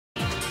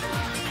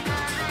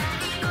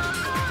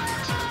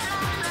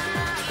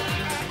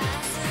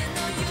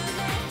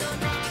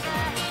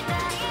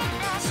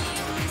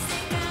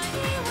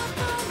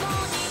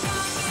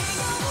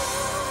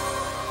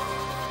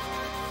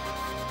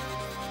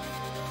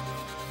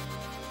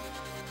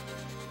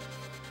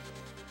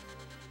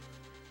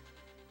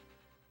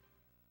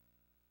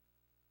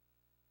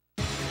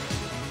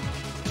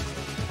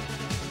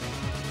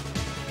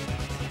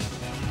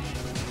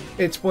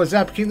It's boy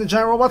Zappa King the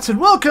Giant Robots, and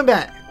welcome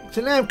back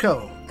to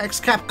Namco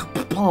X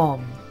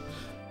Capcom.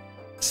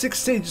 6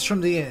 stages from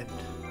the end.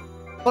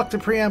 Fuck the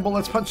preamble,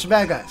 let's punch the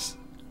bad guys.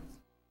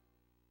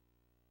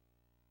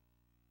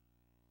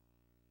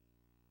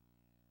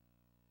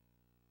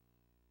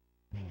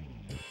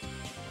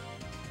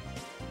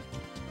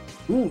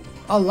 Ooh,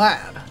 a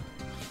lab.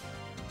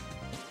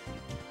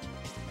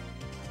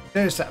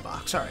 There's that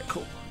box. Alright,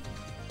 cool.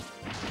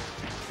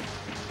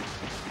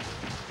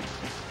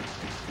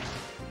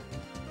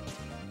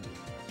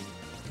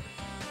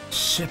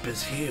 Ship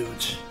is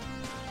huge.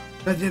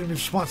 That enemy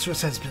response to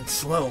us has been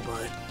slow,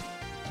 but...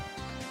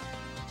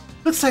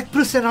 Looks like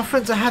Bruce and our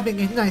friends are having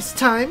a nice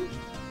time.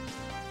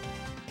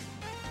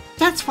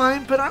 That's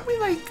fine, but aren't we,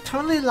 like,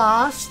 totally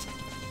lost?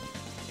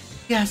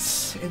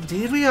 Yes,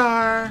 indeed we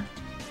are.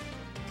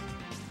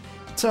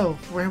 So,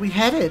 where are we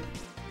headed?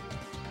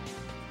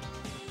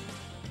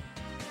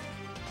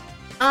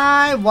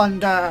 I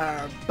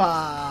wonder,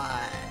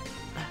 but...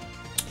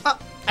 Oh,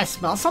 I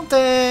smell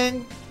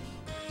something.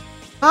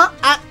 Huh?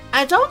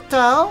 I don't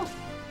know.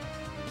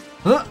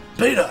 Huh?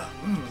 Beta.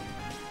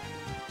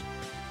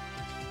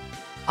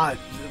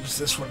 Was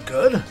this one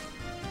good?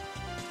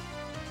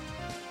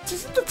 This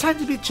isn't the time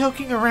to be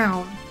joking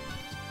around.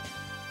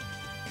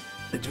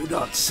 I do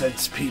not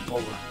sense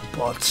people,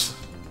 but...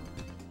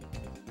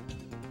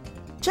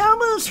 Joe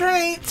moves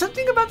right.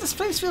 Something about this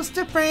place feels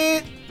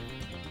different.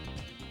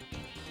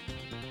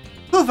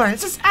 Hoover,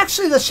 is this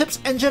actually the ship's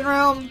engine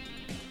room?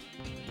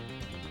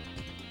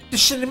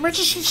 There's an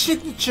emergency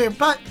signature,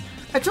 but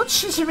I don't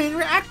see the main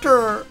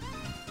reactor.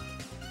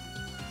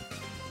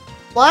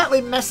 What?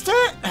 We missed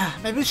it?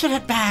 Maybe we should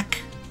head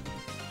back.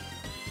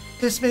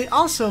 This may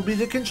also be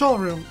the control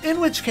room,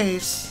 in which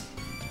case...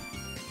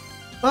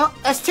 Well,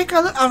 let's take a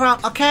look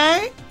around,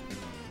 okay?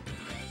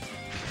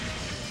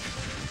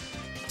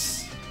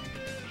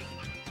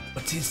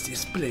 What is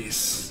this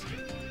place?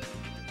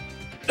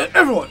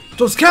 Everyone,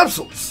 those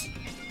capsules!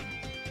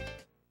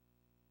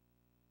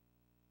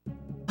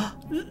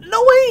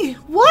 No way!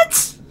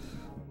 What?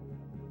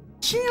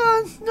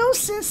 Shion, no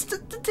sis, the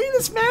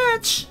data's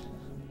match!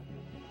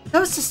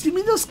 No sis, you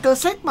mean those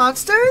ghost-like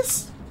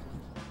monsters?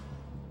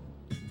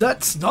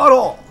 That's not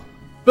all.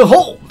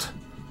 Behold!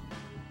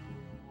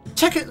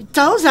 Check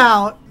those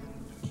out!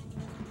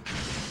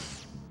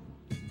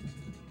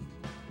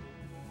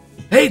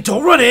 Hey,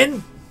 don't run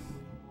in!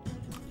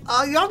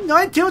 You have no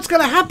idea what's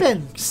gonna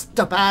happen,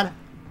 stupid.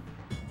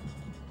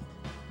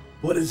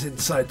 What is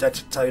inside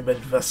that diamond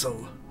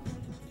vessel?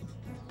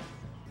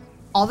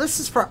 All this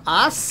is for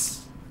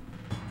us?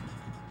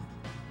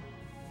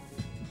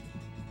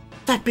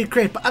 That'd be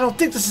great, but I don't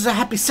think this is a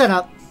happy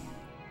setup.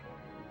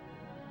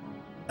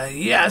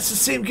 Yeah, it's the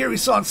same gear we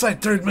saw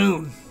inside Third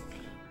Moon.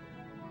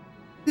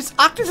 These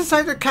octaves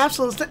inside their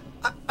capsules,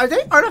 are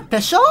they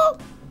artificial?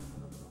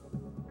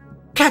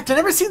 Captain,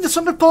 ever seen this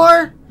one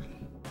before?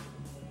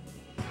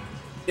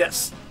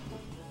 Yes.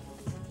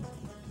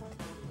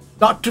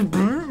 Dr.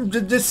 Brr,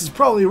 this is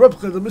probably a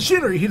replica of the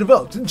machinery he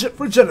developed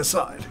for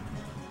genocide.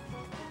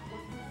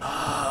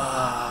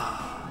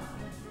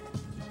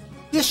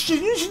 Yes, you're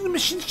using the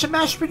machines to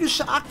mass produce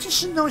the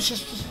octaves and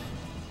noises.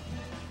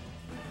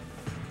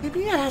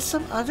 Maybe it has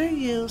some other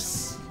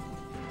use.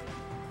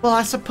 Well,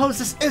 I suppose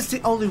this is the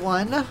only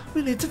one.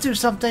 We need to do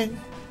something.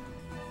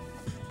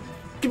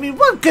 Give me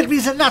one good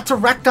reason not to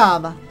wreck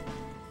them.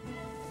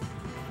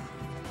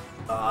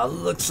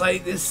 Looks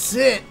like this is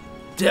it.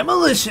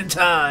 Demolition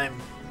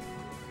time.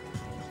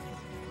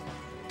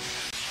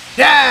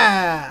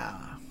 Yeah!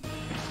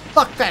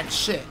 Fuck that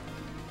shit.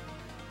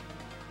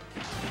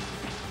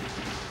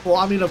 Well,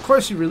 I mean, of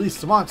course you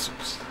released the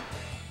monsters.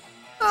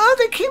 Oh,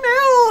 they came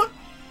out!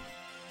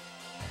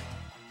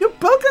 You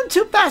broke them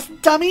too fast,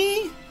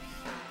 dummy!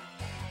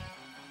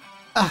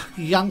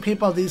 Young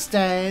people these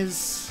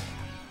days.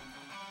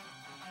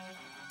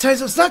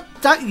 Taizo's not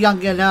that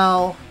young, you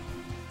know.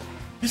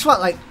 He's what,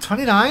 like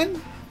 29?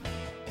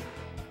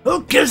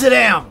 Who gives a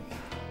damn?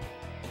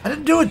 I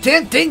didn't do a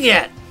damn thing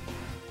yet.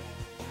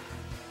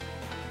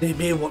 They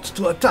may want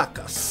to attack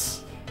us.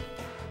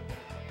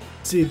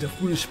 Save the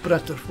foolish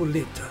brother for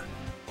later.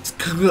 Let's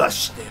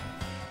crush them.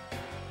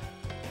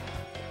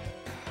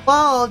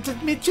 Wow,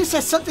 Dmitri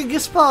says something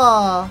useful.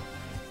 I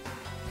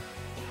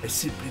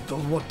simply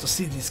don't want to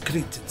see these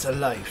cretins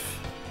alive.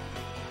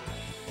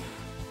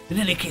 In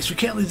any case, we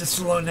can't leave this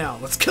alone now.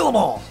 Let's kill them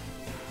all.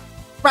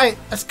 Right,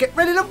 let's get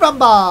ready to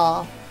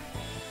rumble.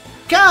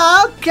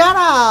 Go, get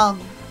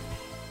 'em.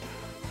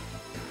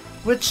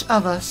 Which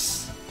of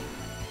us?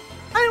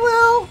 I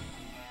will.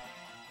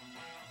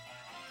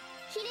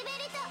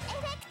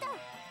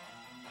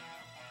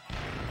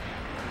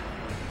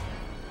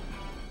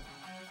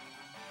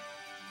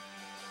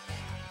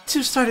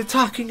 Two started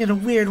talking in a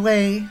weird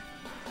way.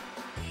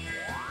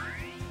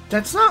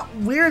 That's not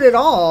weird at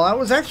all. That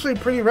was actually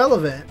pretty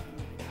relevant.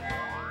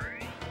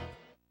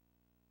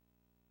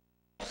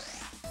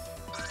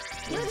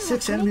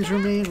 Six enemies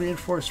remain,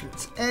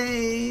 reinforcements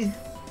A.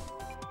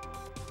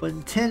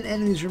 When 10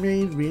 enemies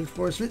remain,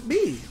 reinforcement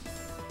B.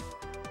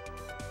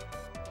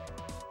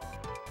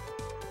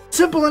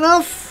 Simple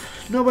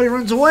enough. Nobody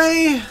runs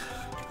away.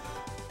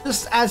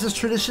 Just as is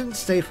tradition,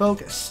 stay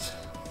focused.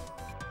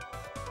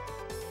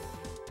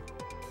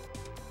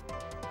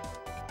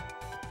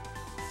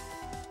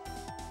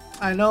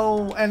 I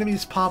know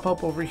enemies pop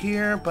up over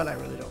here, but I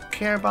really don't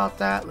care about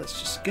that. Let's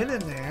just get in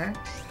there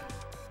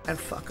and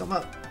fuck them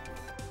up.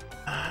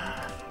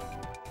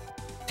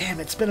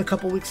 Damn, it's been a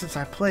couple weeks since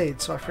I played,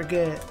 so I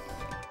forget.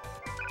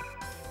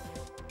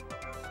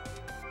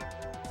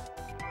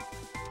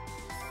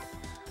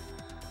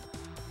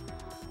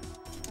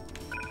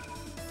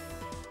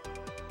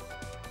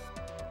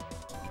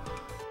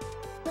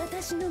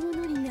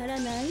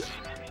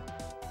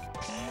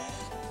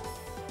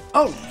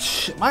 Oh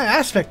shit, my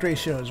aspect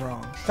ratio is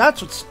wrong.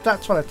 That's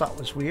what I thought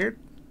was weird.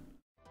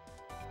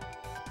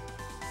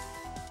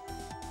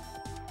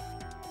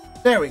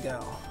 There we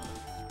go.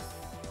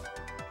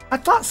 I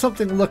thought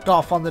something looked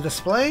off on the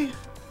display.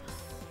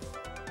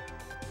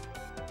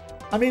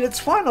 I mean, it's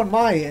fine on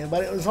my end,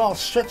 but it was all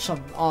stretched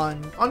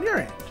on your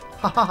end.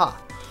 Ha ha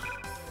ha.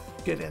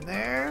 Get in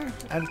there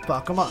and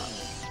fuck them up.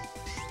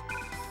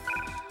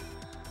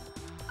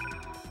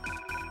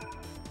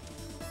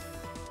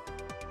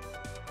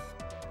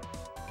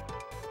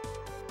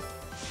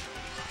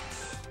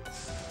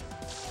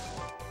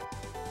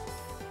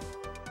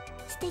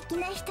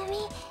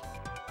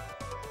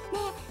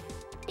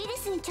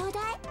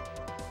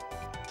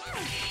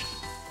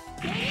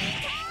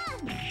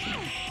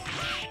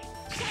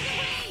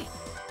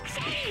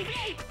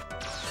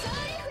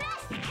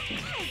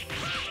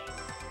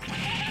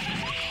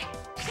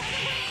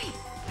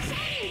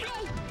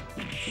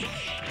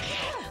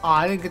 Oh,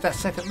 I didn't get that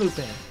second loop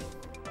in.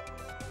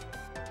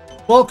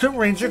 Welcome,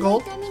 Ranger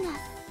Gold.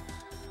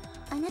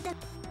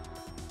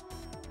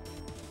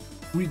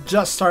 We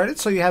just started,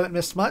 so you haven't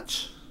missed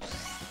much.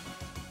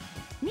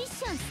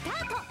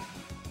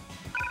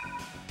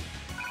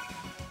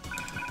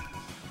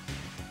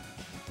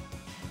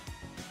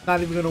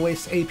 Not even going to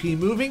waste AP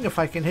moving. If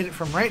I can hit it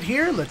from right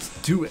here,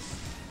 let's do it.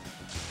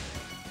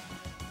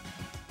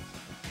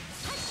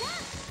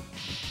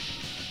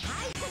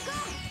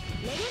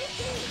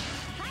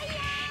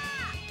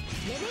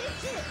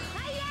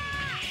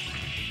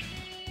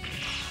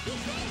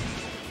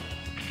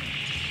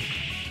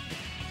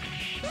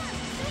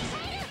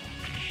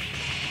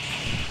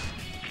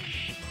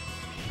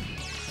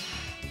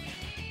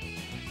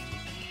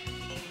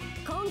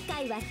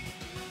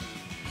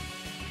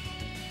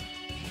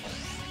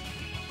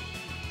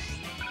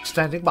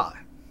 Standing by.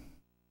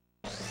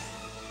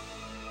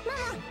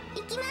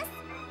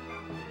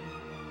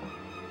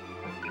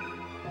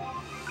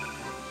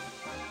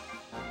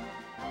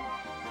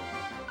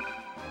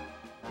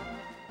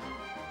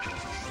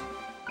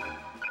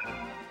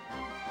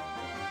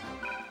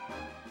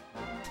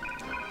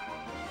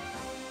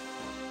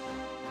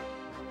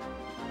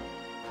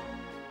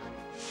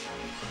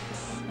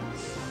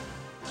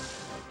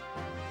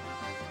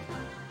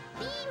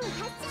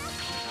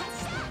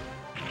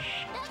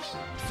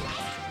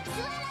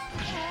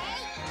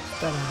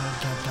 Dun,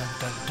 dun, dun,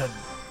 dun, dun.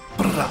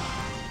 Brrrah.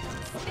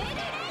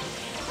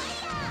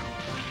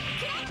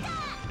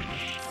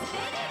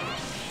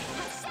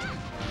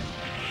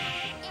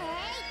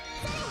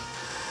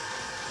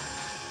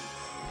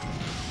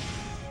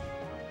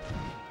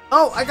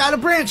 Oh, I got a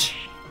branch!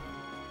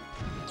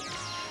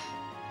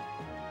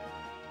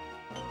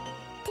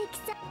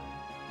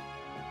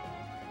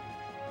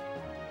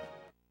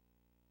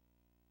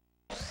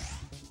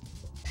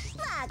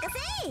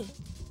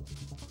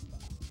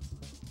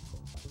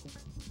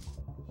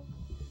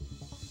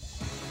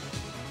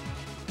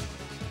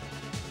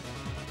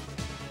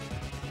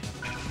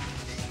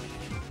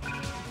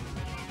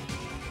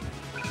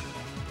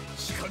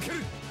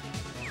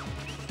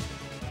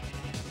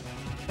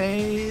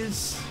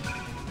 Phase.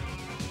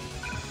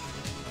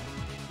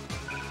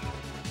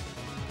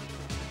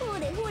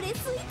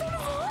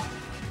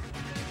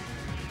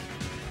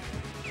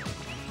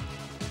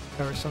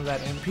 Cover some of that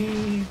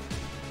MP.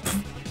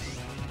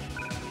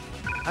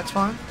 That's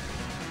fine.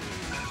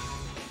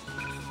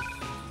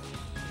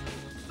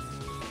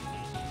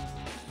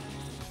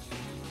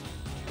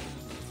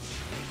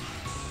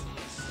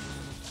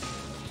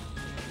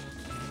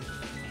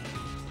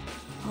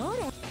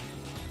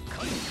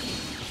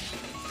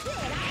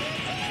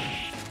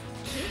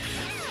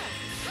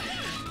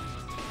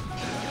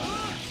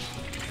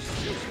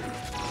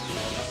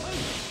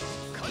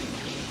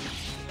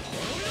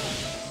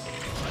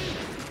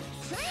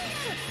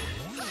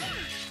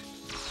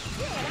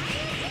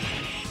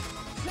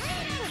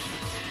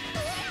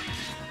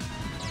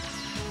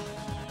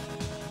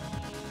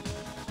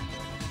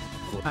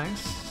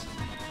 Nice.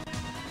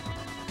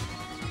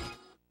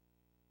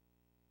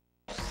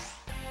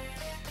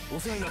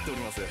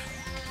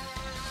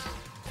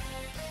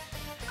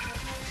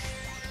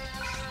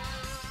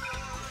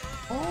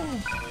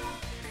 Oh.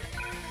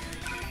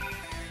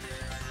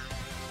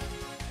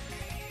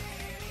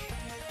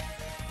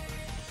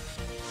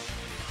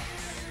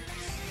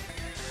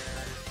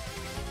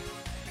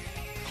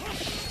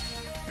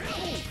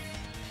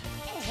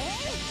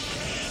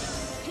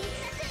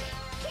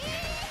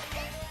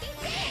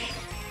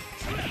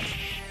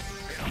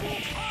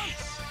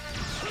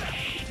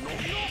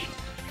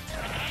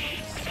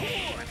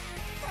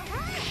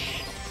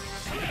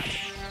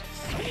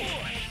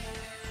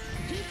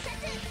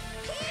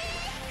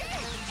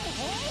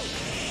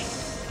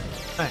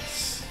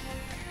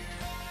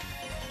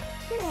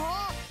 行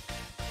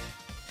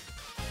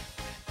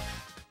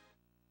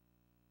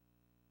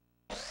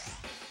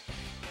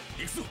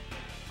くぞ。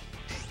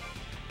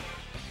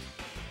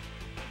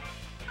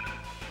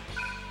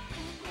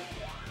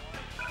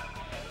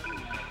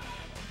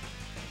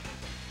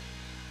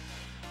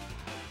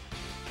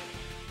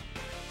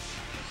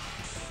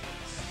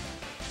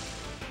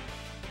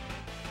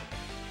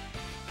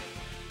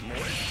燃え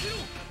尽きろ。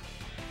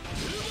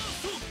ブルーバー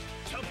スト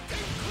キャプテン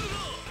クルラ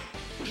ー。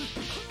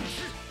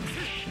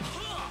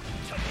はあ、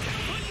キャプテン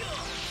ファイヤー。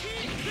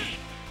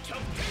キャ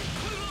プテン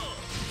クルラー。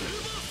ブル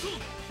ーバースト。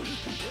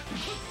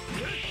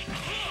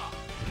はあ、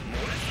燃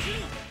え尽き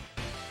ろ。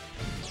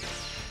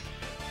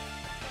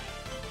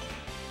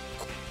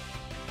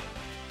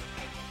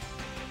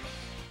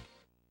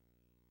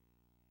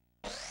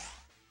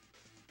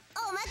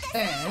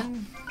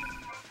And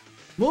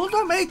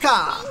Mundo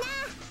Maker!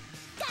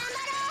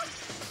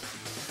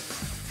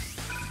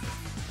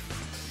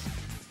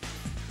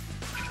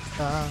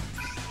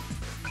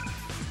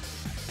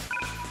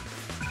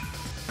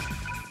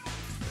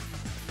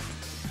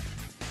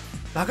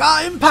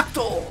 Mega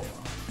Impacto!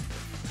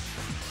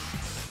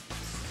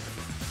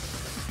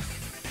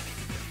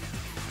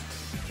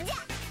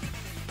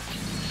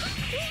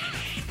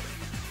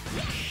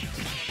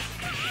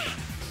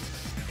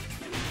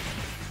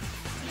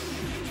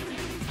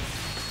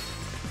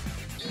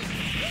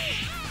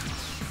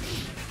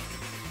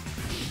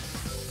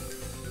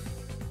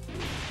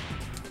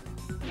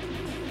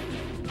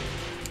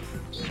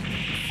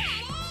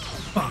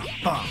 Bah,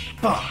 bah,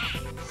 bah.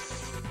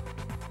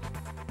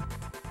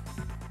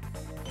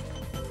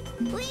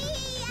 We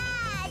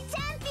are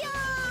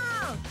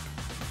champion!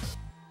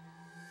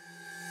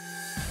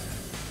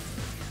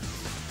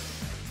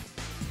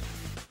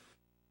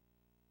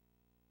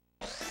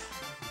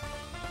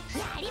 や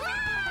りまー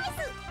す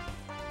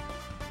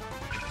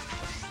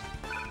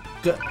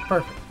Good,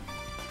 perfect.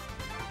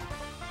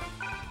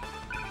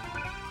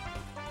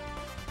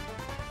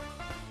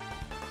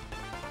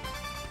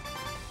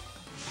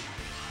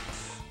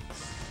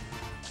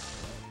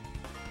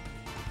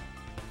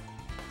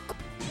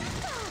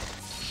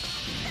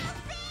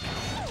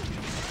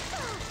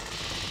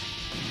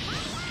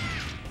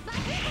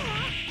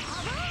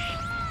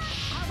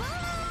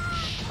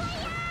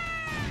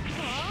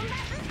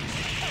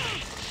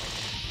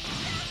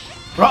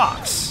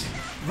 Rocks!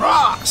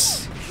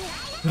 Rocks!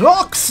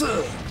 Rocks! お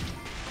ー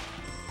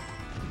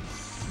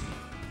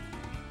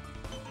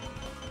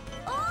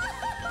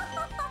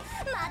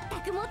まった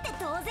くもって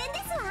当然で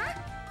すわ。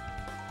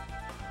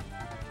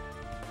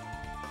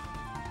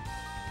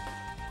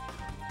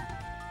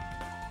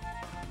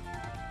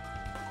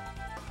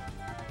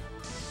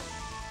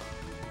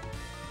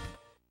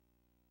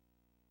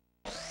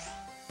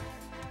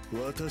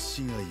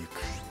私が行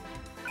く。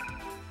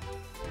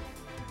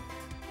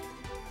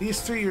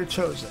 These three are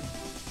chosen.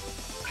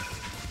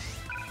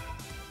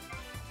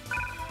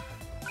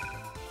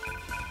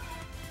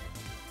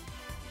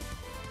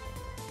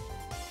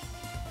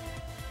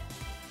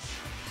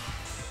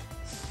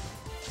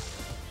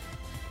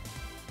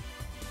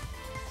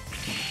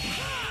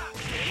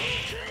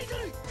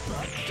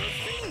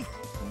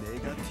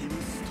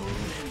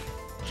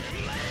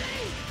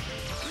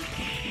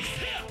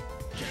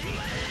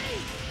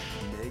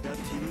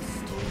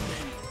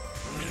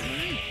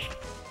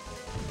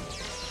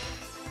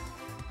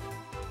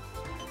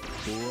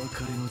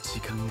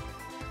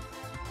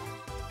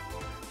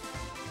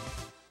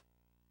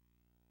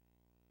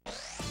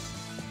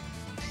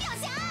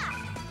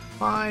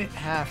 Might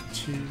have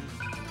to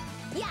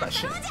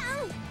rush it.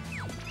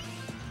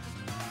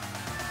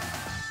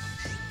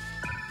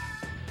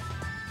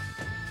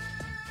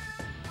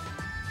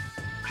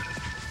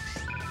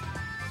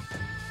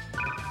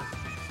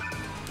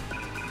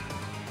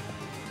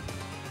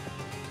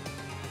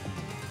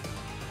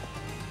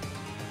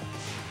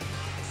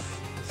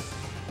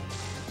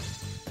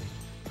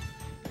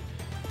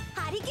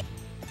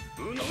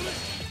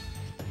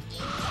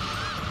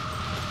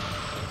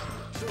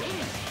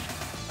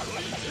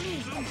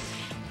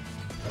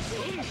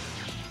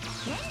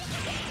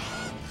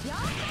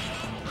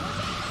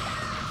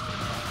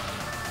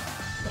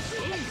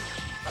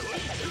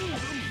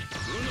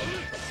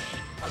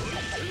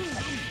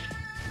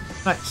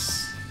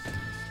 Nice.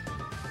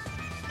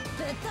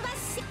 ぶっ飛ば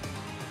し。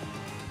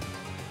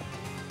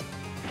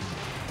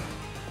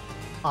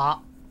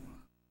あ、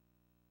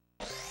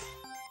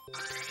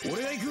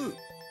俺が行く。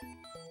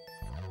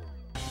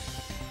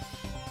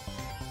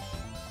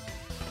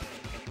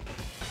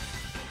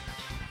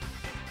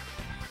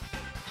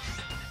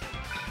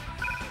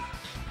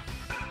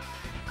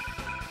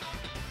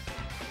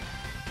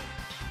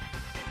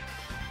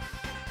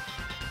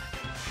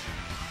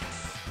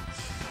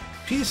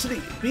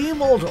P3 B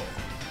Model.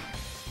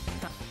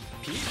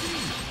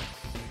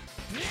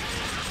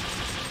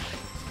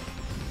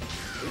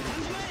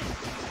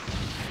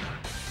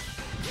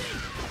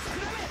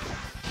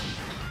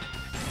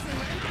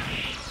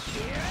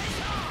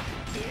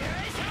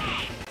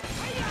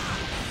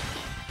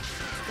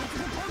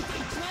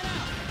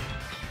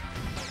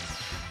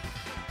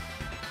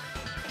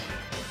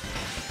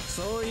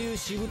 そういう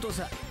しぶと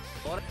さ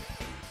俺やっ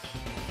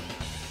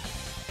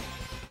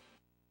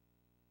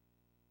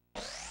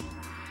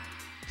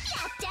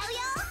ちゃうよ。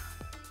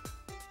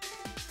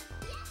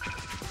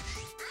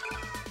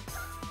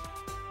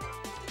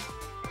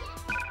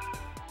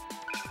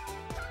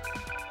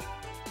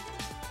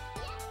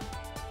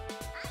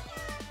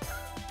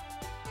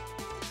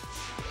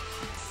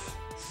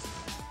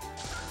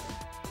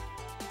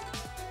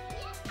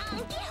アン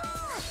キホー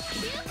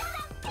流化だ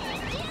って流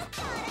化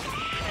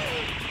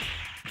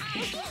アン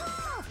キホー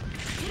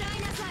食ら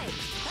いなさい。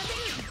当て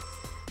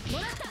る。も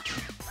らった。食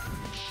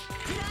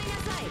らいな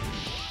さい。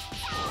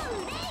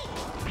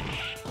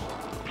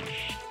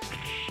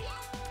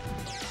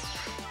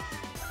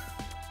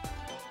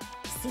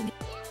攻め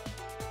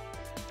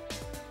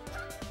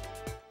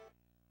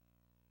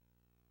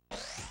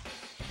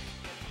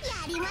や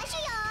りましゅ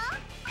よ。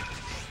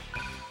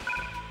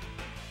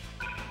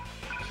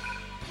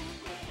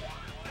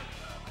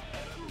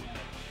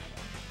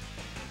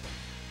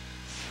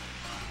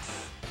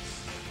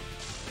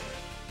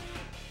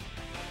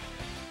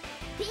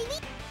ビビ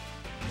ッ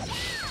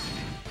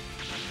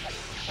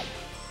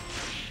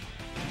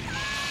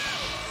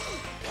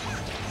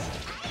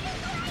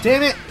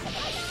Damn it!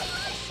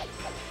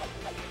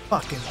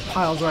 Fucking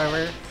pile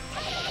driver.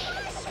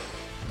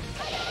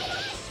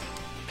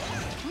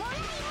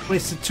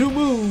 Wasted 2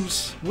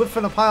 moves,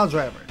 whiffing a pile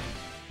driver.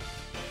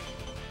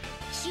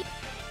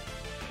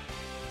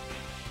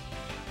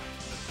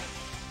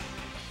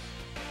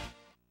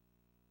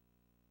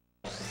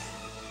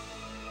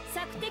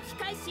 索敵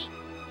開始。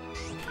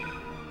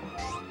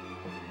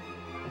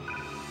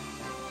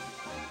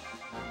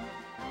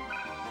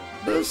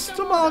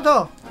 Mr.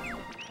 Mondo!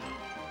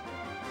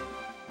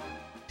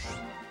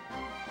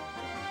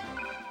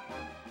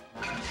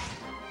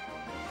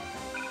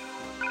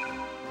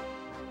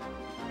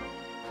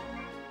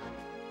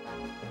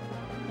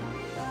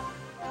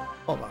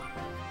 Hold on.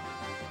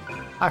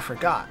 I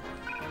forgot.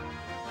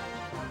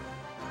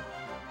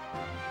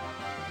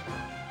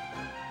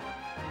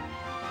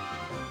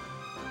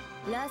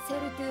 La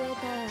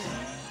Certueta.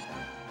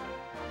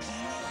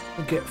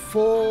 We'll get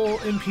full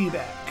MP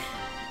back.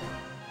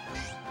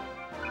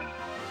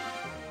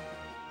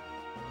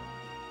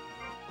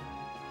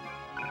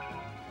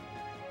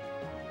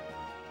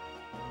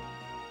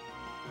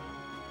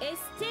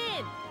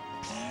 Este.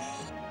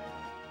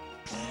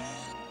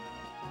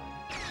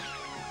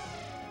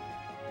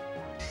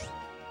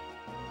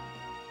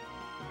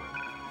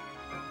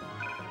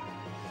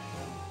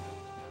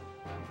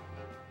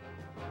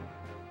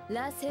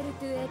 La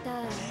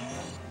Certueta.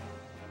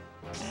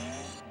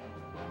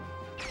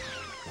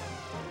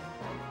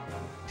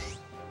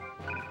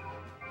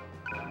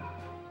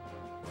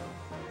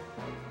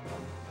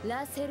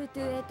 La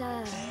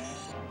Certueta.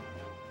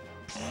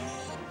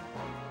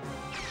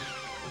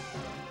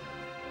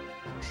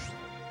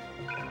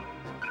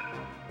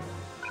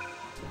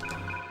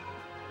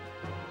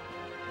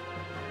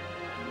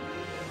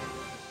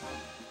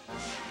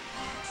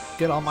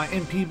 Get all my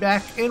MP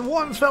back in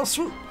one fell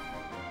swoop.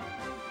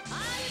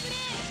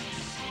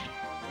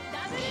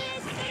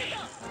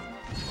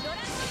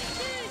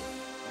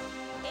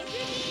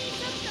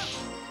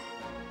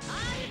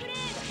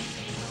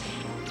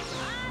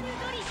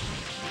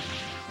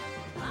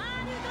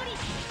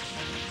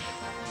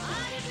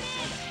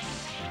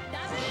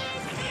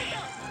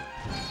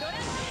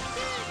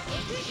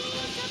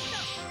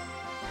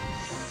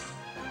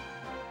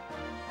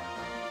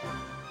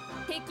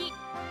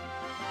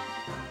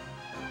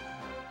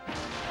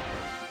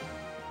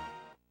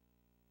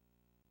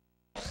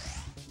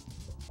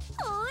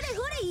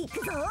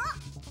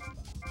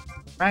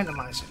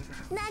 Randomizer.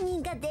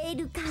 何が出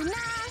るかな。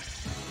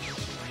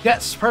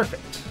 Yes,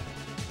 perfect.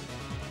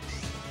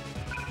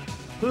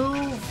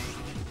 Move,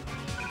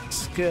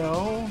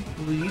 skill,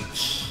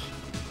 leech,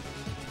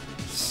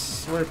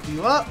 slurp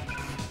you up,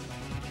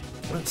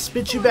 and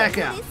spit you back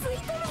out.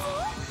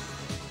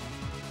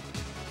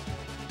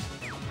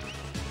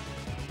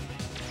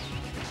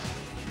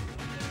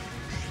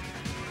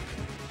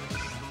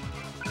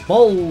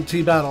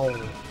 Multi-battle.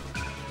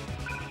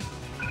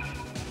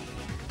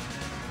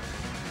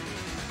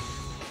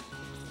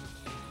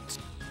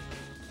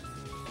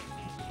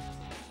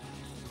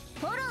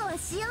 フォローは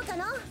しようか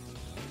な。とっ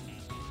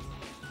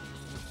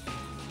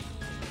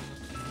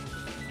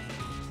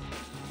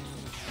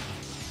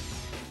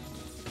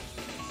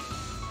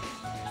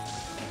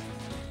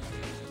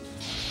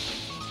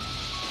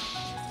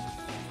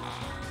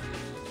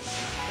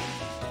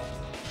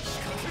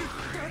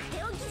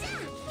ておきじゃ。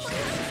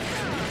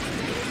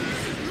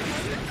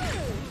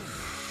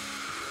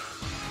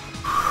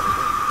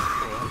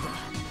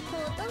ほ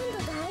とんど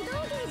大道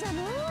芸じゃ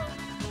の。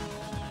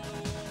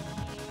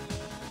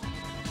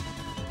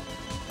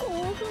興奮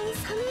冷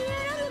めや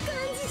らぬ感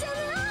じじゃな。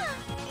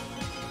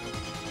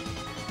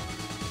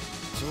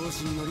調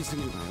子に乗りす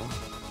ぎるなよ。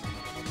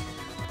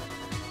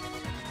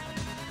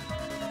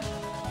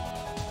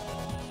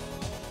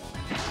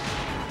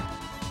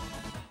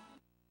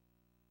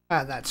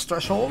 And that's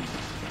threshold.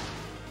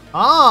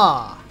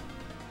 Ah!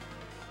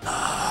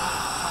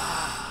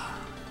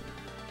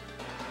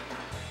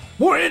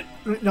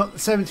 No,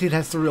 17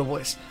 has the real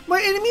voice. More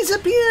enemies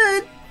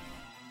appeared!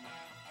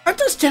 Aren't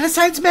those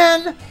genocides,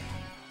 men?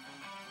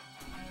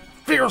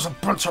 There's a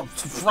bunch of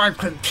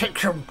Franklin, take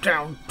him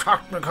down,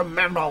 Technica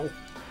Memo.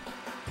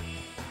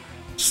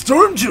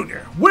 Storm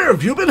Jr., where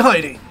have you been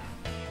hiding?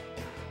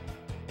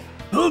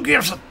 Who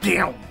gives a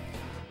damn?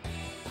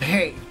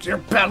 Hey, they're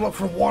bad luck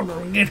for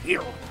wandering in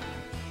here.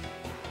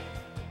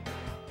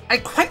 I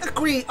quite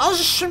agree. All the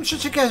shrimps are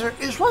together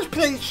is one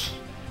place.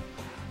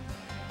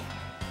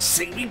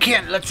 See, we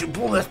can't let you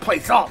blow this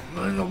place up.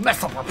 It'll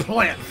mess up our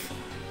plans.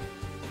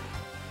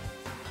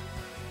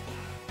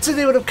 So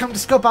they would have come to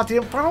scope out the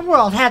infernal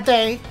world, had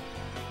they?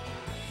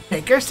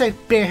 Make your safe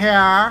be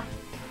here.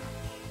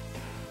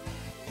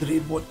 3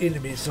 more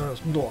enemies are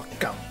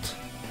knocked out.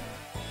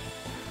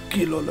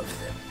 Kill all of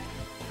them.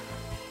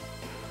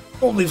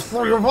 Only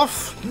 3 of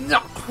us?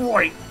 Not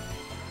quite.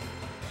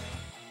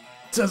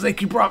 Sounds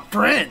like you brought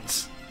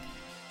friends.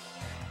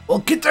 Well,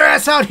 get their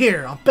ass out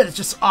here. I'll bet it's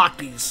just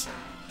Ockies.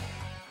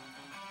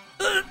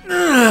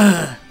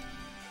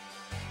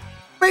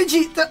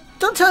 Reggie,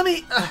 don't tell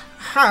me.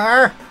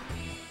 Her.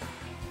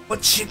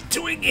 What's she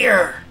doing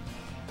here?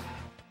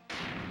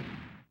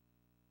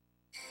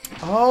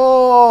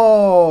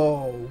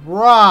 Oh,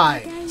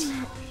 right.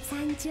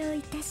 参上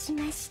いたし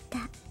ました。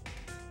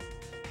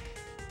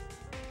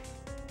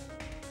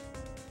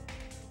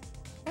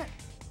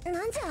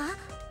なんじゃ？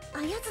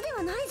あやつで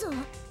はないぞ。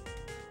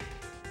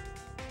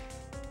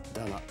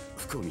だが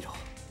服を見ろ。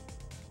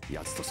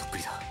やつとそっく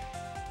りだ。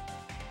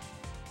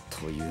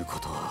というこ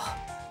とは。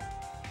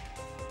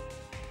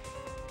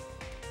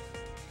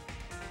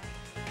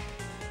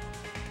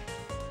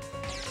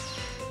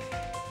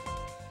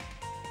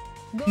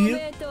ご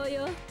名答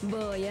よ、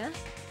坊や。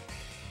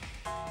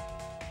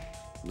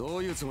ど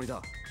ういうつもり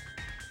だ。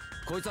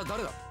こいつは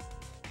誰だ。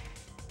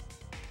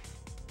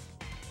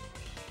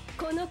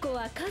この子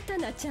はカタ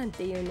ナちゃんっ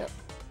ていうの。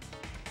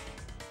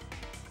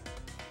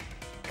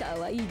か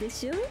わいいで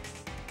しょ。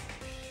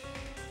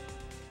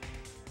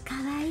か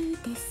わいい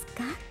です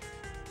か。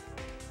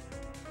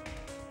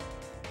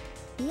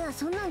いや、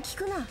そんなん聞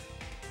くな。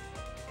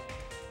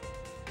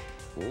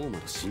大間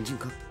の新人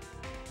か。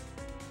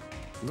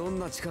どん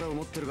な力を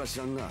持ってるか知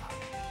らんが、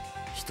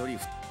一人。いい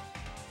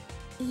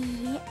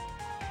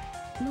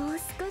え、もう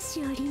少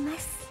しおりま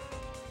す。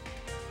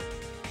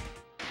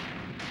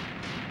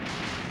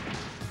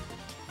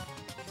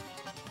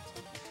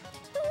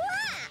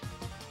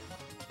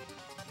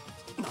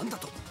なんだ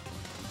と。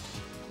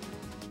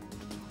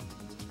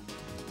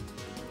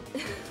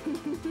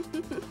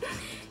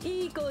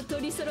いい子を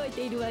取り揃え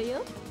ているわ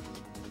よ。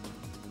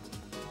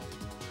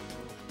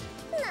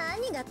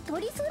何が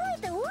取り揃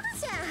えておる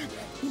じゃ。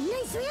みんな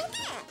一緒やんけ。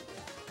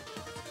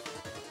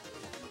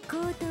行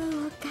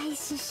動を開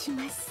始し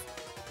ます。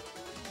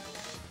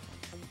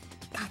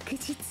確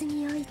実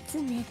に追い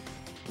詰め、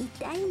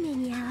痛い目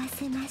に遭わ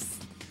せます。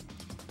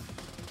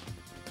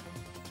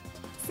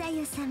さ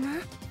よ様、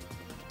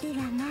で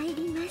は参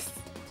ります。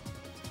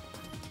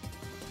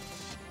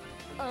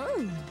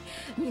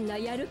みんな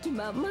やる気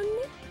満々ね。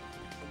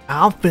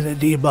I'm finna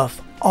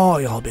debuff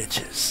all y'all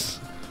bitches.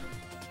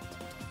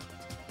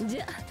 じ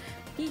ゃあ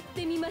行っ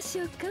てみまし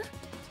ょうか。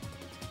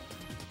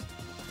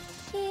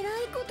えら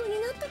いことに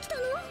なってきた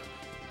の。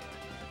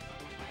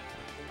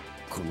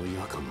この違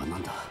和感はな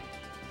んだ。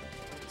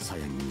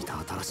鞘に似た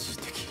新しい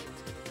敵。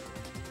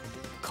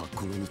格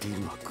好が似ている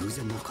のは偶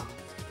然なのか。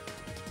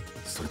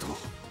それとも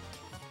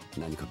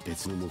何か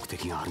別の目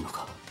的があるの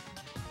か。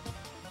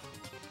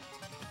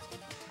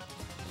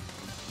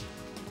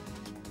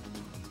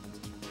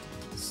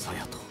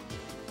鞘と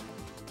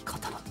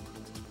刀。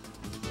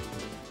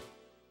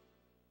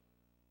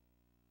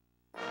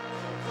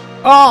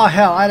Oh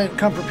hell, I didn't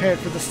come prepared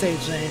for the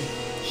stage name.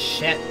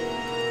 Shit.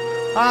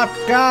 I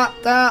forgot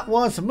that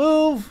was a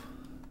move.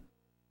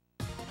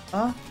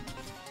 Huh?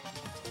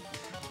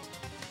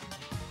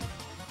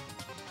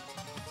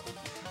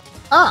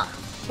 Ah,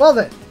 well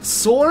then,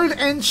 sword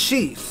and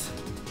sheath.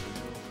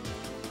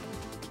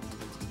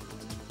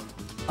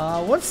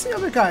 What's the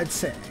other guide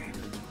say?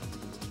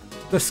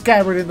 The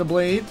scabbard and the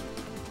blade.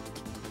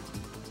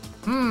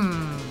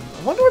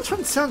 I wonder which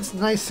one sounds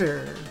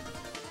nicer.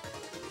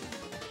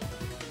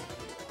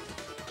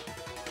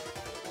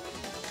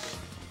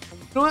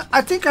 You know what?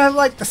 I think I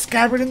like the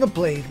scabbard and the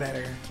blade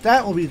better.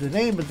 That will be the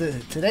name of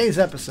today's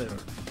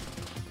episode.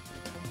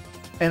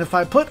 And if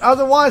I put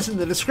otherwise in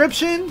the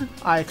description,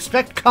 I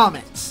expect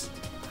comments.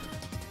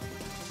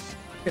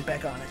 Get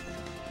back on it.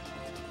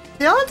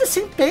 They all have the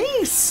same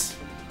base.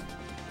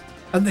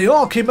 And they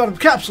all came out of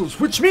capsules,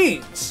 which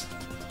means...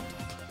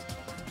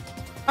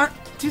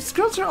 These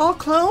girls are all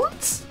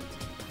clones?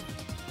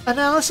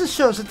 Analysis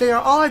shows that they are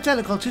all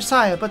identical to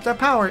Saya, but their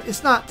power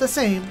is not the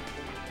same.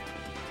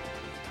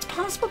 It's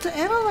possible to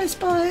analyze,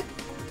 but...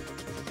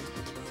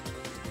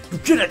 You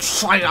did it,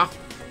 Saya!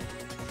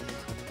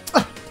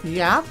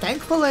 Yeah,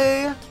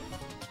 thankfully.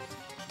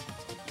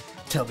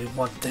 Tell me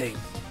one thing.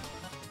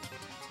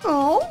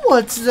 Oh,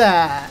 what's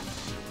that?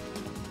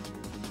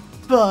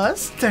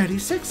 Bust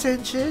 36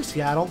 inches.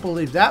 Yeah, I don't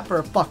believe that for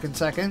a fucking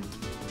second.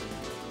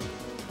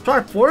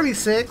 Try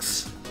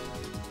 46.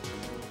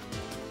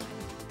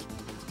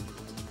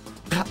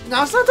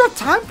 Now's not the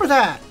time for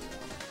that.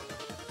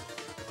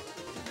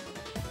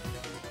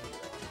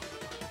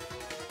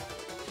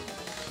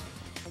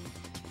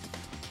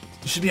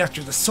 You should be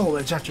after the soul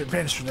edge after it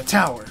vanished from the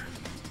tower.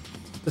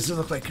 Doesn't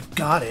look like you've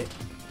got it.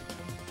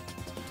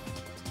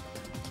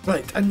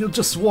 Right, and you'll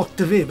just walk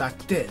away back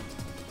then.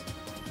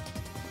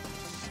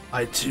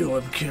 I too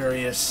am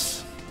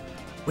curious.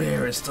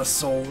 Where is the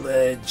soul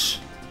edge?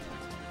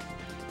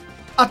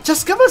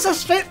 Just give us a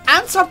straight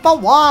answer for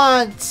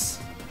once!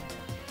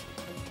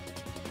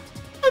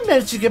 I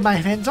managed to get my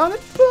hands on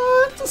it,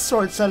 but the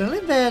sword suddenly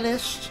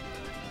vanished.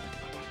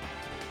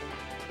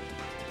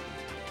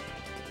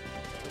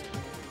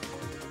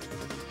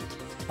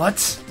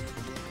 What?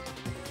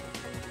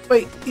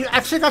 Wait, you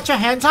actually got your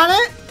hands on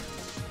it?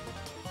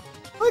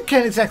 I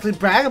can't exactly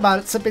brag about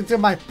it slipping through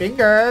my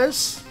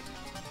fingers.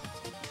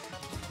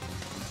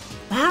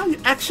 Wow, you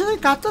actually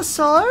got the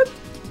sword?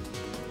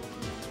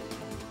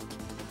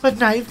 But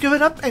now you've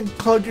given up and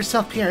cloned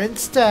yourself here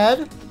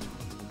instead.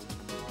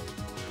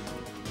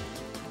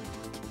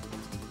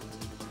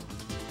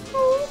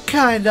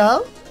 Kind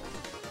of.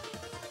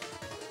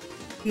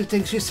 You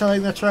think she's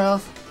telling the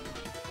truth?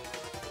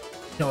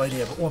 No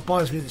idea, but what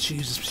bothers me is that she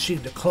uses machine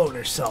to clone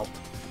herself.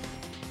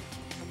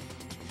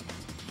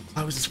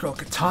 Why was this girl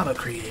Katana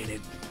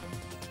created?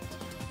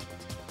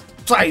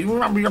 Say, you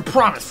remember your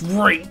promise,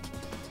 right?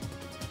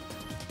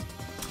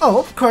 Oh,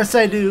 of course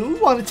I do.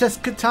 Want to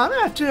test Katana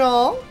after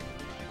all.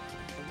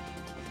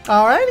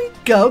 Alrighty,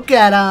 go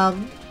get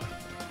 'em.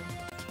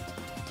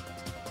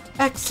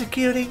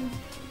 Executing.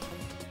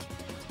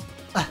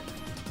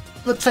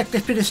 Looks like they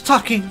finished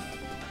talking.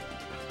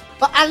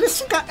 But at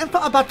least you got info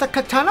about the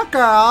Katana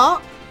girl.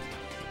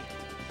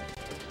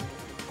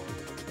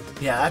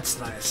 Yeah, that's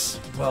nice.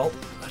 Well,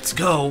 let's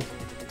go.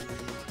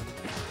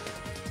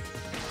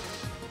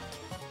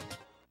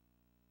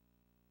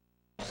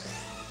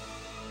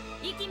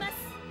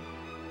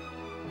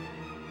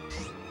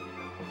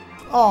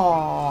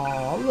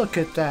 Oh, look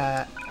at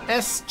that.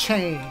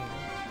 S-chain.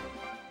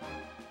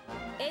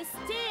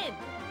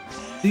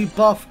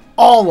 Debuff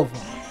all of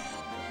them.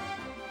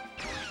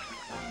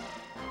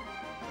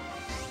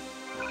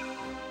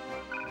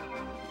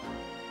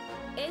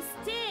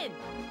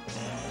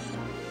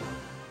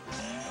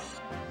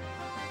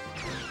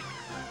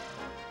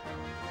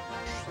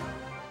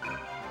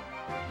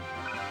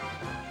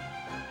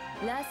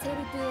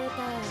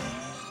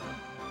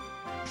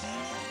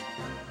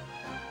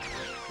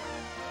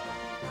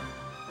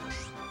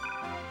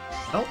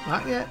 Nope,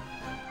 not yet.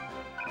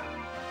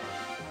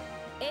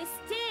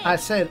 I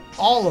said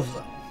all of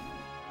them.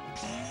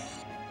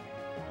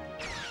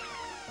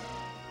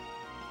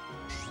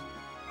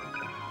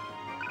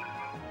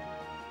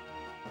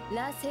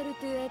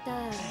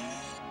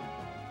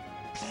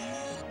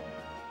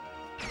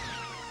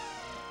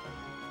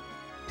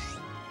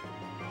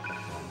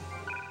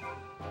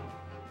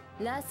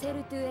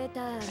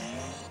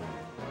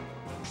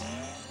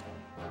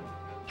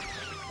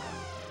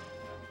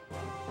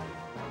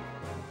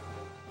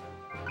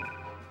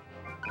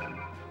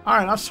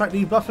 Alright, I'll start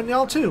debuffing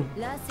y'all too.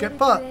 Get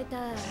butt.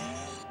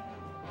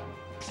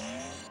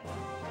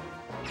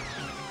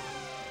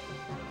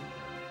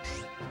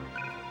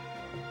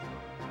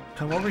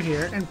 Come over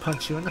here and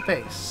punch you in the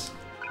face.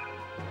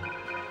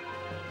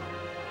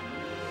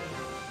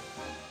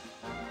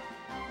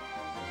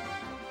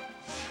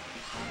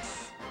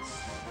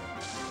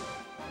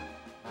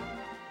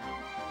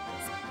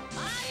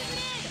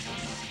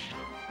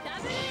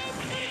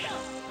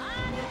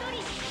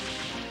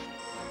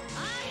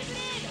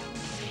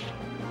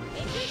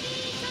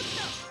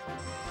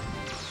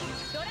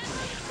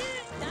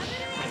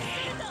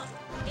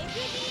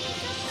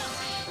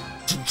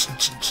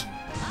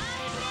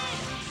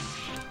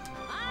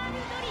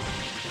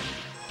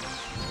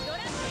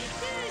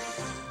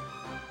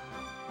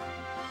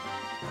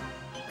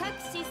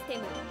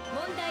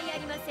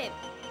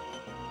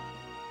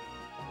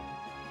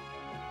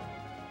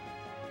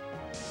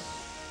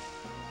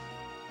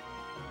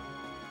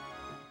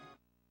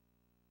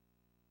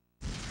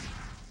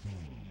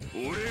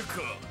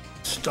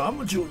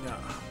 Storm Jr.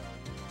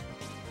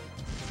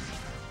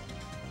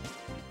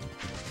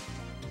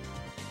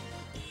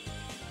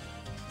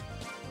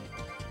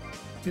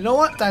 You know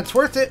what? That's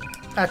worth it.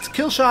 That's a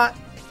kill shot.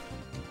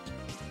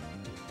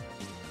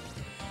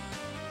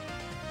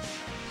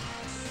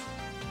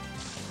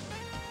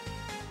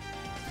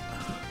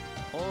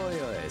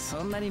 Oi,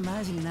 そんなに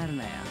マジになる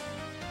なよ。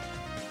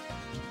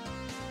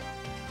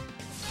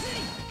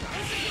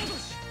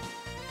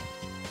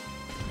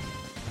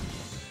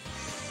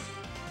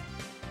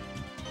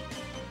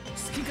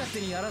好き勝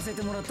手にやらせ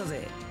てもらった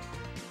ぜ。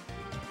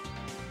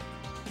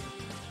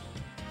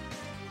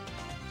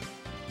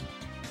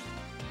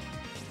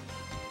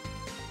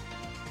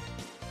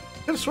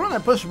I could have sworn I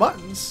pushed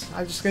buttons.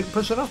 I just couldn't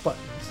push enough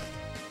buttons.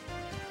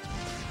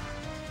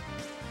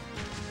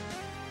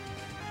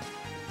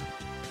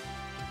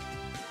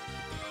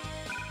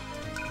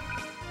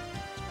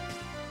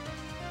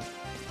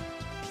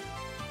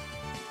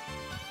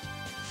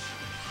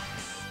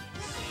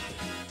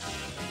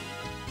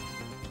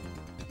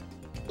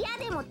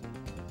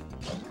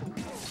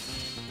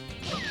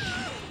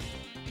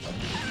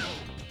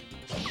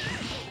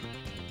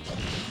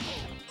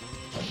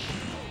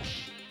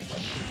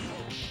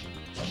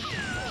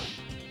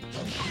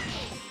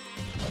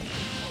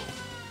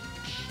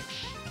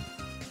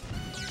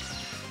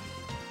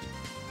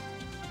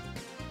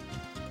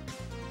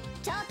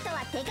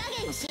 手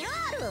加減しろ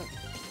ある。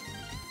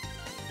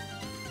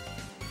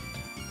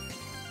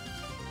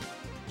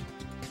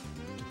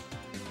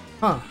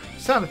 Huh,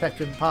 sound effect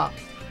didn't pop.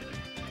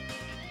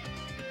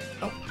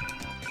 Oh.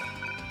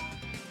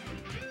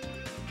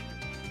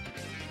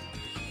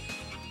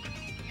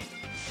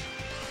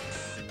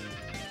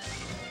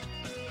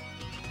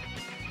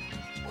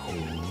 ほう、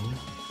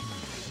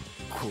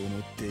こ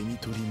のデミ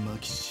トリマ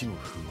キシモ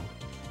フを。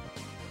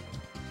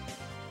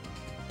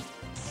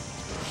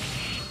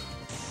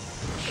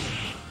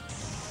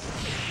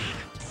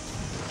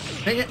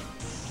 Dang it.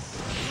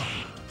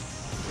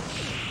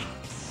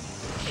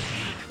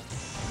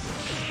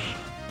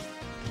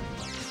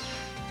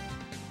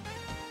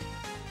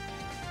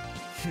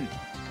 Hmm.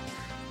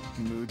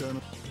 無駄な。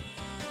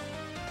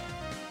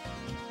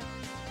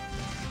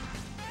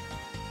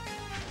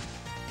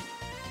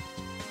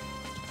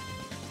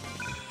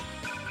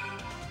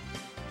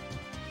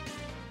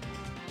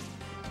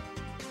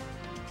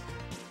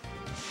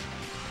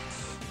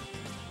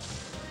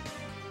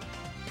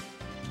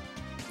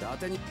 伊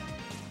達に。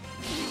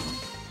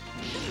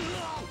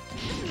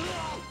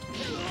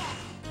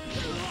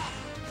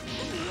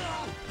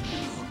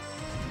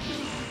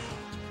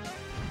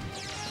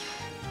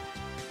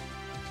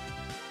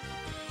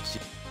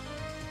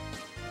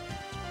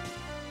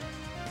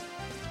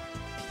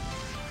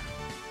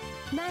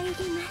 参りま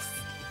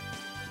す。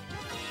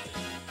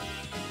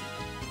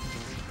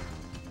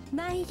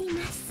参り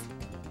ます。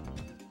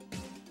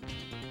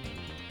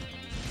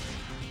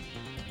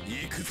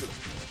 行くぞ。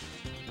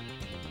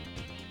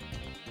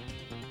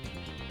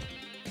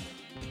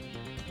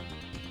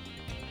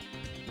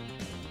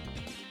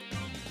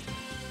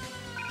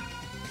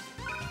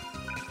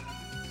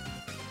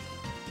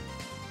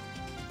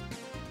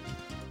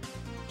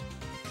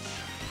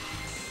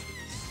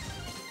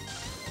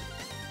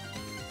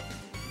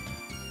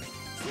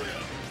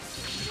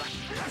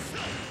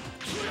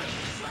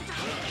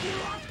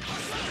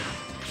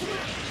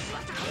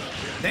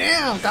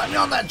 Damn, got me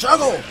on that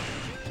juggle.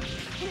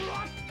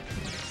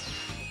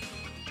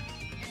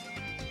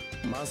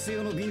 マス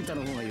ヨのビンタ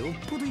の方がよっ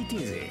ぽど痛え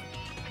ぜ。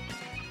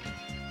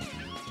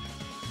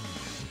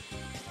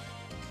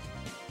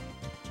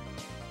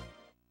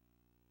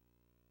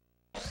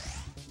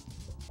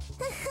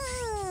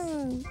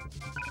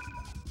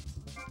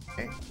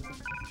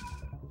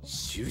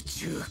 集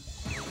中。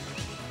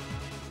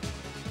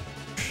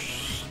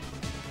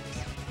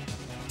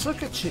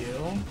 Look at you.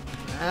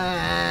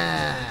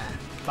 Ah,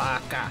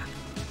 baka.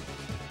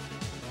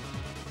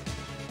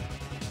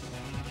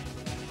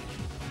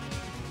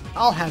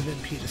 I'll have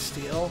MP to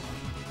steal.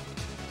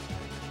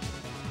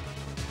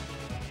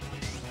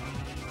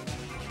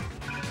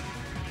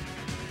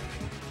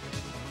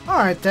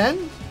 Alright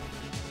then.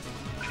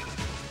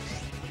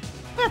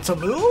 That's a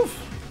move.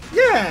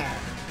 Yeah.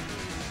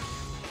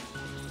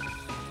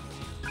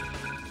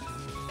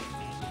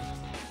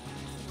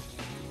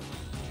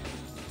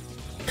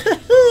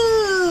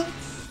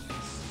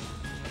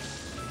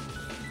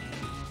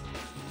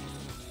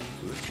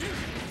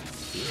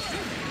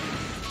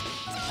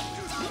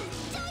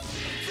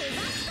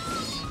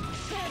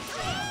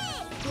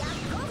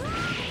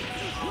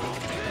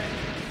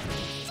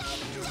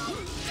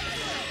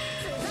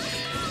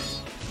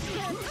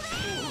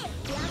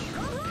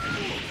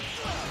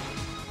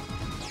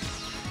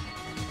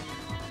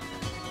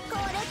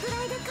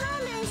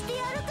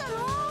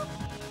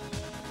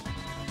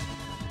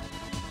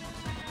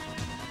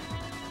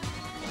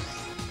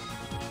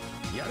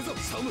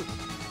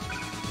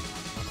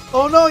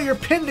 Oh no, you're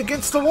pinned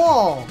against the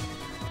wall!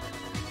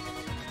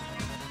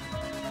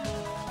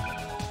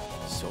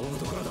 勝負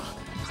どころだ。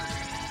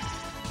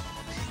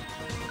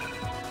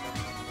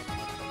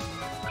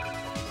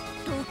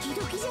 ドキ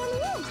ドキじゃね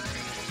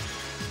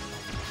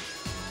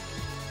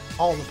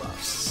All of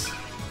us.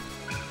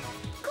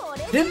 え。こ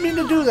れ Didn't mean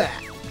to do that,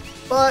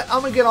 but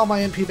I'm gonna get all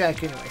my MP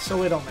back anyway,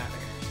 so it don't matter.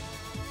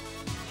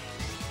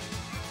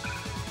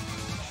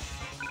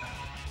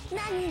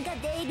 何が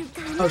出る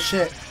かな。 Oh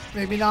shit,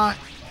 maybe not.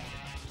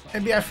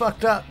 Maybe I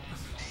fucked up.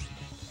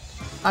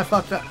 I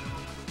fucked up.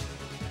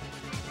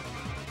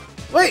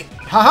 Wait!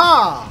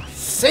 Haha!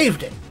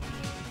 Saved it!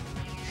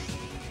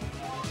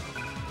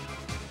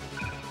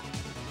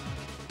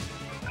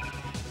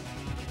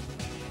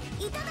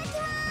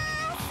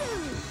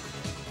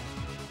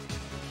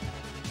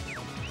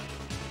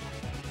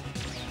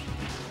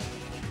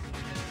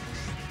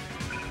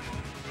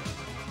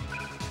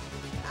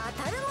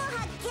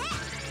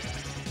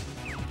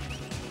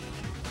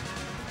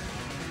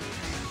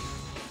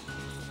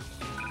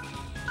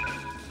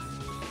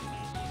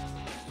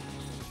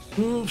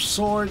 Move,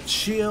 sword,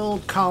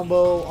 shield,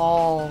 combo,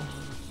 all.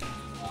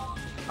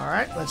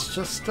 Alright, let's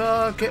just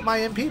get my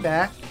MP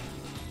back.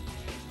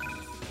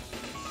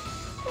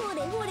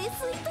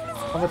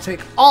 I'm gonna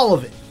take all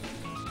of it.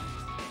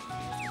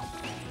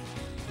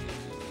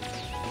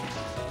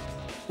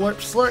 Slurp,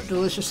 slurp,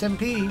 delicious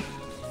MP.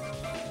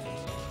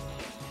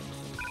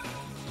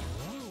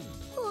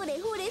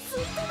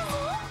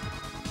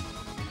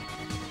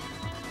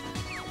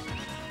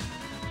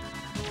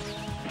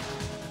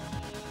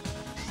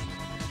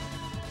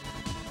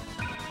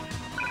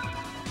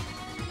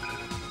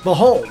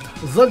 Behold,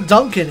 the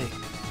Dunkening.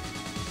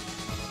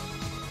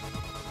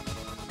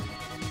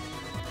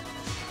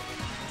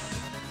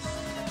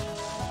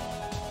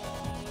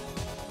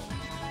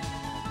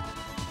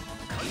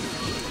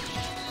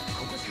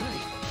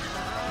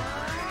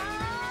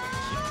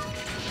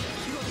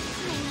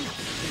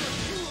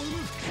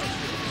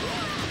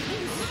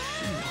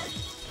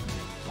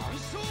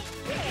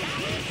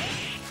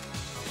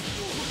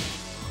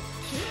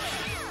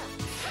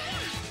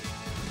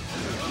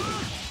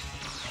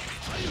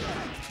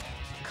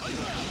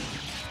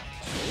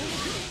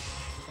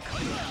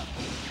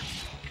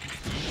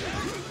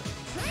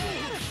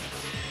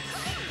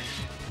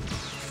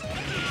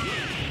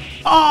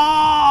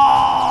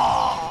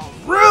 Oh,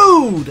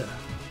 rude!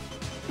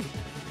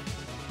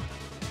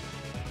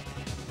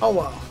 Oh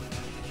well.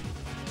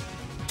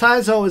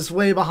 Taizo is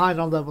way behind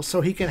on levels,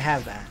 so he can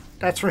have that.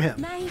 That's for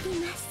him.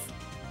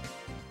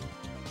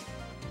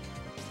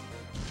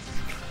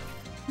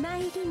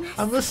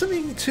 I'm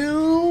listening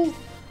to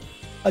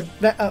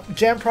a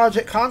Jam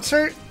Project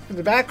concert in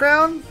the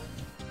background,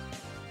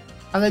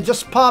 and they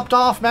just popped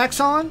off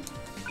Maxon.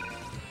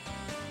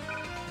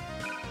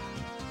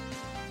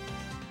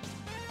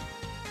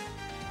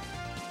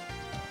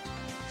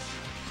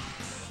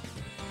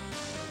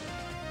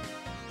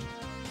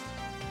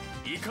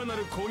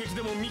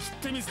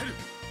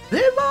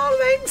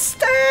 Revolving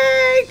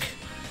stake!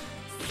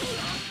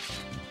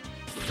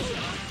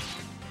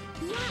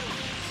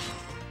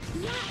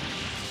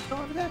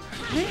 Over there,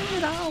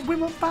 lean on, we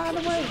will find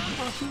a way.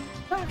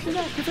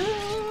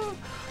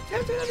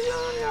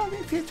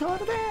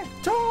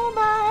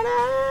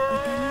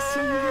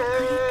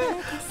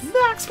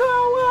 Max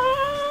power!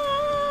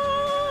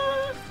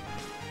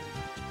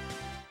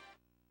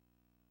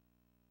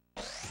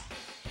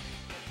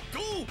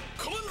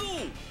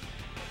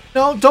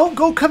 No, don't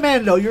go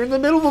commando. You're in the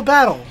middle of a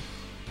battle.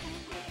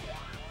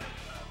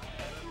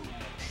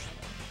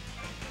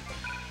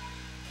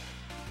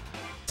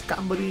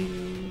 Scabbard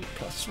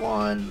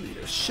 +1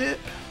 leadership.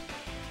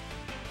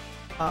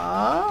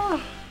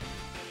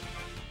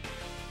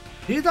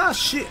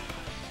 Leadership.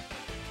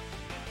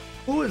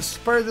 Who is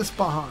furthest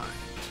behind?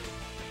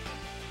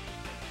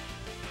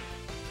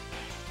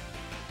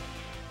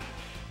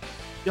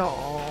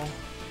 Y'all.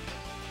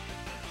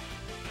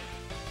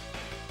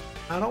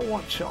 I don't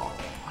want y'all.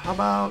 How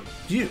about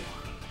you?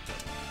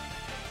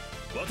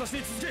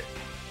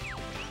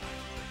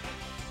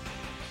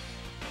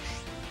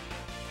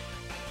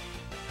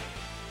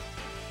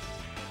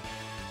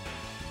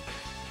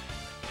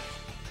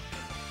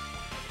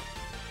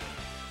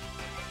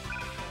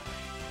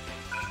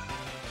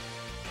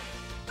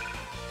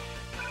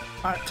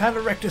 Alright, time to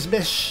wreck this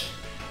bitch.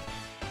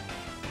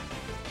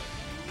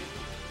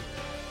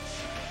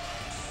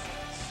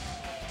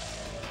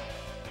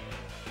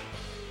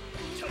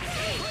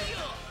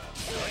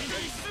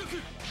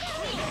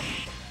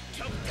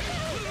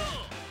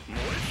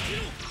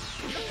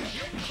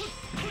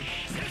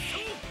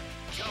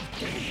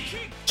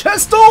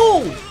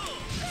 Chesto!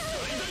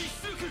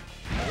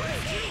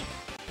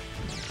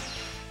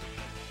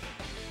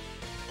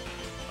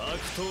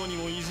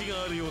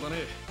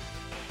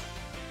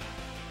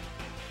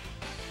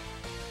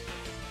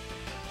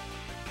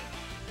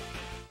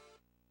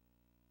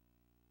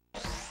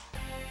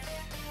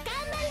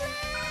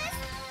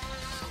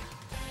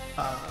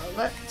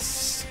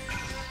 Let's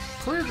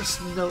clear this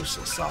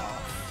Gnosis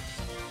off.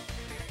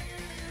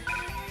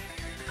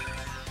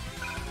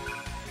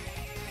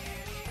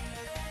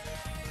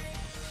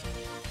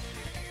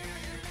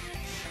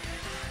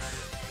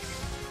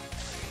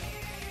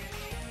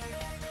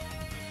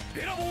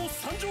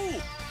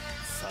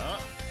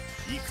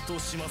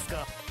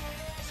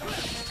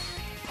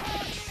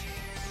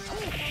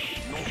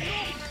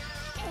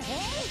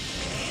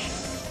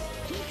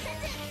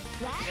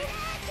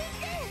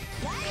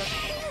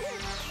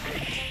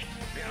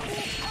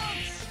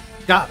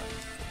 Got it.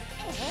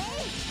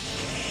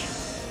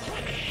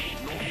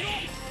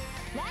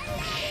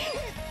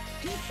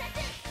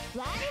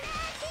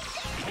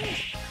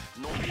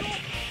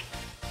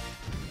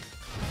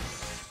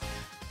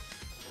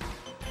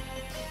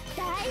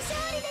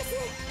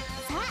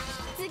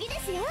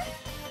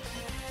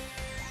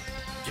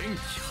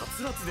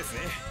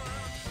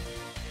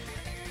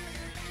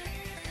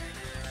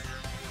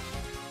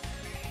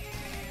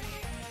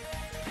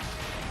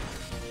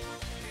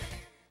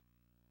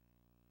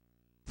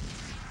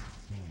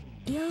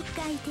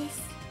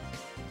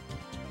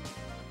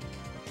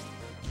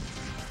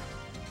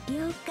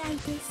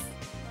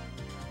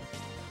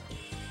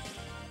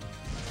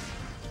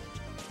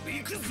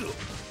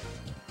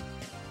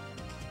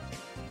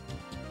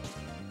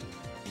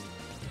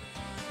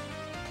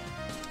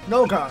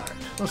 No guard.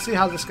 Let's see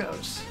how this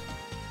goes.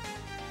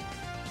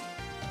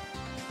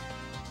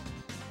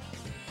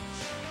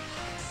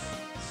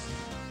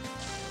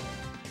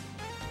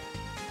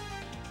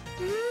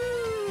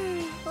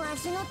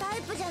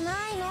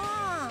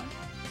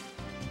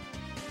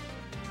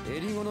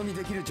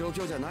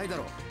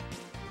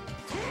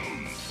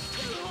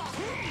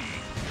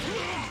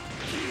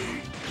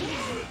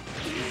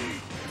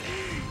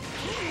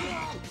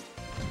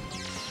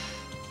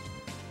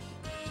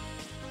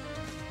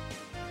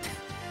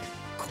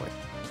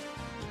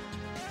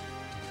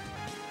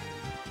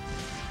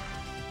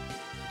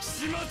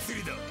 祭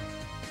りだ。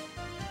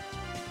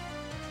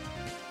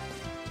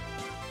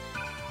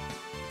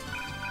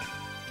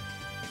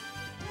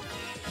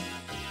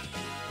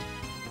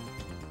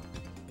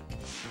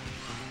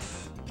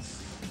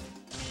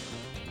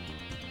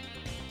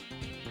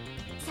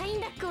サイ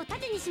ンラックを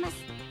縦にします。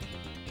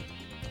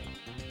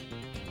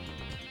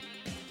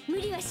無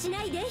理はし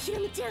ないでひろ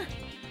みちゃん。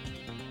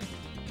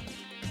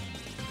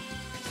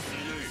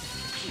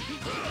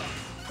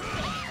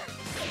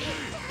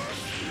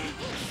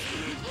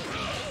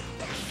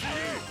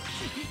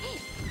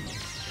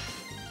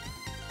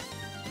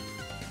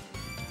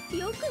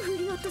よく振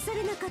り落とさ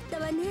れなかった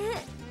わね。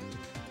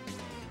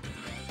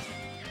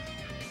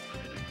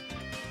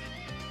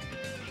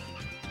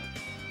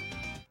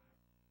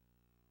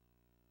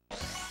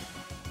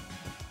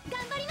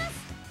頑張りま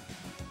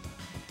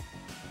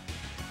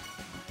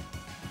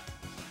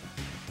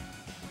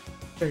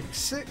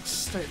す。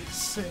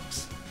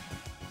36.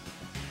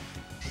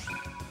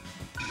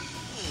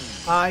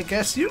 I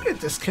guess you get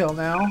this kill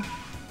now.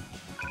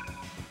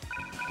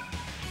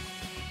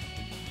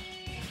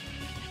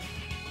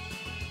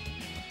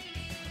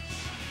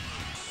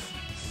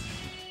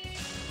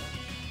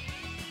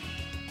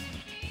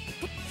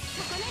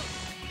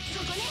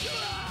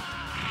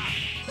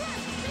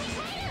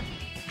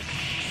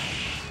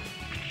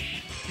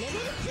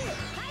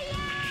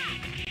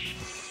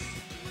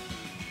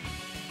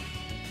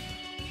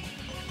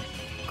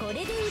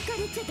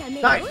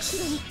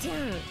 Nice.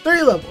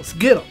 3 levels.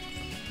 Get him.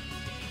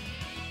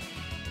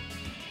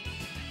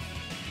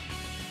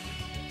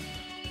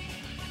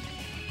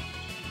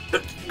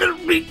 It's gonna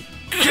be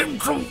him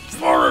from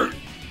far.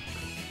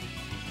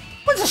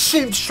 What's a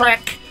shame,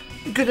 Shrek?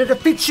 I'm gonna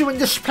defeat you in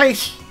this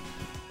place.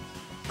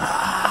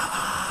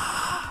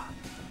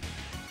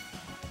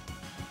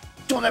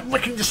 Don't let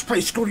making this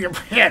place go to your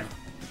head.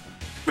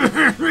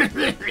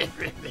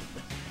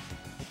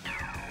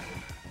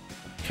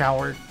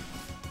 Coward.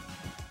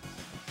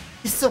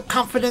 He's so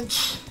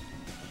confident.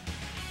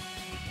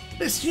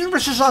 This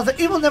universe is all the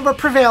evil never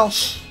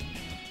prevails.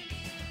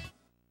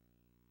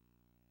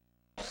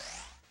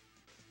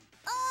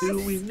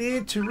 Do we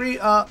need to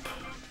re-up?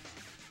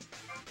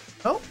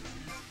 Oh,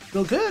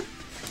 still good.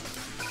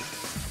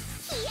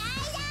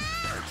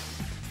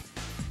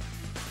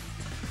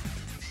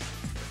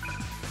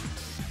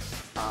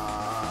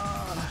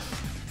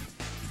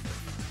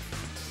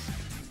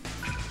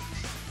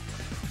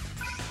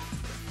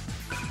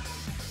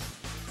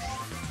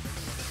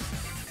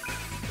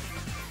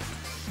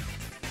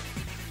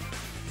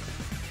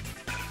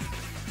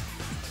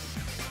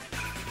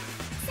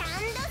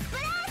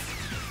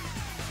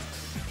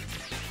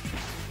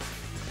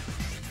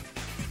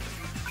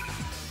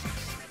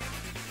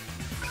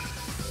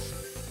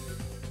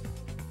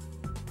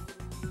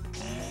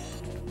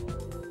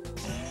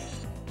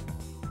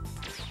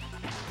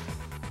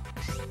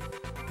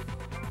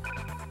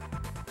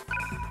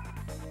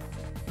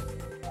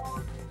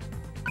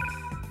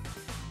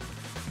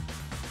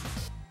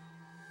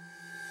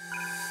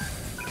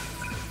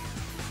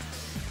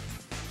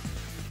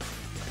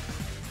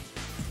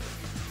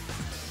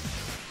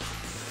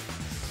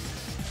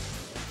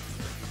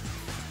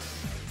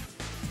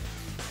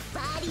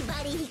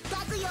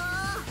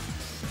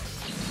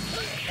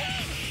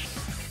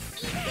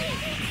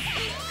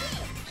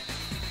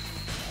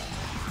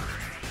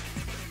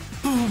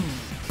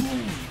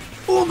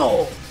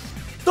 Uno,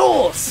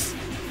 dos,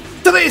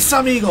 tres,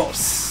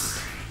 amigos.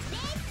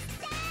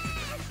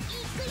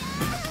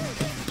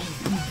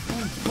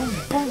 Boom,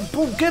 boom,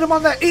 boom. Get him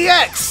on that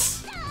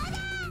EX.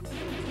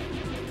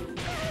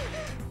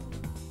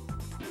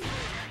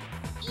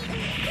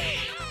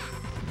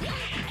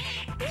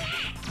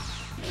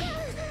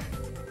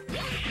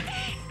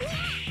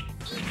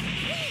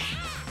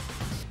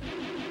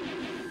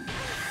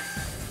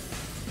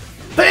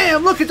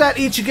 Bam! Look at that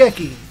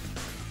Ichigeki.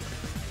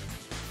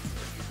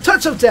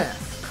 Touch of death.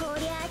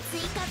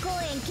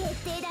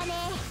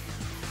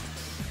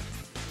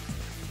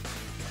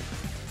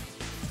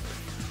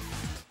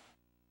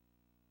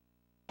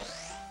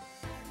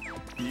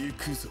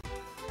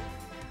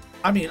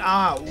 I mean,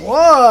 I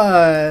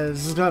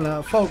was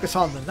gonna focus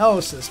on the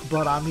Gnosis,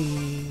 but I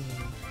mean,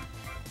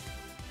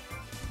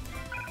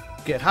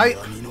 get hype.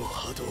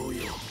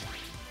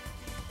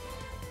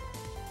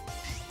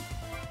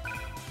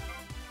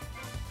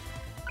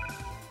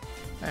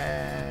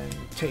 And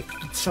take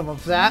some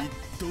of that.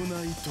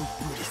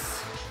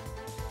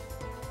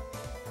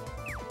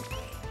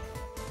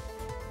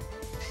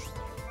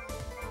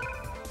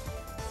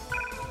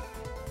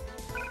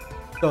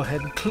 Go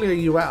ahead and clear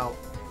you out.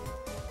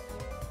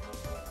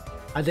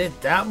 I did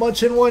that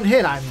much in one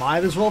hit, I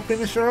might as well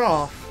finish her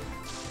off.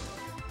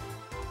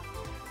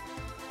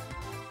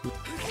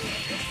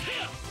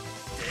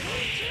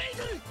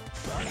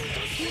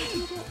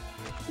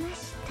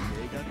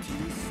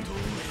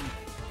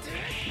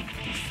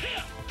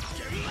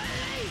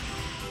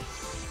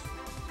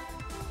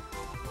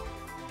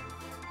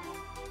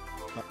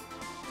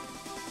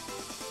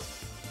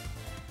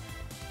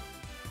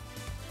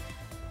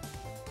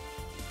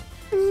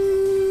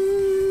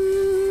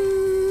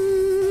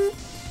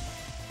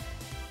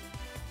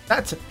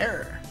 That's an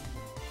error.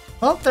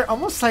 Well, they're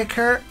almost like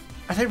her.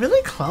 Are they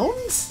really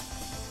clones?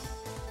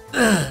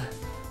 Ugh,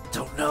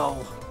 don't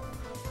know.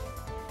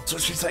 So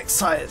she's like,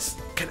 size.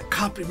 Can a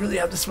copy really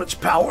have this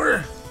much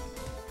power?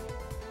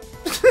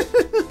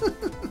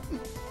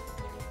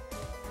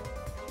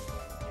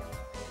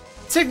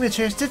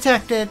 Signatures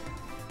detected.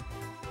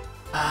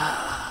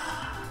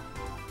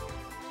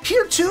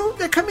 Here too,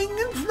 they're coming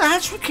in from the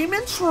hatch we came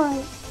in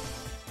through.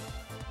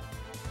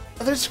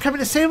 Others are coming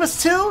to save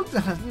us too?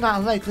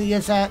 Not likely,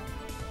 is that?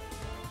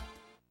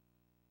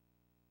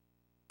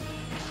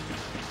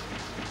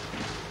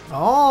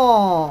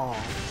 Oh.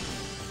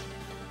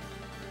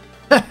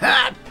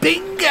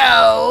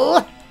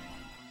 Bingo!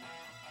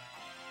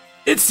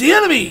 It's the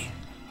enemy!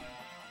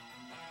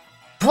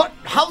 What?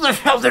 How the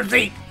hell did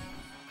they...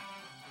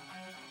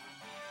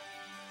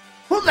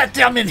 Who let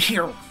them in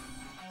here?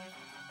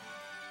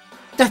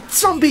 That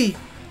zombie!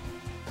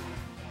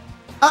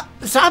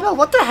 Zappa,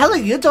 what the hell are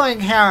you doing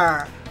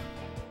here?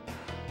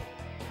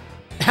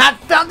 I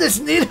found this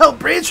neato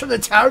bridge from the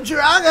Tower of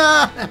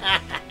Jiraga!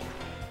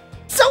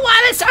 So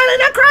I started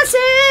to cross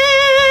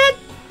it!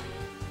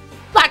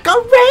 Like a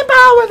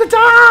rainbow in the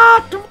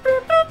dark!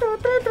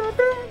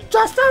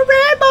 Just a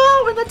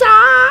rainbow in the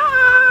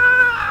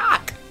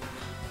dark!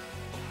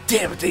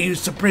 Damn it, they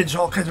used the bridge,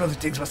 all kinds of other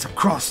things must have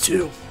crossed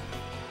too.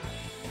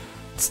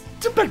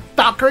 Stupid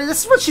Valkyrie,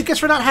 this is what she gets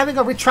for not having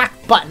a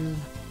retract button.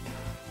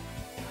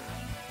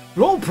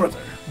 Roll,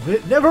 brother.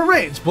 It never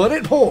rains, but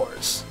it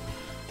pours.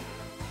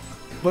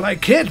 But I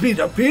can't be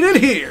defeated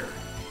here.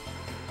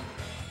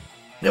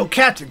 No,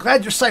 Captain,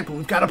 glad you're sight, but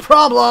we've got a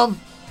problem.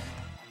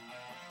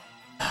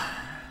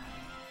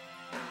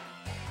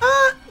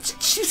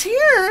 She's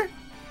here.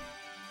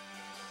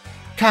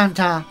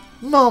 Kanta,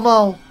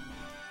 Momo,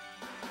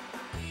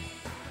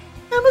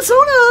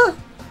 Amazona.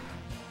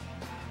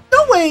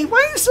 No way!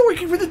 Why are you still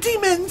working for the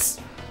demons?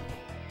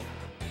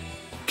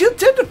 Killed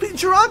them to beat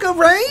Jiraga,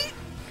 right?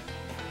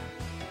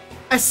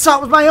 I saw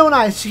it with my own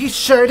eyes. He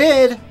sure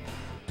did.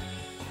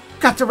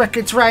 Got the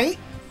records right.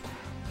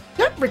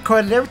 Yep,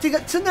 recorded everything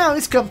up to now.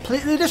 He's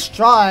completely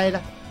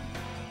destroyed.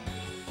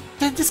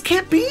 Then this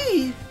can't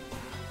be.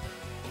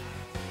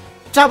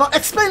 Zappa,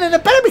 explain it.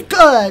 It better be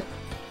good.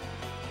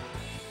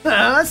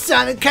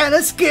 Sounded kind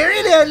of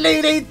scary there,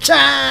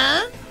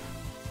 Lady-chan.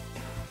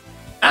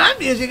 I'm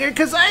using her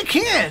because I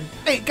can.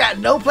 Ain't got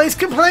no place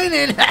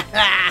complaining.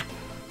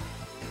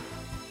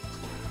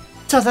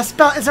 So the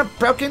spell isn't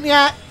broken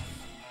yet?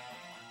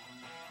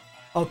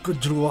 Uncle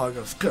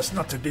Druaga's curse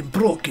not have been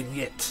broken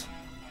yet.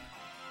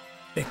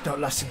 Make no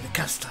loss in the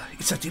caster.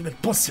 It's not even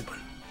possible.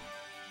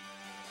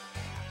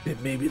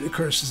 It may be the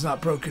curse is not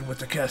broken with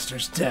the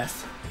caster's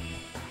death.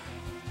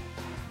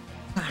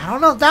 I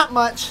don't know that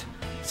much.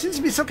 Seems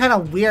to be some kind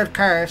of weird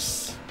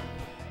curse.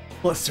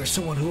 Plus, there's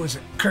someone who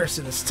isn't cursed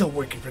and is still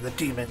working for the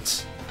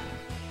demons.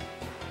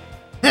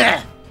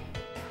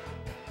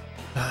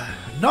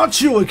 Not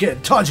you again,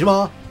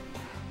 Tajima!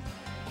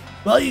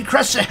 Well, you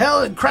crushed the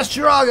hell and crushed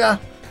Jiraga.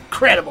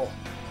 Incredible.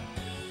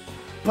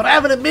 But I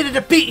haven't admitted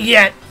defeat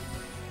yet.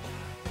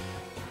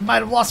 Might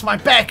have lost my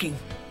backing,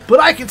 but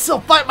I can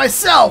still fight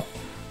myself!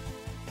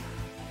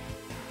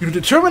 Your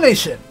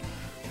determination.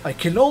 I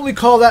can only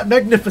call that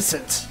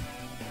magnificent.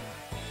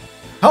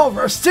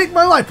 However, I stake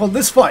my life on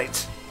this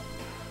fight.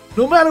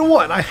 No matter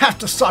what, I have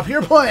to stop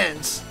your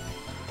plans.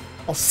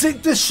 I'll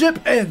sink this ship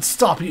and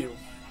stop you.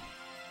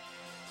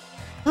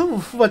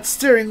 Oh, what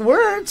stirring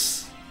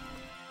words.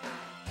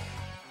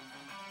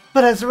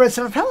 But as a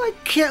resident of Hell, I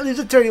can't leave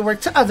the dirty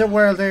work to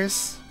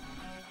otherworlders.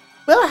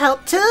 We'll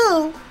help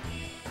too.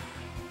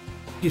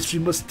 Guess we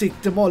must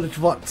take them all at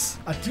once,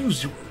 as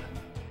usual.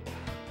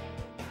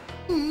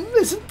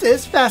 Isn't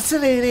this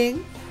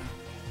fascinating?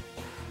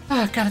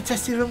 Gotta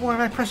test even more of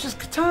my precious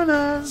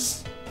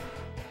katanas.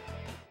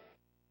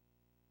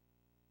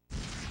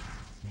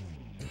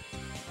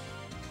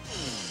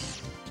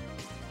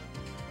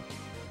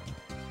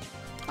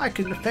 I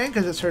can defend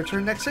because it's her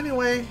turn next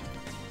anyway.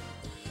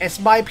 S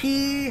by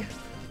P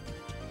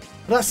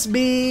plus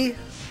B.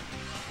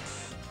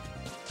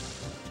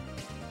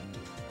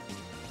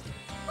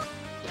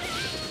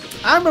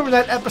 I remember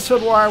that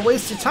episode where I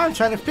wasted time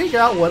trying to figure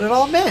out what it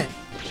all meant.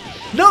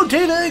 No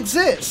data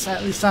exists,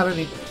 at least not in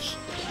English.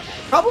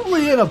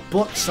 Probably in a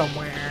book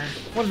somewhere.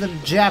 One of them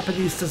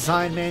Japanese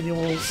design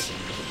manuals.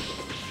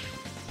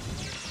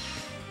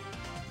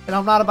 And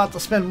I'm not about to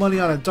spend money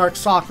on a Dark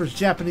Stalker's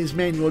Japanese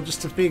manual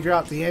just to figure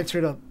out the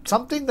answer to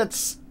something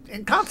that's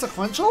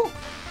inconsequential?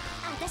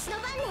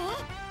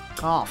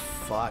 Oh,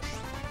 fuck.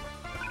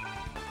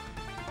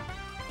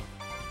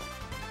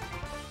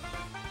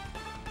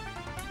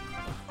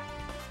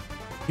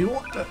 You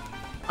want to...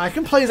 I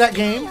can play that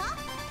game.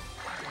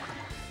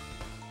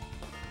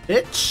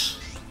 Bitch.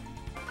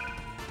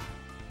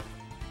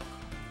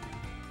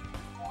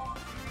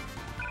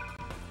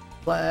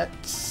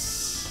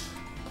 Let's...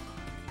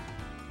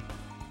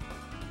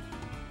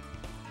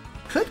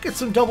 Could get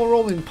some double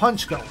rolling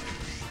punch going.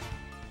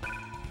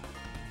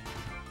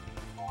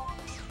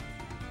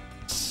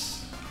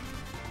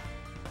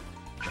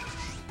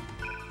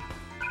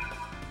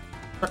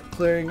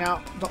 clearing out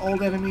the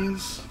old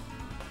enemies.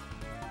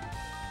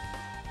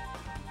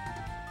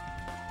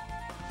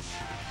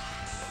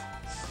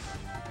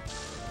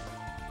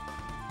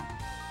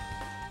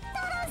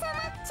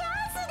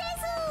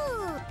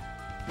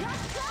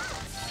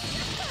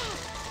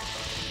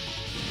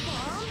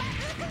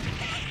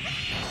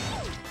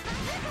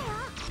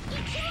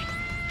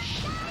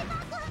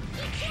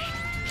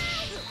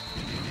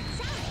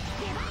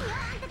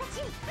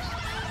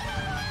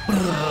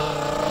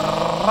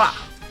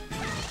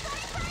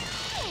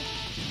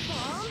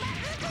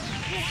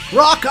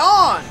 Rock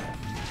on!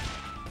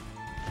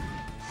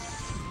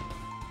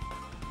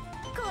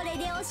 これ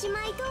でおし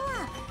まいと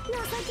は情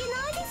け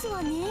ないです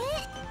わね。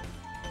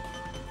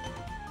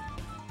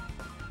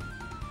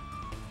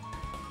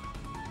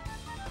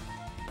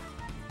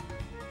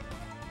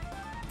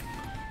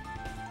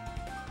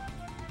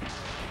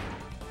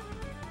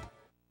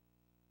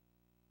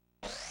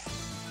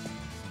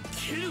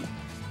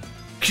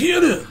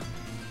Kill it!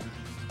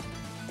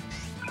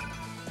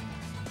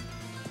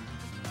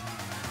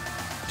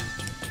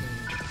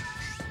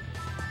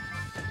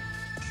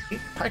 If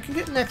I can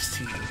get next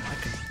to you, I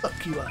can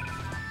fuck you up.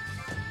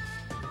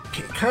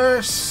 Okay,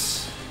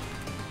 curse.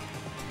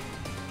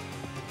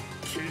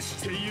 決し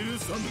て許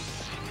さぬ。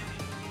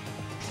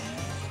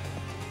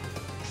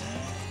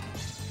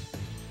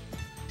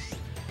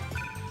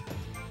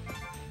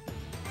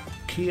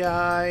 Ki.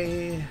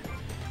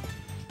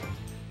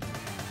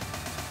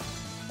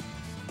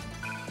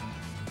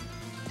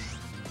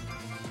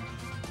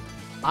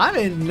 I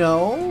didn't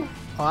know.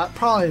 Oh, that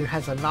probably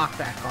has a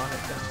knockback on it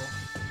though.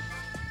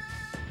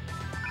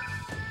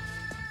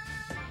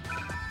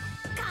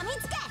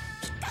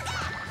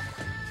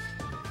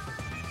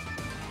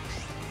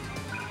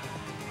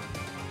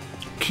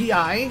 Ki. 気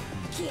合い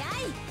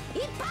一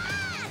発。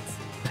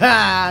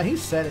 Ha! He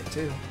said it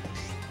too.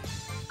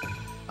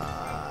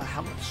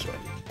 How much do I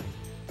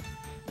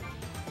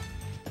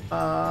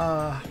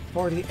need?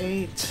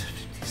 48,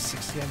 50,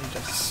 60. I need to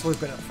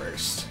slurp it up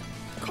first.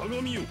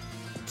 鏡よ、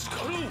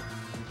力を。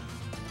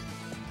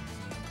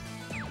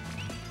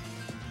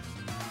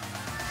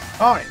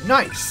 Alright,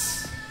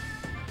 nice.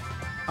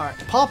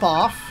 Alright, pop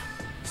off.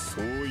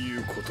 そうい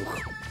うことか。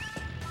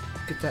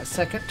 Get that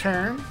second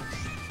turn.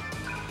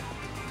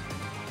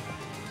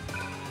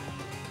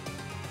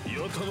 ヤ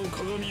タの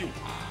鏡よ。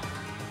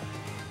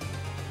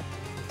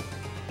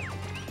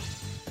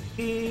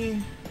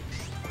 Ki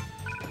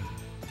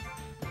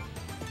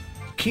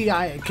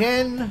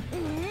again.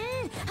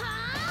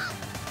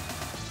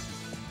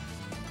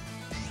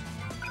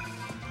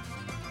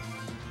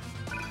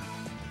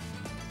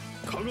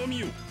 鏡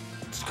よ、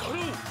力を。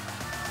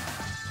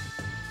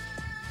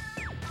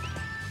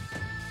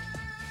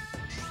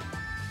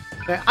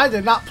 Man, I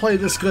did not play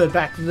this good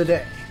back in the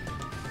day.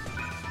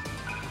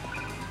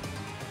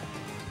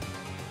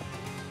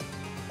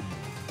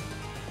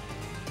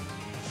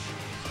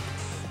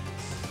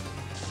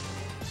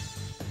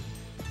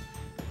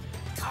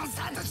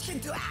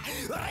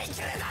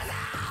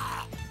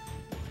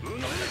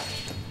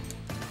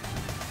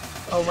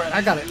 Oh right,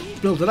 I gotta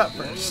build it up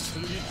first.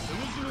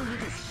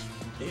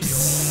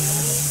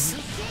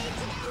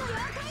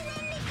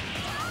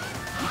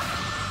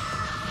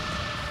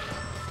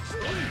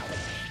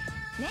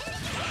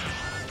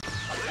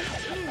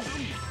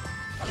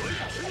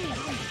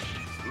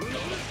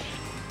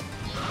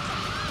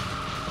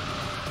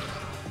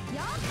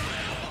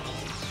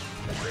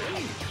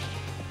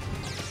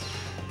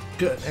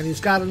 Good, and he's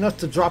got enough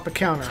to drop a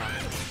counter on it.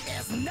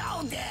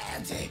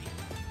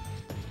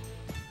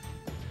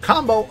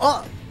 Combo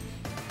up!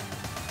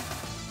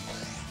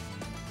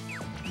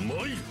 参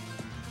る。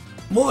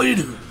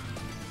 Moiru!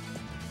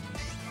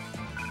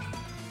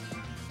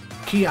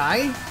 Ki? 気力満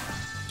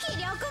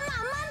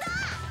々だ。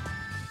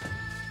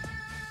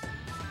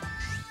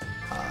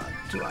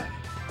 Do I?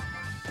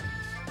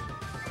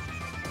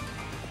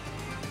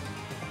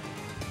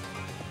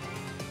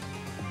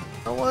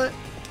 You know what?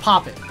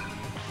 Pop it.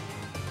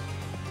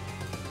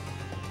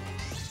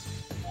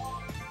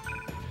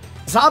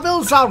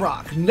 Zabil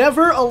Zarok,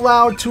 never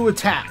allowed to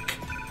attack.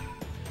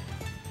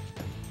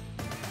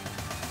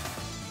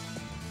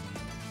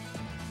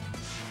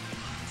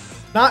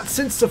 Not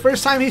since the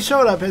first time he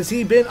showed up has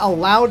he been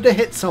allowed to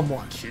hit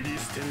someone. 切り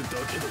捨てるだ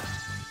けだ。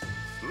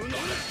うなれ。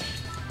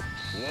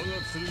我が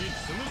剣つむ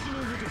じの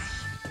ごとし。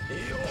い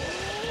いよ。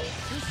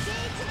一世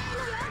一代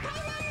の妖怪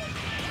なんで。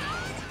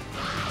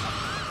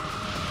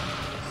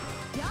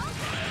よっ。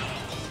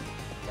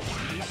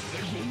切り捨て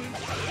ごめん。大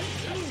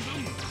剣山。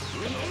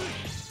うなれ。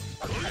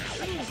大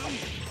剣山。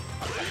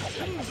大剣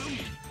山。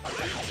大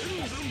剣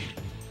山。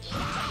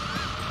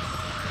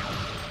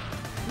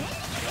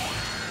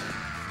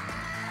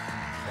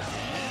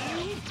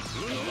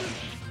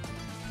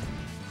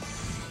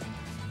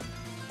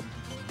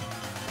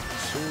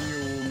 商業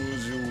無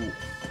常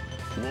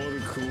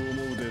悪く思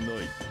うでな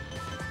い。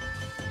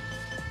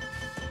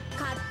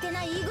 勝手な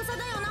言い草だ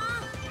よな。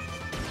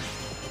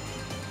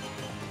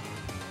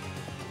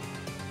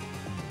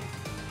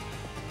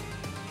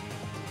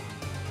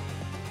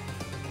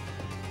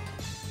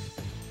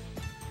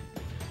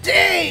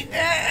 Dang! Hey,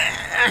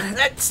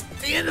 that's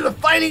the end of the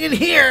fighting in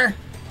here.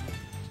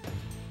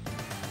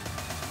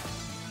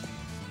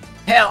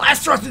 Hell,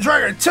 Astaroth and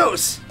Dragon are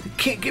toast. They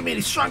can't give me any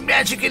strong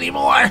magic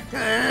anymore.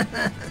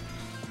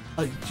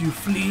 Are you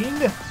fleeing?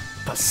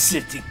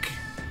 Pathetic.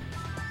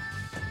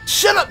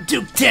 Shut up,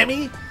 Duke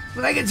Demi.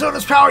 When I get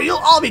Zona's power, you'll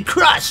all be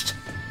crushed.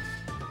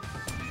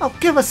 Oh,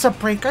 give us a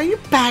break. Are you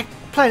back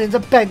planning to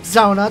beg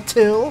Zona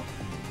too?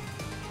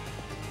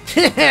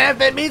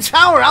 If it means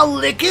power, I'll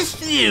lick his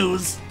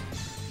shoes.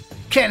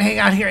 Can't hang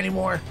out here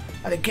anymore.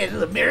 Gotta get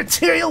into the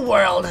material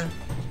world.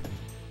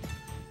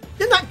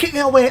 You're not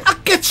getting away. I'll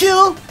get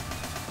you.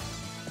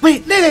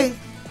 Wait, Lily.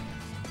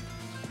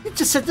 You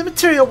just said the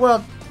material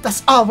world.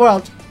 That's our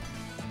world.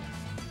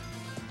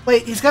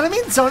 Wait, he's gonna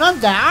mean Zona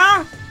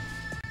there?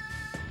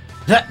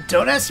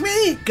 Don't ask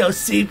me. Go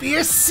see for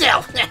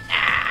yourself.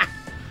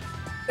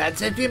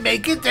 That's if you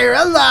make it there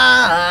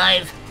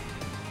alive.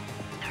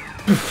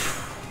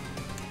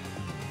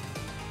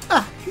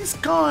 Ah, he's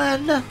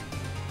gone.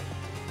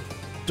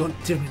 Don't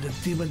tell me the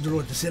demon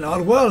road is in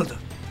our world.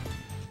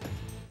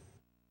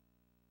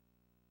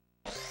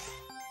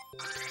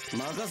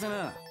 任せ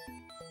な。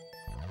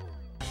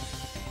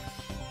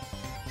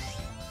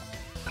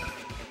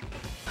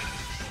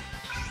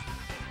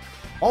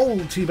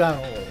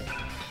Multi-battle.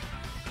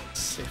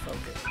 Stay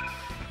focused.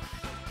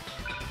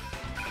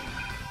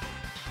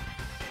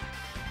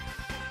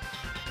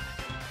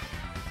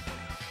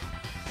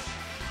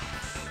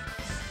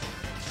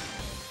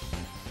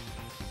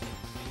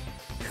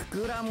「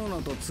膨らむ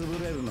のと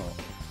潰れるの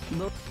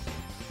ど」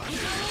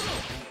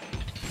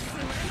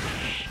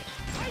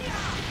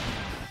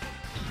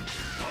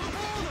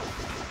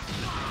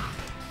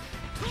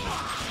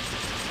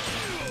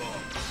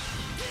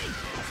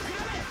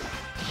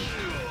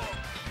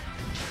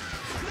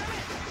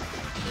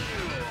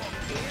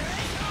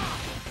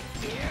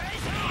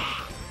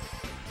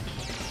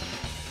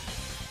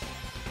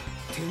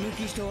手抜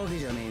きしたわけ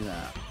じゃねえが。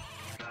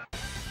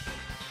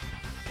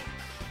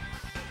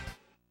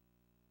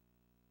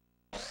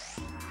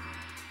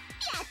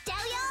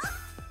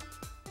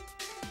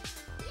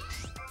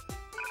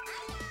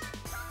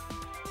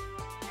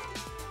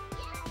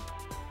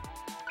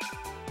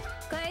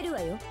帰る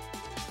わよ。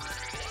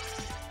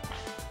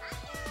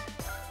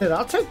 Dude,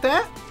 I'll take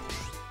that.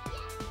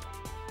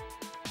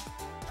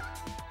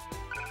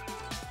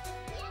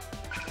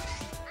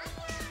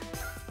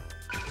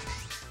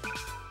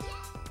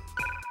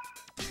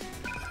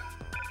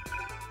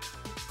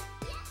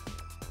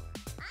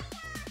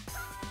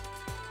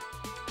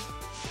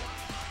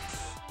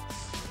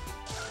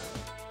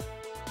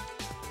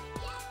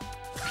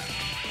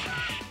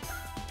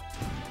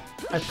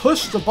 I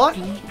pushed the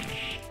button.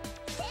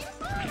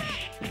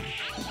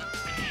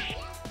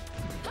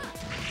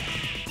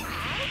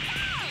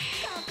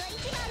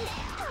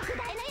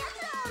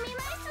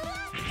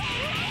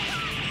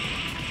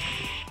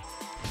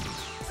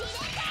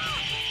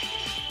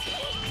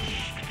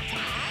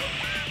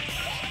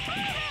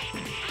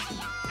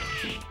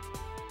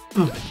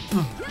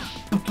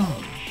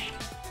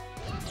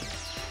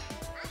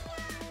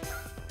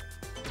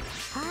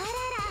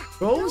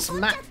 Rose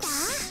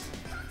Max.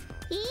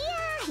 い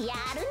やや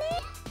るね。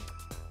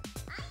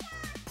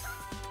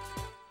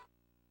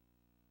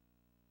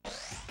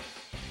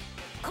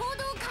行動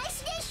開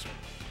始です。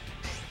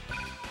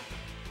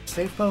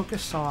 Stay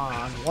focused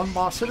on one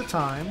boss at a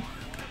time.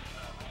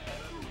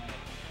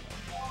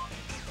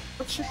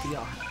 What should be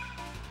on?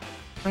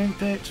 Frame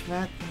pitch,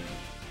 Mac.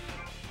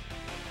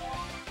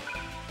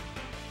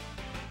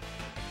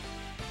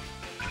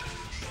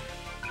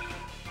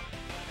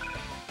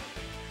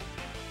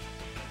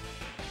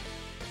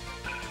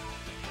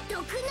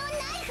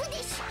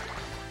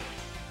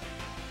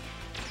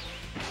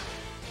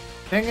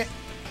 Dang it.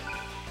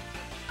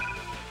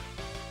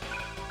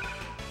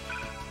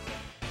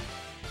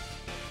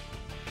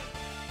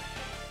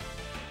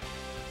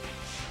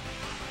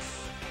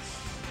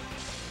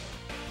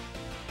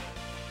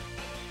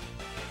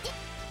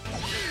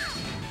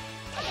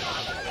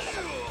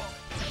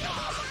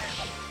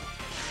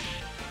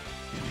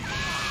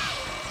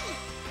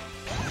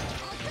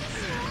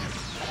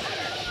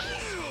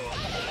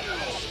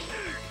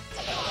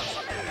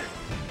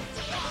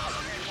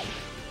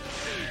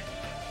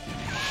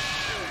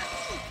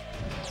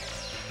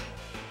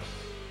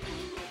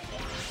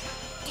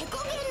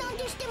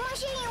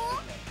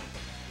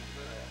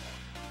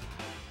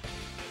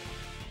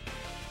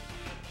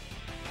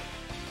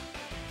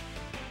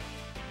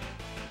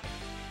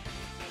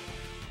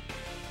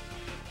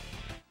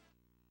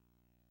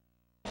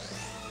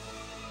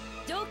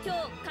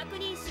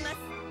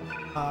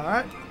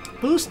 Alright.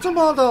 Boost the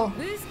model.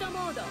 Boost the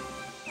model.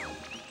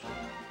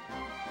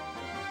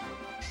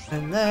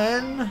 And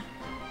then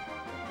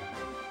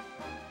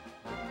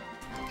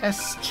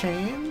S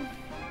chain.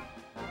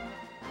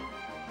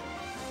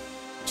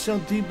 Still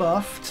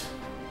debuffed.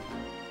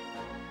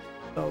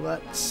 So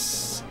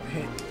let's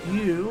hit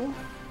you.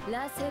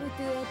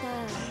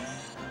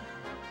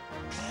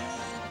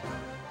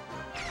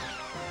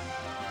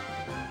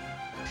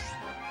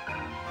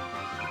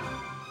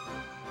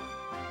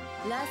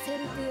 ラセル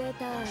トゥエ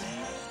ター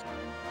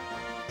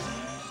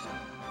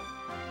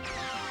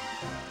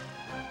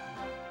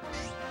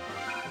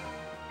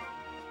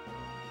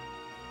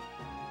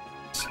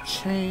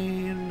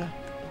Chain.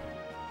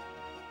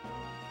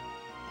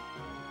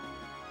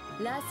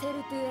 ラセル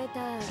トゥエタ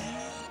ー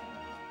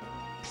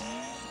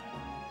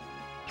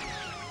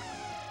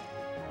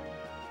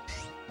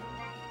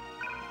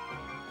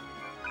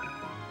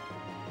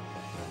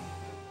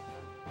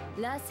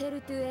ラセル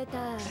トゥエタ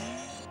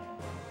ー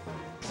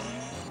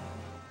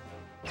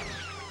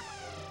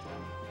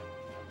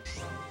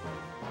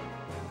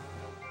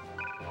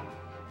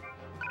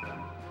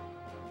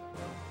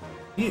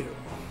You.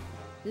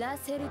 ラ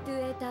セルト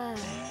ゥエター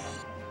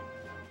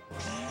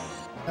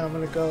I'm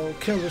gonna go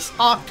kill this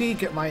Octi,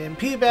 get my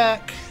MP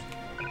back.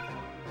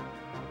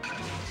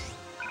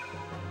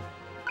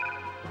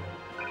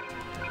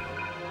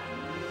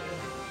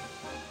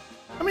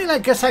 I mean, I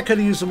guess I could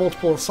have used a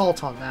multiple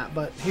assault on that,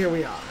 but here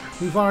we are.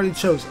 We've already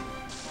chosen.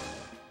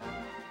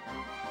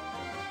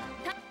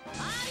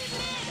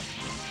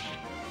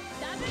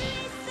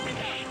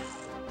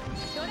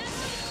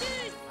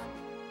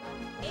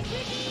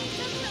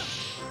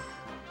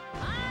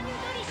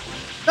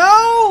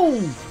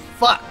 No!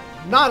 Fuck!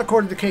 Not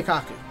according to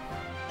Keikaku.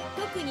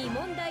 特に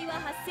問題は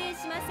発生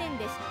しません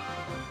でした。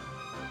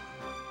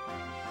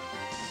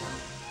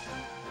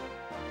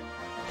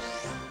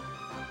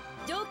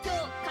状況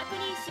確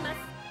認します。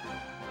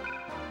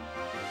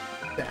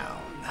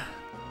 Down.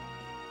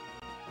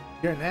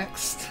 You're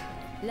next.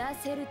 ラ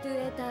セルト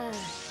ゥエター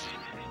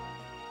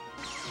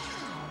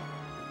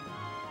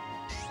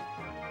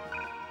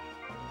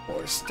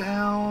Force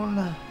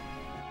down.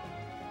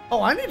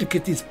 Oh, I need to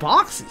get these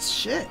boxes.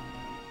 Shit.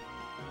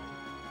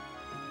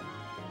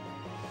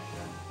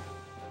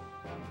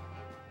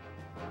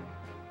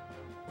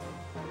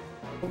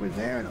 Over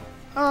there. No.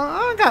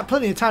 I got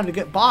plenty of time to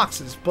get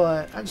boxes,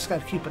 but I just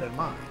got to keep it in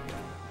mind.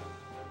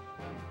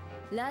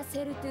 ラ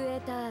セルトゥ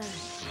エター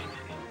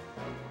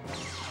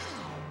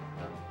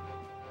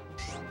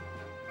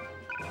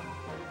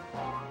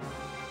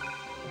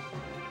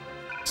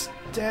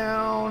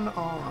Down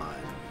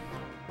on.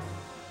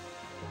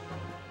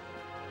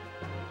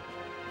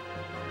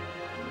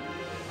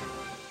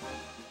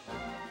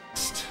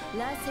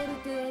ラセル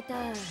トゥエタ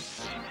ー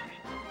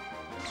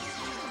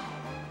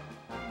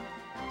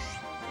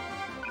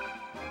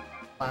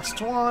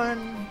Last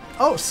one.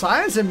 Oh,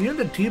 Saiya's immune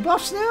to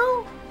debuffs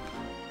now?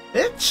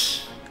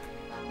 Bitch.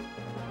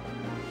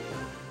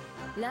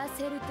 ラ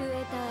セルトゥ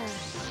エタ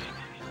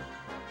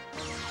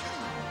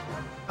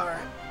ー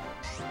Alright.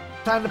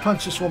 Time to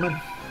punch this woman.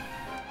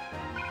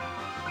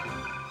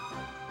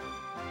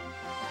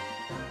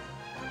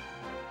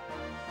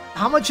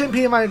 How much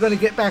MP am I going to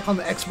get back on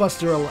the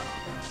X-Buster alone?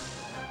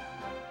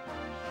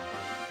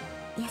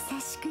 優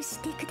しくし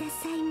てくだ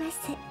さいま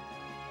せ。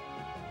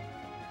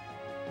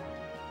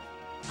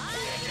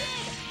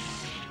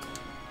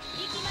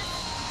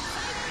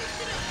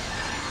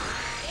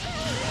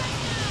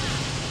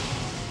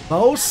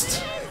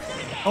 Most?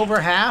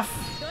 Over half?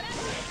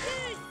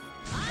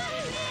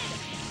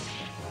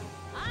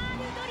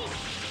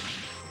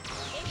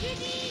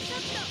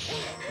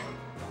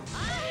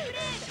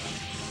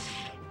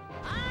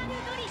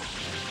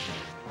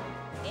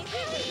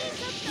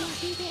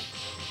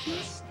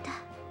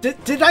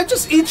 Did I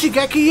just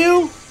Ichigeki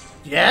you?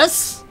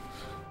 Yes?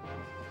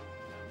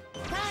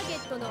 ターゲ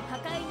ットの破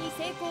壊に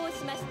成功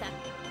しました。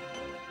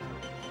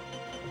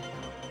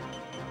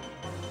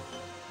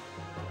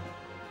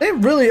 They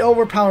really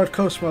overpowered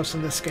Cosmos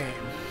in this game.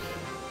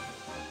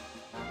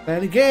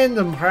 And again,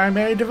 the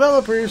primary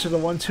developers are the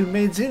ones who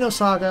made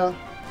Xenosaga.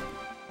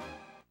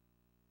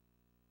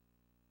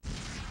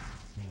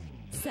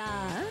 さ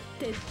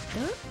てと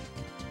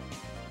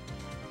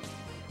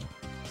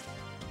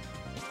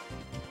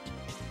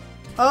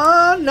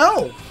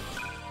No.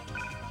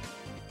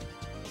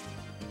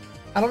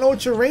 I don't know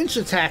what your ranged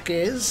attack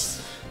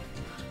is,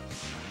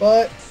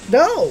 but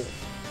no.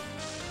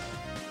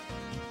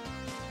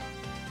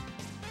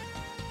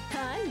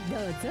 はいど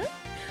うぞ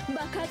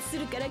爆発す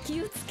るから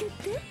気をつけ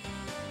て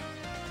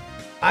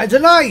I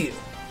deny you. 動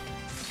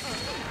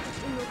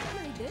か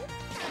ないで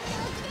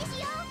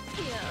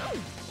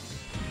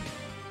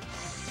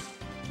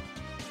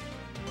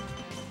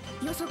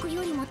予測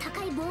よりも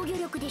高い防御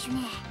力ですね。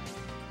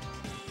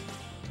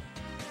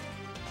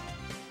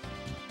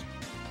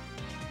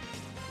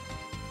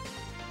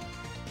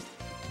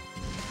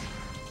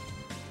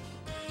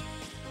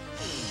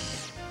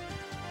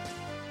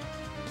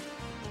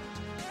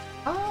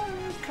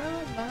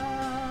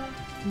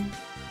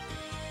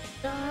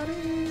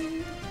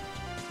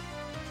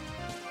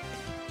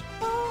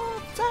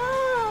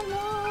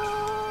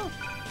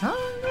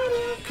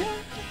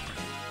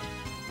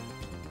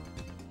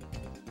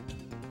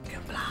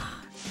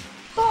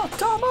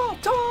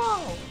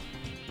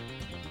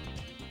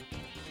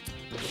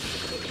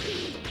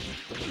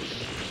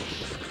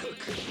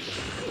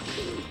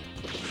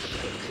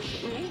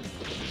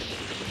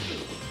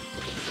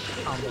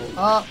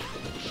 Up.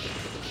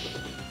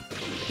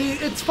 See,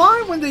 it's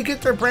fine when they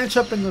get their branch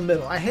up in the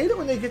middle. I hate it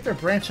when they get their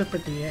branch up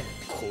at the end.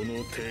 こ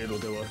の程度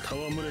では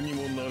戯れに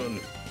もなら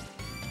ぬ。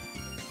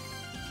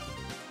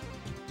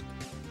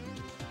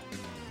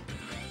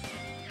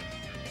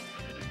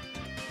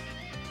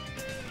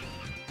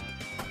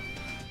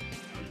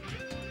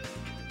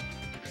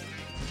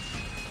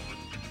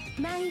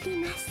参り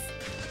ます。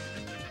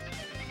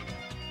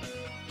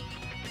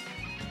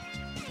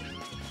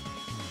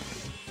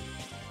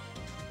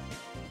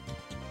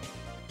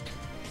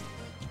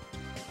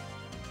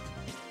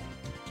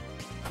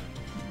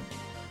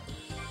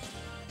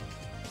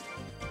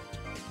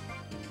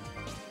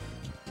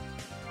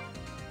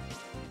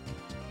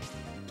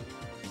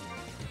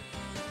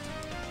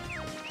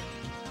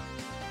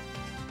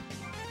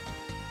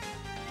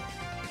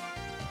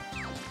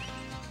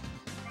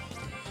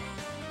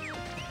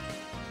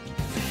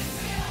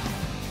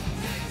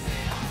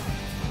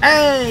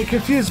Hey,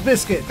 Confused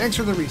Biscuit, thanks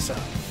for the resub.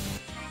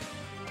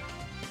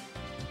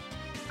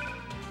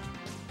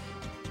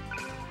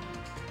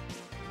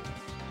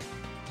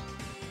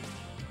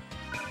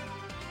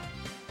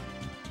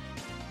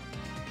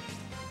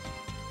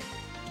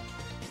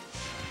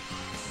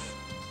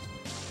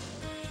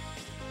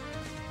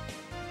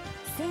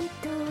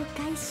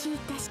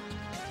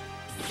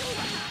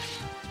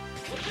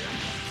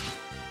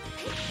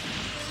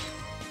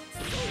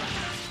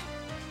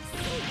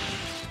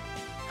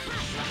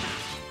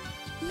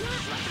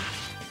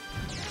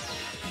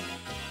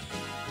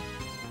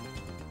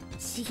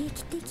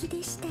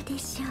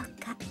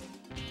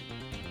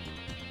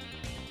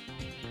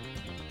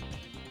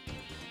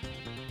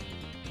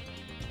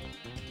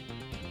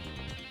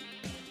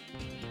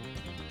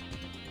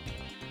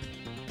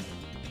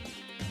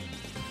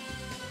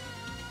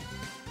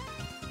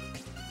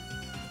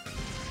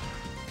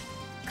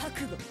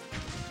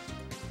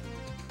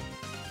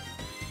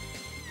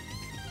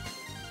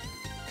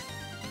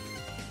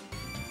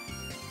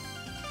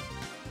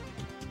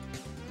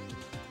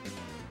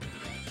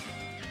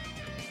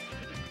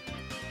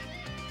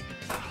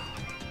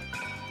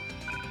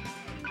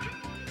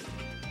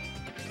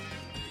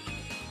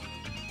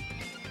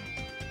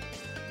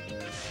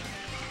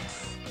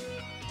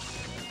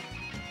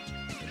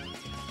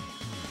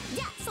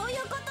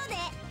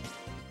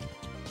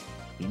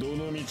ど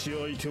の道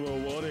相手は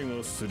我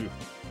がする。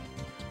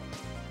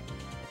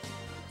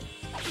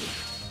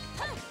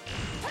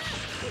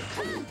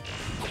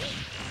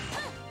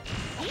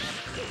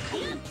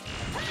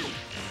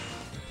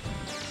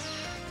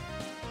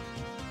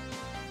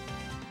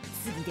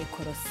次で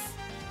殺す。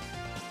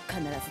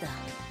必ずだ。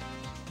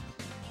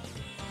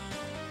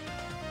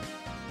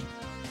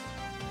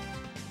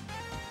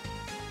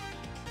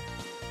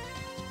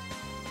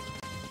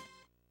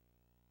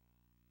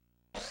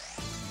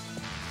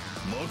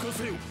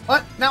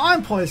What? Now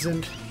I'm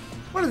poisoned.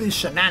 What are these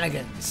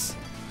shenanigans?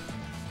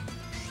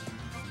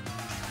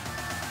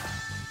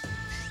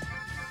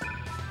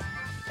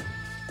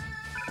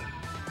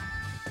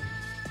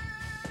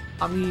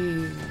 I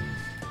mean,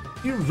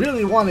 you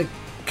really want to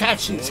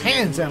catch these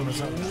hands,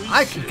 Amazon?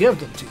 I could give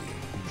them to you.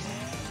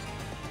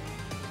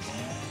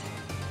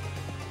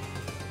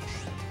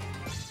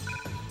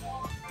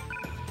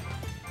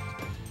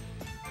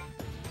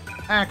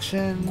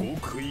 Action.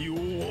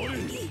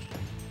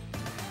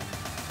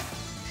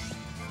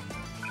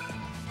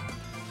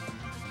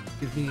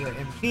 Give me your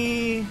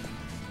MP.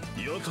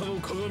 He'll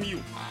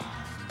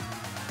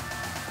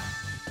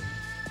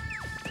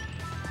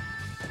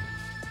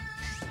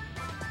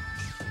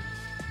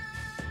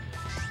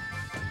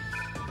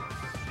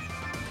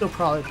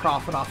probably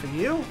profit off of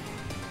you.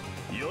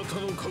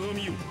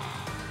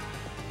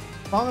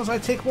 As long as I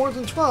take more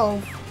than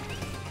 12.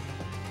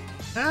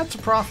 That's a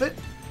profit.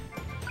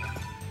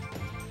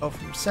 Go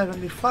from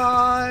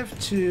 75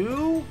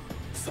 to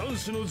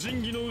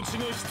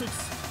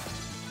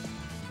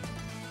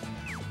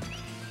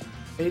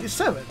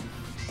 87.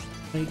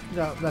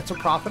 No, that's a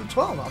profit of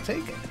 12. I'll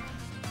take it.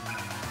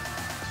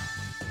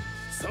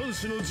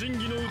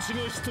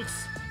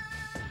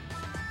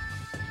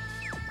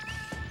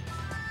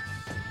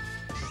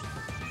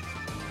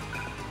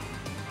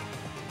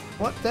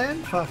 What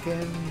then?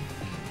 Fucking...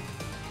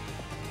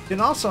 You can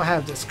also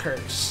have this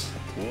curse.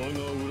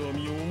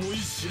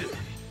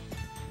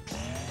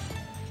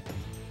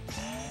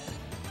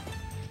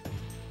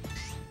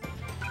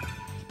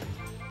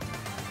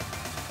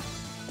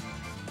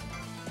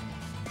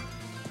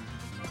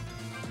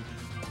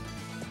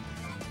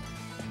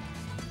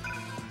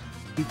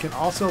 You can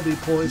also be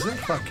poisoned.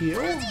 Fuck you.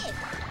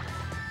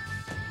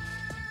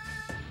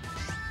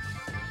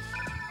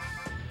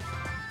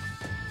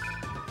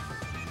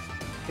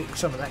 Take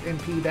some of that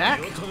MP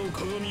back.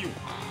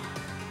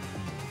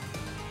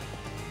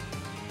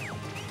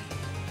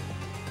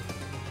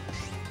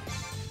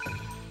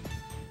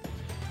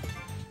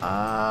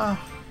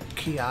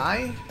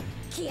 Kiai?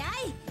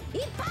 Kiai,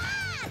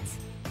 ippat!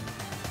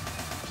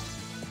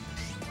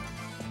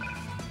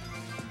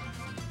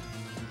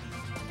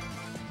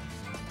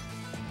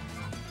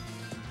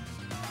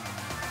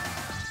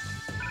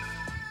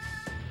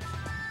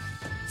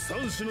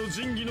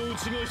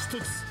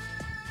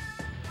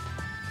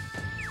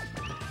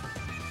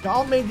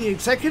 Y'all made the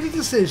executive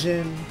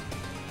decision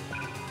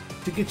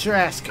to get your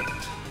ass kicked.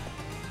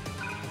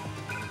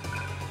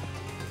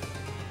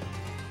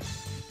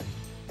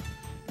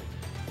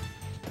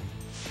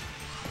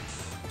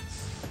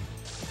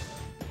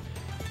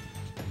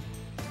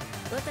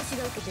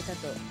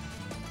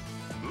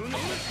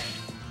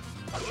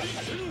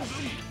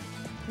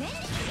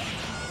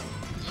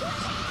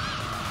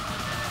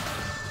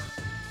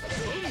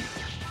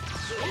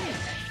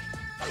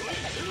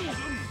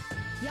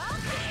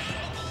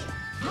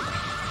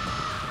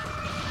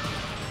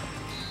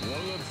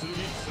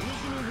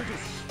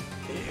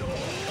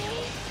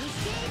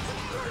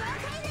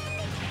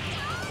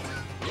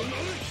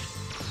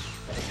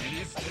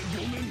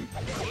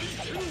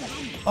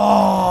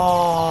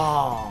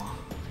 Oh.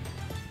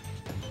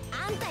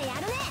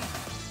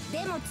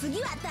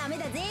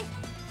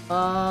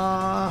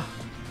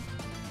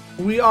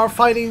 We are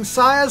fighting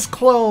Saya's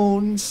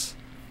clones,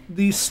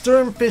 the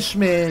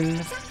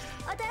Sturmfishmen.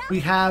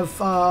 We have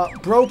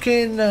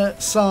broken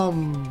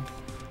some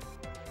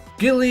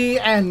Gilly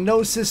and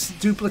Gnosis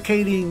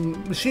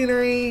duplicating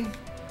machinery.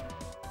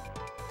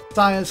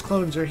 Saya's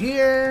clones are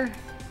here.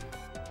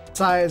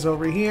 Saya's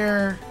over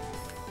here.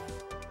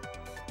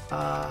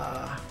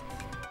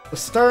 The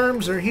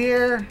Sturms are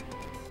here.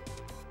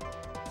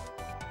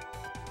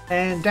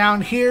 And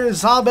down here,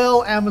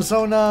 Zabel,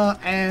 Amazona,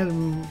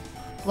 and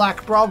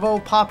Black Bravo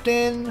popped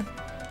in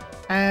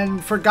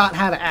and forgot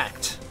how to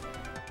act.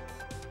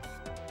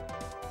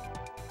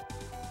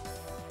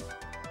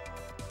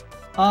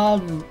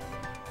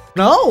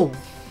 No!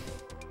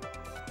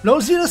 No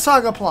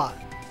Xenosaga plot.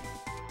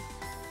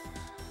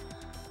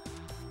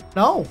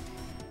 No.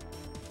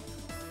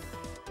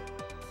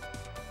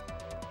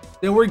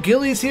 There were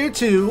Gillies here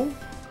too.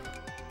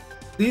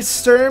 These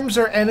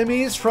Sturms are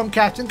enemies from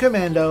Captain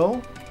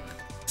Commando.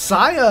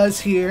 Saya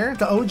is here,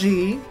 the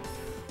OG.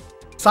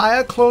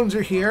 Saya clones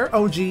are here,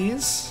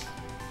 OGs.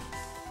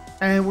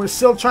 And we're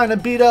still trying to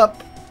beat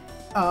up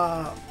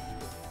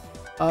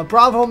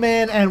Bravo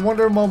Man and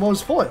Wonder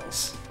Momo's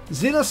foils.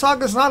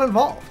 Xenosaga's not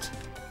involved.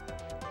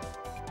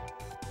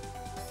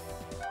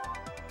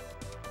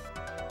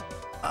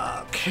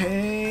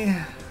 Okay.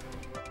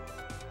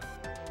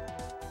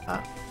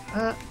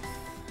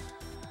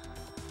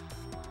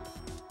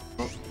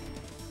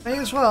 May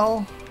as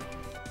well.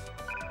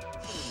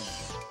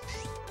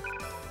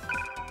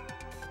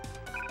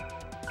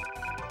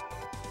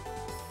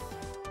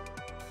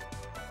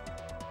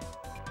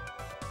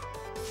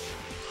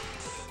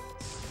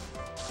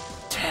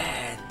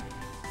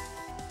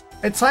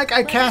 It's like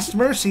I cast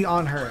Mercy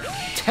on her.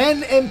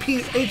 10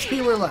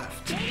 HP were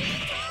left.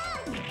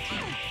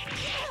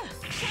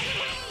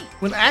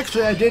 When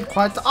actually I did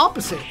quite the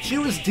opposite. She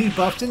was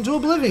debuffed into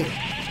oblivion.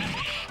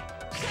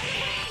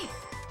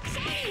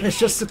 It's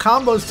just the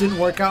combos didn't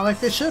work out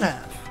like they should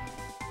have.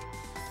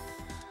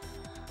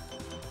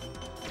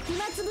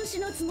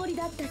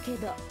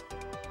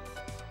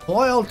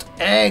 Boiled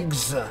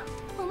eggs.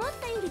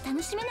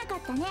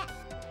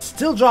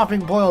 Still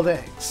dropping boiled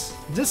eggs.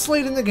 This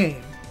late in the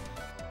game.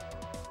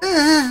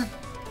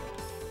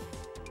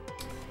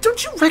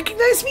 Don't you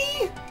recognize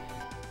me?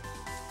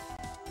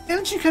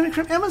 Energy coming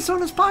from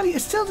Amazona's body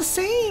is still the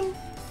same.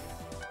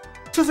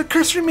 So the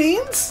curse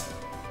remains?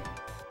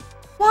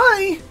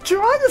 Why?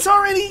 Jiraiya's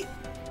already...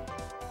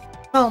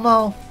 Oh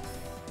no.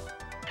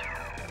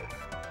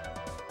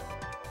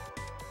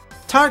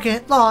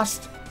 Target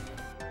lost.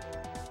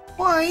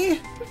 Why?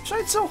 I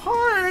tried so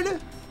hard.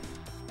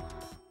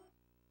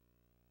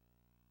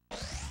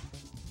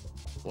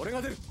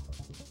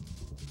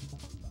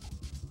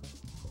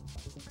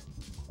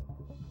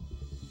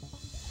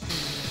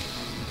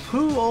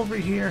 Who over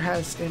here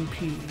has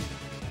MP?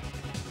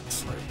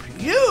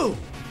 Slurp. You!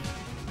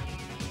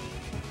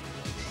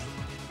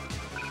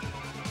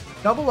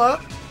 Double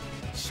up.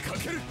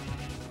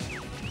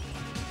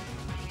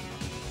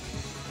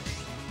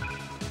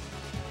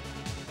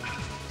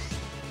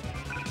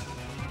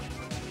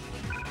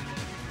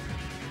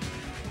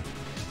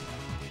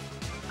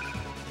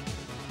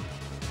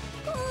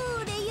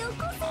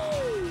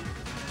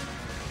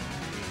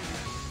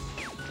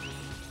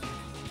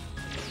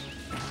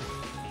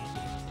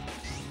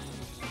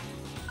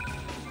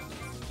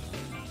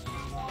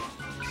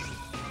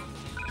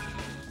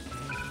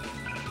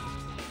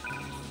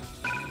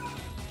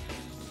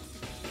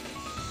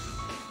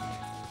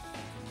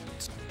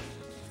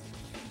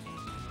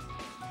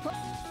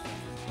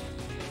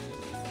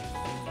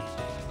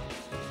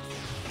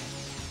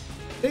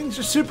 Things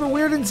are super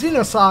weird in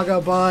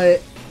Xenosaga,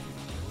 but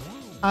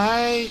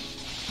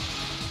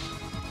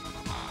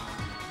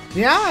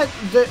yeah,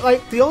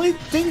 the only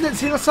thing that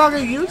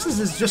Xenosaga uses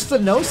is just the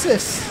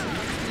Gnosis.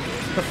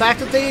 The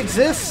fact that they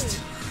exist,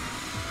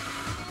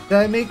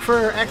 that make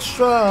for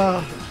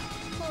extra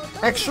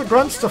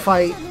grunts to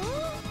fight,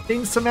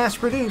 things to mass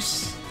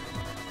produce.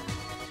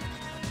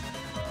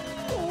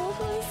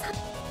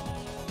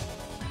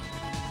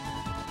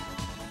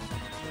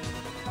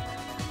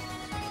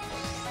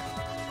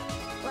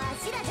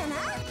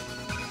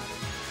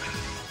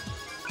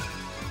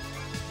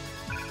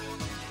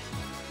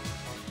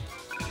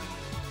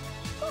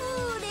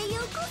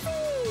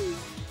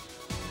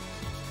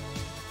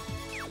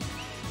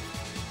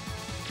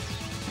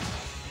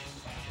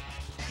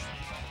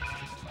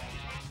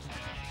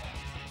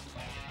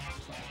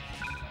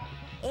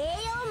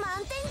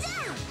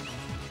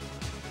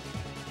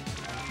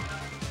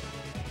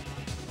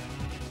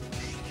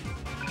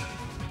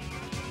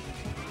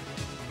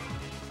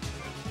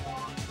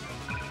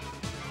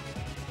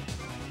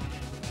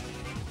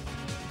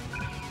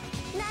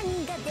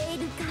 何が出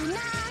るか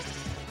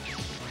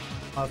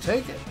な。 I'll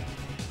take it.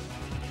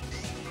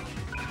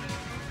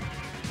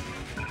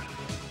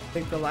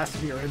 Take the last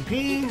of your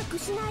MP. 痛く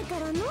しないか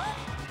らの。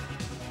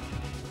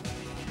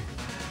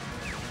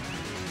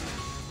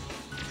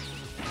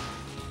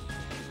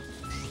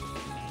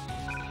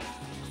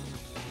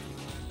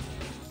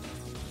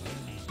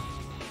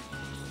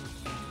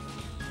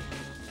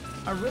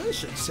 I really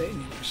should save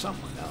you for someone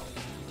else.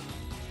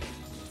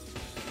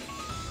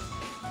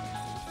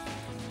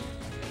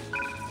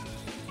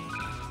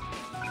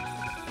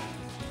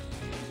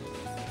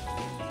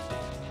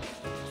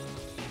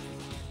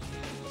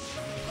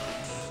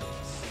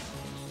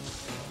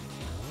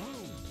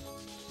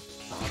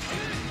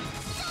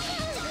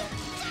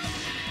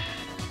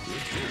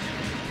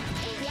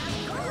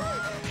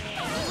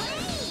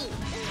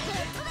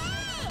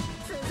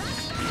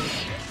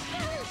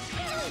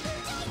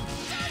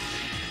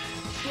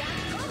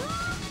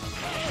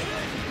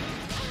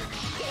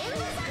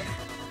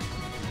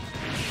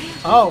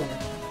 Oh,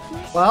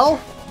 well,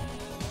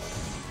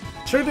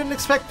 sure didn't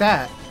expect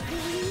that.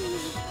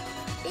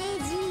 エ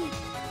イジ、飲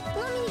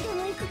みにで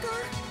も行くか。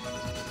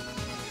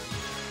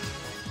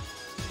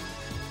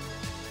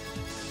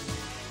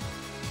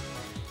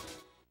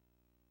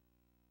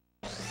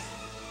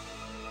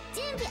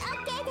準備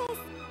OK で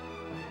す。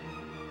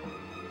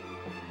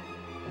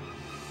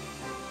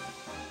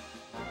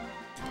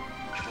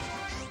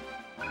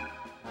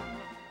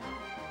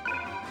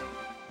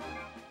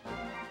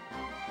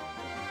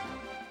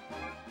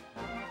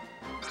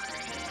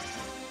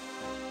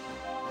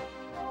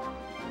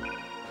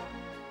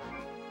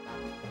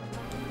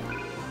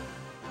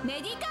 メ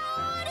ディカオ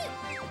ール。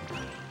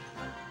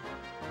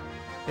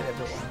 Get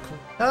everyone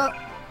cleaned up.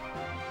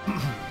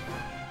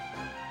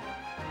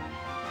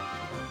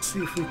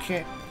 See if we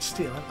can't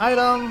steal an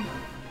item.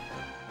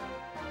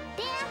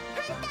 レア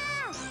ハンタ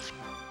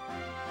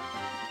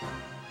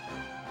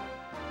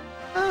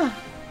ー。 Ah.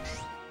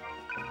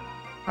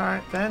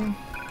 Alright then.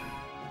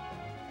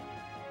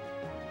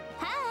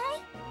 は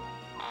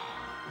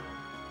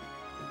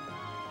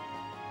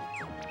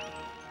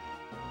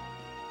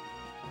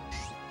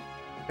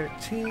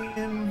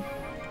 13.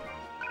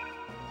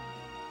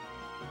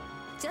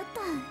 ちょっ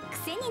と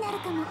癖になる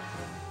かも。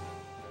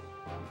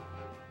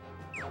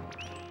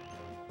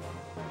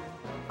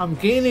 I'm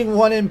gaining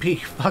 1 MP.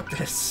 Fuck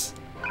this.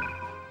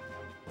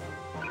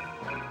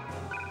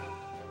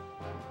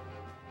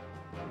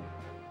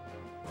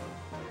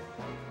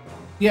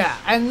 Yeah,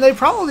 and they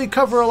probably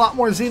cover a lot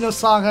more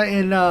Xenosaga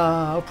in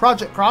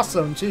Project Cross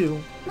Zone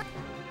too.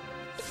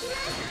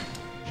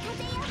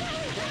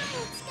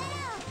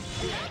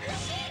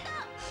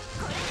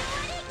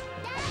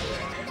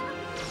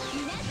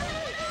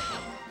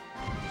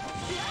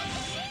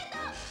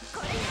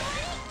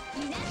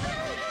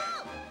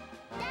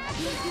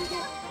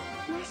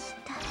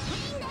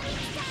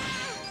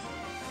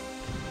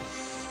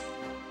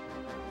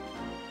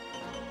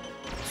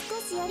 少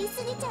しやり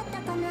すぎちゃった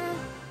かな。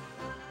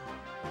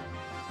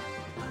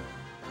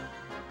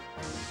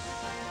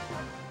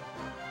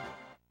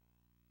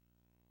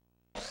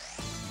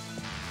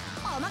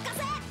 お任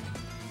せ。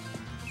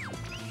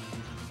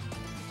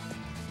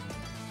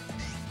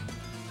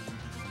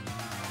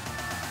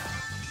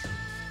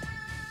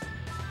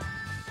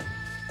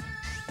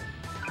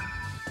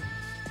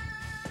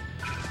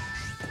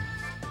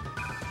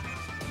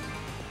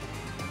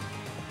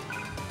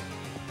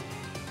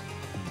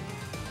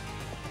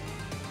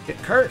 Get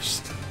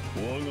cursed. 我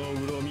が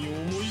恨みを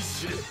思い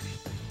知れ。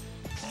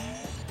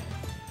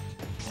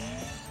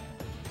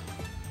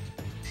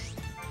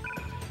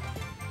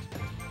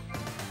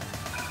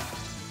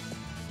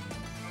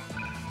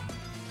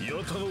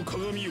八田の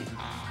鏡よ。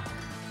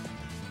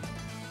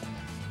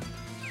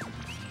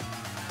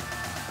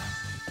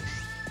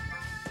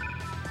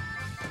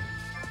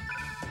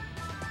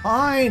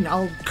 Fine,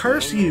 I'll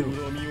curse you. 我が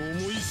恨みを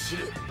思い知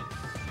れ。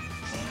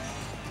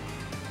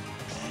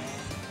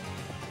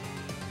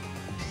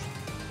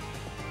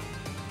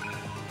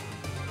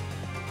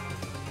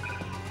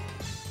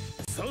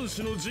 三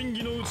種の神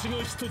器のうち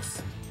が一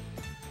つ。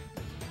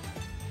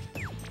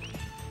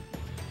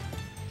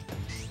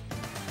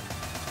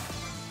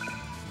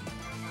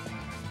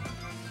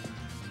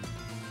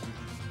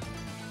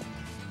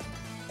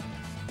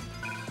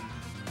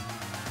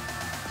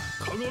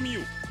鏡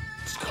よ、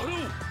力を。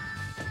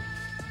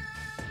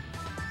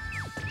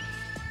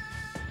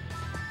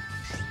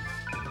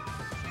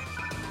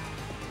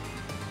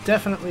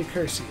 Definitely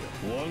curse you.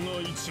 我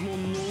が一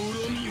門の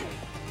恨みよ。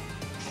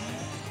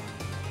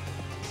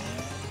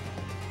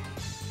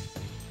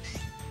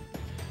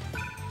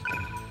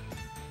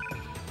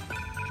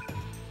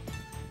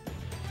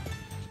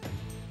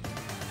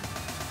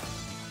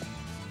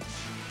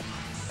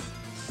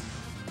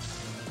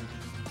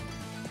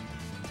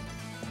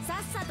 さ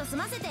っさと済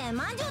ませて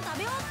まんじゅう食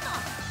べようっ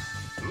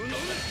と。うなれ。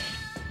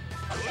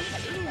回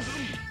転弾。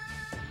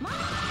まあ。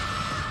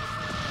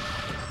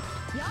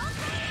よっ。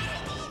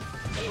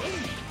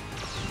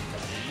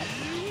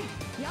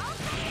よっ。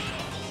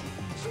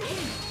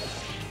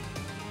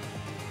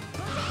 こ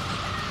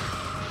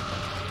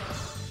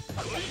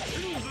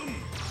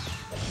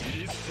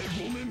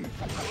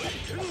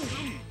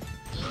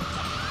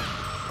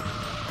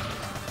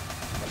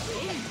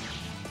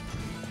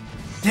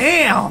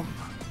Damn!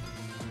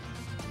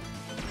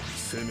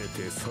 せめ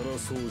て皿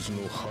掃除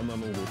の花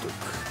のごとく。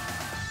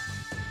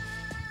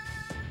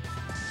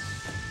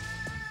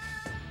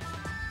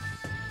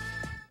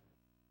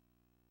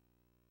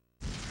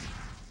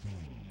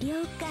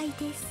了解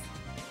です。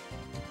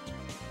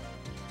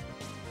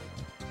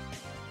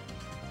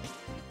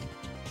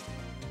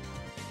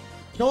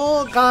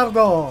No,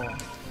 Cardo!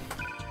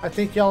 I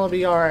think y'all will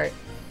be alright.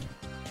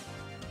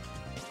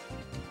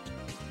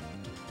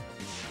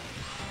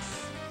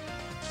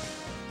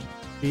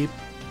 Beep.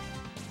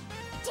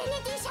 ジェネ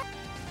ティシャ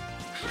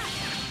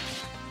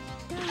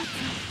どうぞ。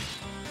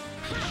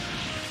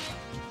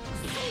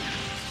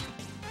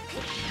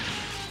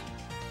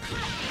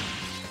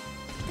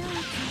どう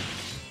ぞ。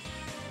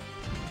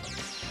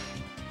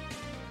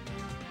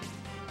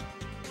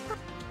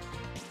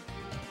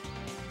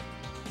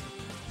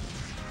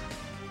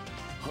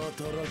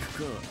働く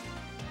か。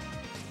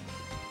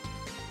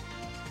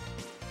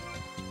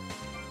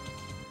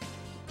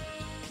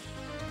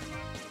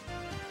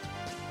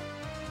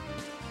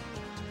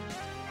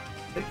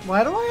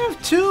Why do I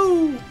have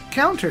two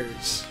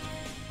counters?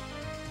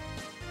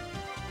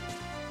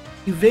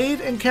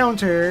 Evade and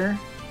counter.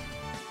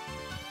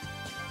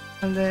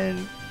 And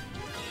then...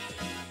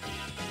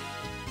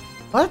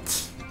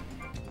 What?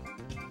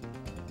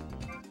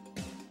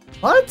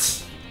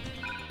 What?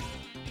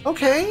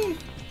 Okay.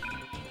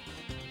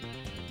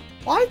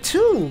 Why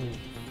two?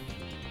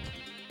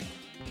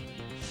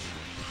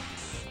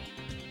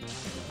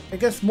 I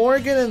guess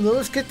Morgan and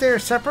Lewis get their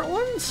separate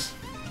ones?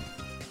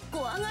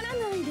 怖がら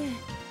ないで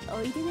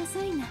おいでな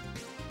さいな。よ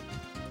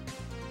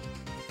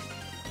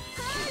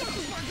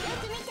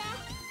く見て。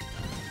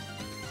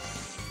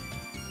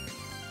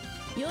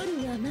夜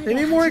はまだ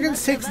Maybe Morgan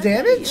takes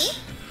damage?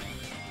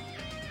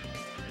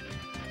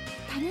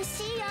 楽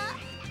しいよ。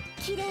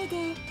綺麗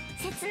で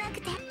切なく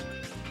て。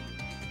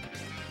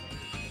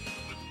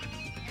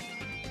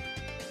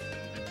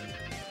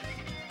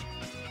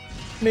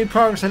Made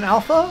progress in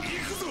Alpha?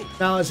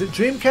 Now is it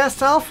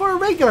Dreamcast Alpha or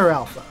regular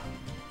Alpha?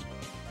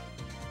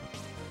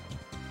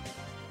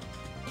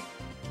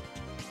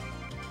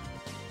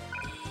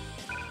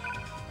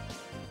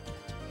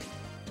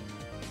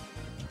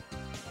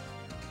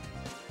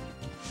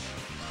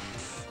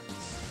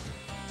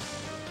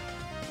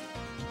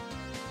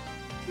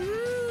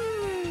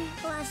 음,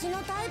 わしの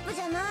タイプ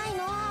じゃない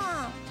の。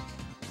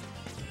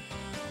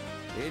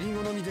襟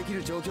好みでき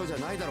る状況じゃ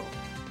ないだろう。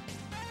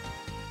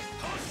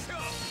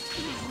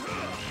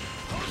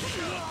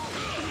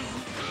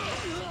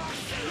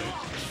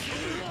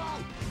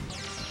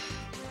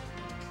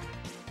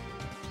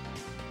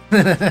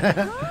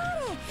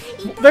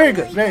 Very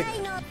good, very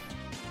good.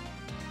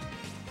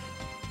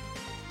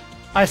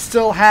 I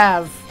still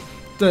have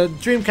the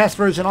Dreamcast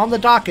version on the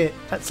docket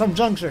at some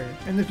juncture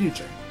in the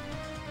future.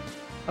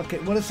 Okay,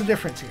 what is the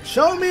difference here?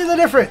 Show me the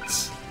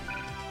difference!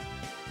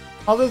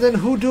 Other than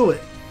who do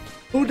it.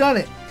 Who done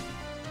it?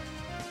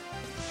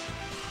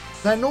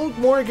 I know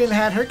Morgan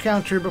had her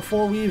counter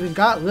before we even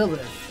got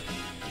Lilith.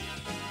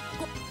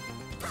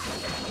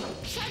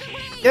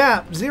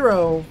 Yeah,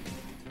 0.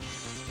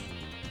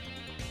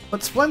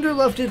 But Splendor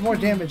Love did more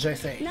damage, I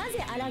think. なぜ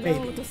抗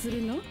おうとす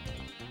るの？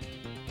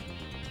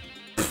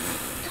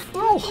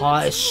 Oh,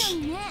 hush.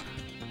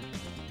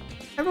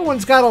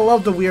 Everyone's gotta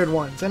love the weird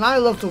ones, and I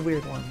love the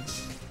weird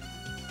ones.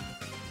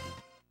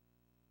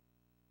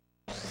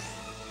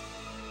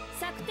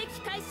 索敵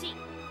開始。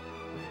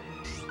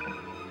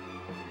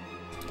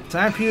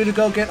 Time for you to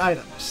go get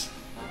items.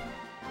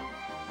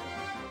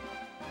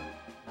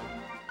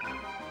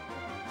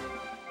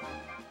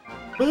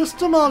 Boost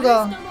them all, ブース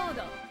トモー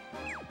ド。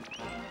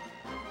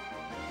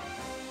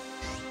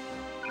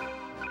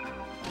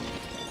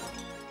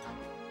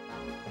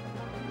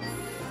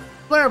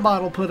 Flare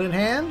bottle put in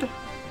hand.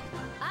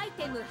 アイ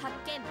テム発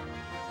見。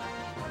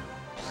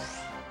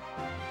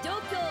状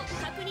況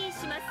確認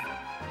します。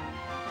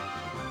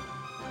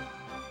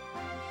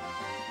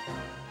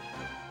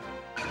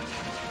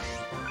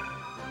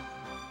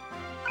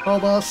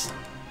 Almost.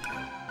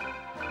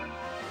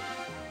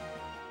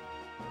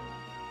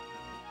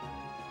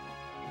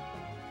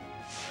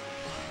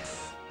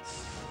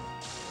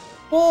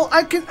 Well,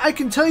 I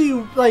can tell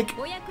you, like,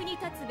 お役に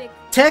立つべく。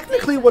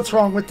 technically what's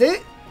wrong with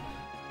it.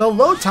 The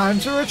load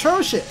times are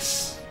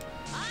atrocious.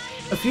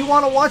 If you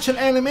want to watch an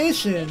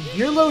animation,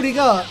 you're loading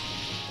up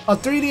a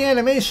 3D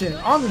animation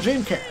on the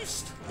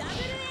Dreamcast. ダブ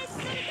ルエース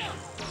セルト。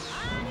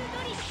R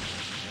ドリル。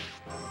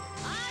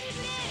R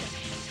ブレ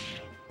ー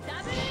ド。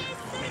ダブルエー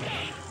スセル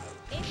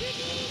ト。FD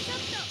ショ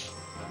ッ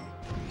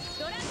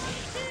ト。ドラゴン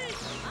ツール。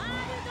R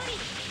ドリ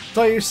ル。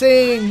 So you're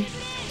saying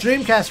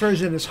Dreamcast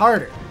version is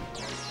harder.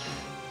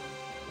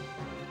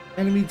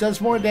 Enemy does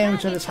more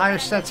damage and has higher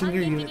stats in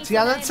your units.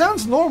 Yeah, that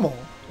sounds normal.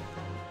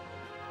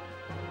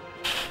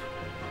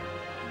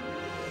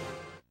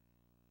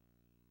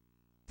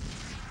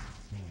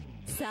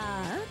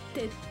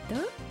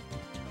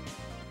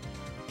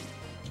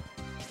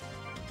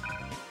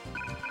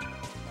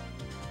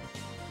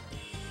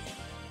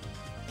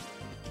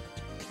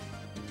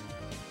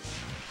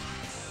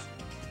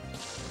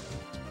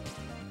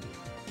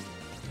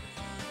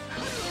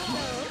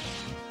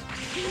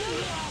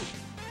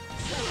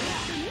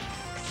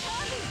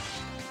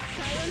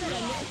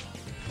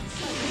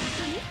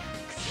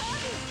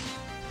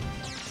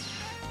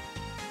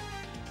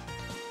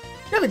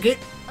 Gotta get.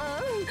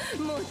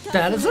 もう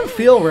That doesn't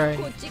feel right.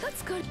 こっちが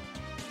疲れ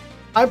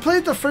I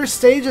played the first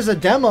stage as a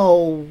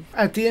demo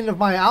at the end of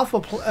my alpha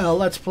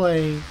let's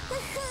play,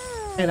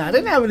 and I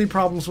didn't have any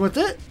problems with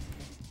it.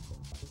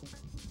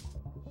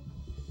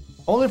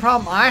 Only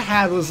problem I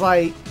had was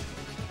like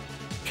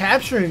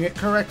capturing it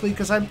correctly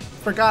because I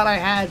forgot I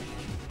had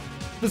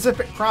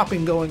specific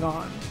cropping going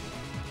on.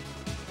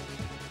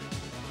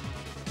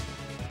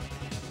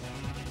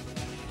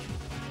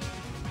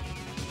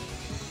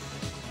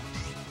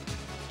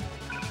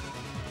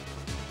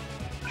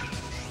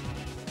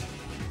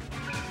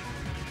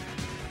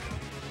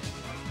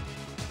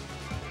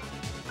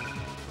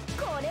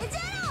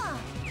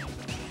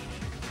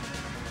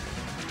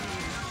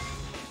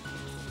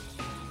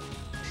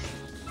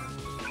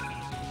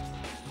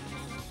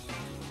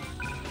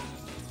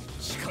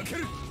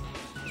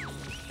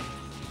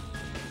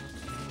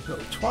 Go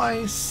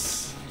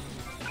twice.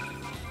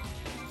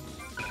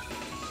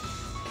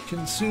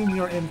 Consume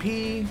your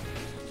MP.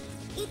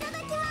 いただ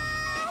きます。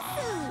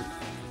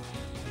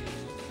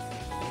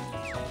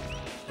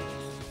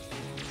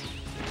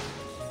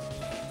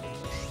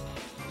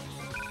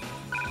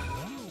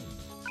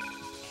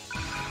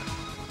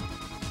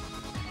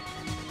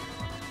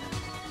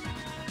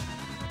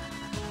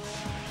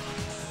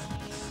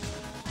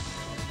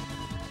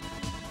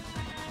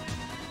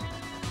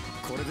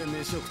 これで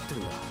飯を食って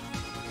るんだ。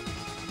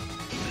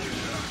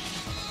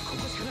こ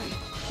こしかない。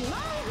火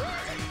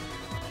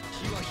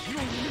は火を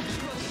生む。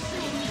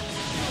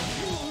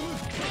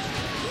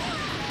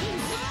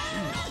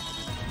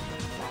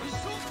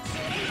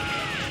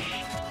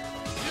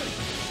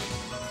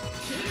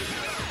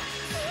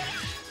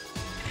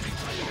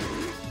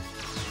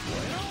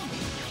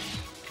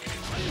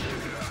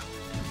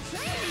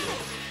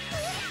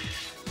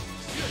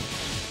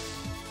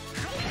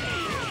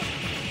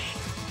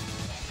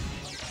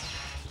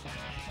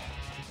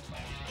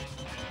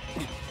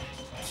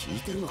聞い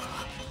てるのか。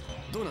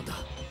どうなんだ。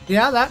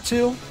 Yeah, that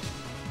too.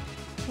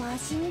 わ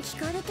しに聞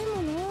かれて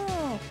も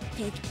の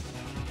て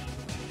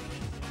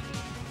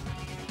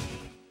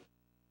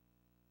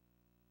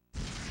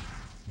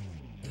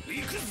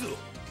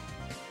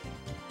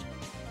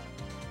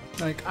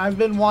Like, I've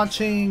been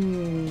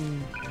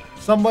watching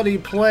somebody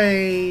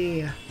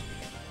play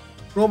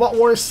Robot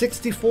Wars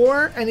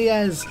 64, and he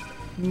has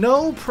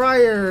no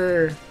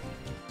prior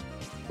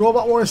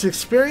Robot Wars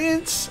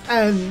experience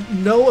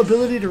and no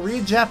ability to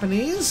read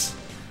Japanese.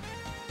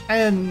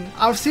 And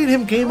I've seen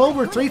him game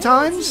over 3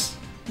 times.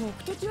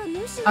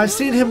 I've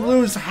seen him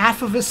lose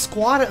half of his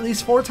squad at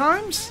least 4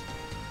 times.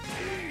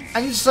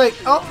 And he's just like,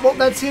 oh, well,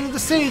 that's the end of the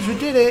stage, we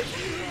did it.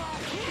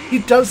 He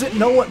doesn't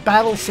know what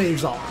battle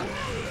saves are.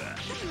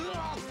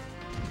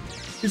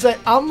 He's like,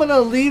 I'm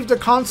gonna leave the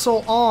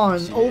console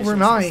on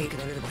overnight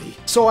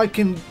so I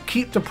can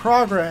keep the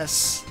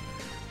progress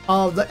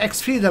of the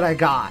XP that I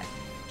got.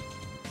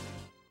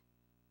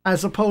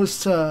 As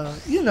opposed to,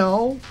 you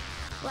know,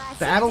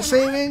 battle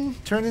saving,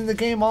 turning the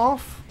game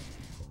off.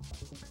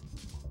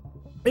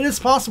 It is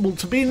possible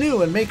to be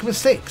new and make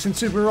mistakes in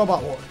Super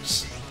Robot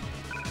Wars.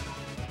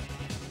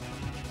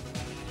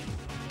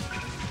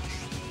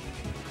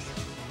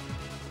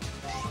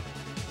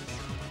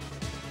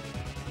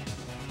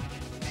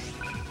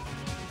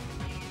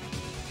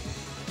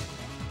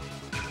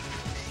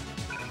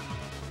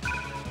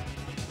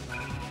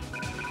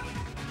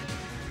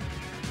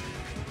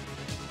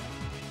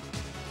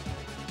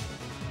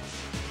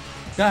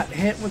 Got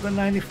hit with a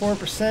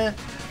 94%.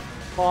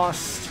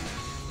 Lost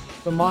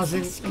the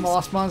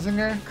lost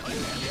Mazinger.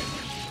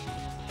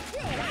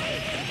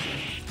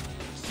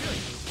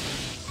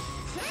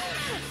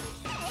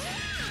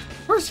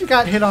 First you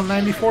got hit on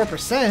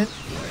 94%.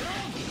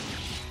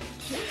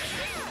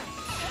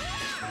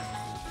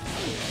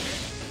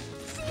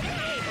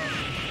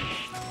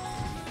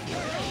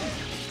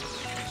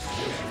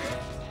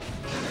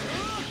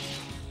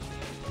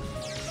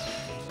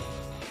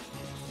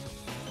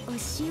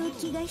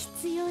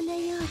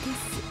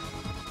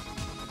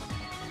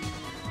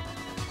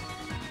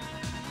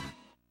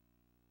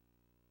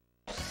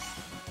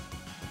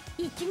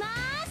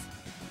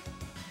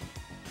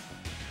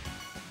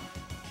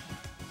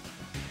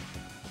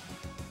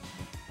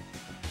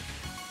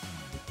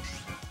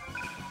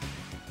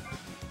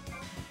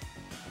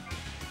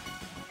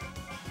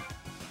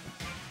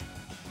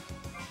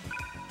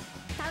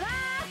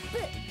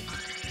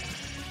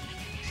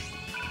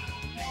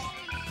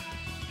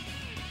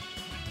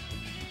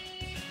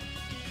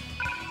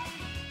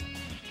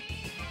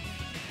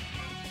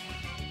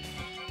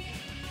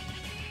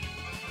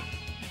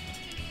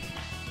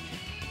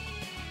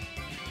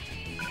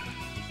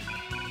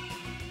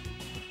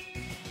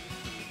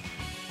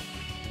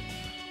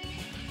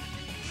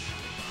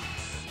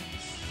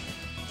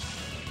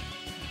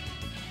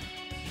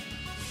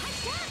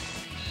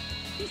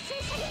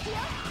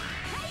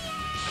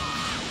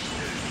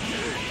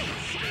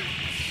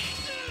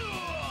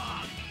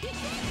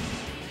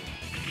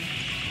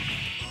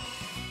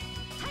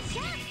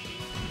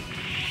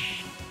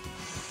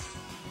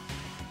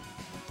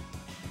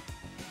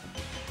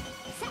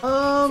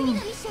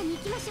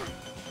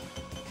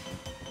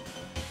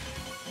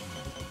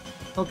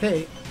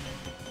 Okay.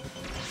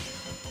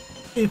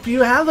 If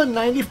you have a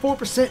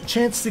 94%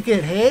 chance to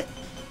get hit,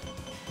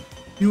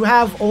 you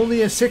have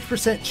only a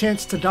 6%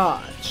 chance to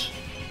dodge.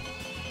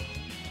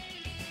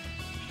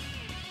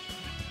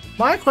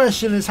 My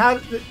question is how...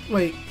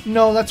 Wait,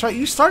 no, that's right.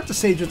 You start the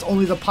stage with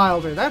only the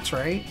pile there. That's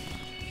right.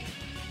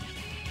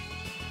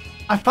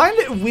 I find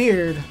it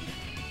weird,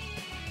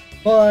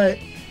 but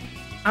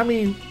I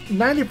mean,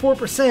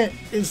 94%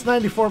 is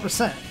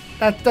 94%.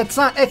 That's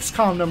not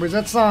XCOM numbers.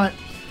 That's not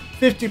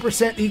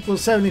 50%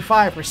 equals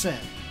 75%.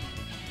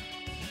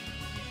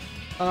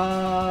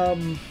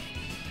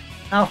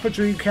 Alpha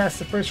Dreamcast,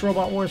 the first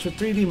Robot Wars with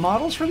 3D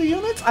models for the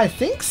units? I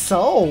think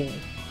so.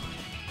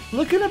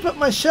 Looking up at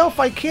my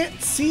shelf, I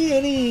can't see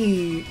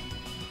any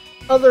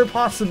other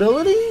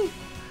possibility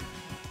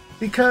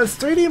because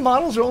 3D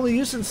models are only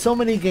used in so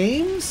many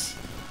games.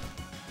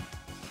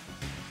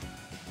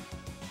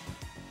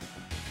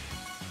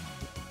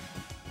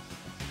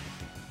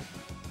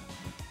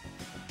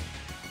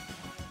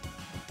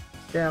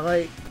 Yeah,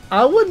 like,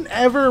 I wouldn't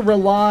ever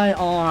rely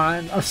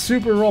on a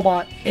super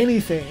robot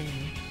anything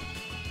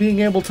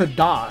being able to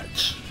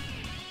dodge.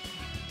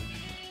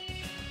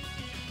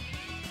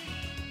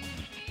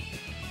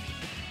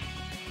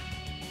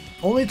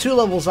 Only 2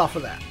 levels off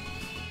of that.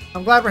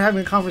 I'm glad we're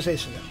having a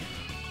conversation now.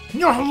 You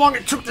know how long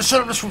it took to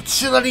set up this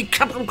facility,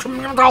 Capcom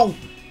Commando?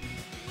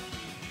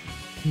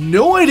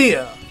 No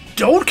idea.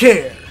 Don't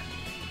care.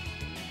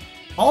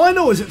 All I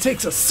know is it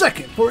takes a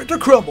second for it to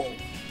crumble.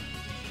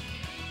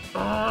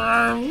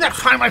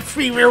 Next time I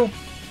free you.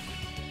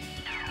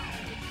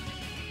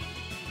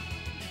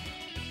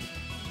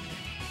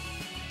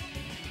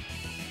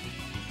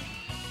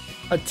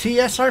 A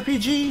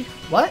TSRPG?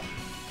 What?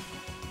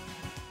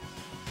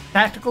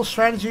 Tactical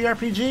strategy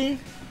RPG?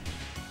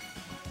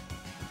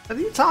 What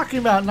are you talking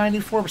about?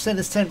 94%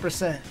 is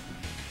 10%.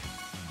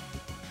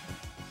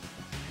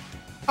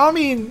 I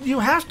mean, you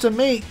have to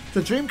make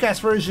the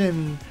Dreamcast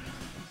version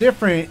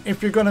different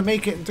if you're going to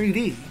make it in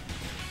 3D.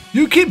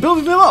 You keep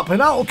building them up,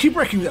 and I will keep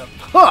wrecking them.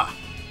 Huh!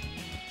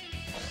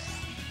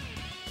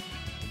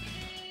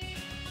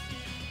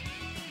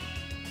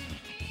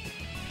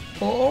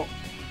 Well,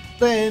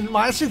 then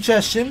my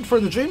suggestion for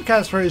the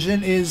Dreamcast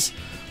version is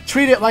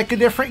treat it like a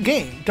different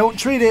game. Don't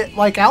treat it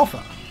like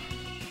Alpha.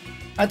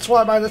 That's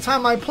why by the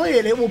time I play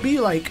it, it will be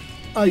like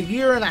a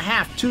year and a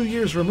half, 2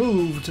 years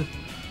removed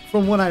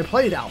from when I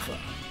played Alpha.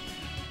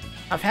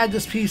 I've had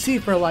this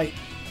PC for like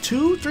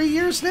 2-3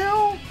 years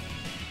now.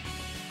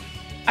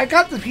 I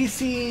got the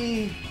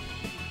PC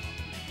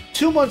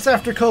 2 months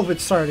after COVID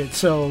started,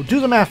 so do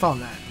the math on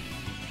that.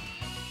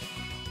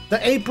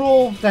 The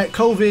April that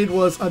COVID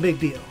was a big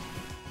deal.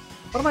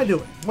 What am I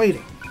doing?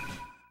 Waiting.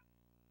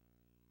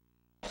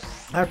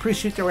 I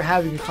appreciate that we're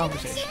having a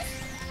conversation.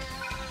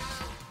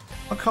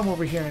 I'll come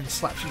over here and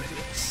slap some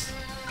idiots.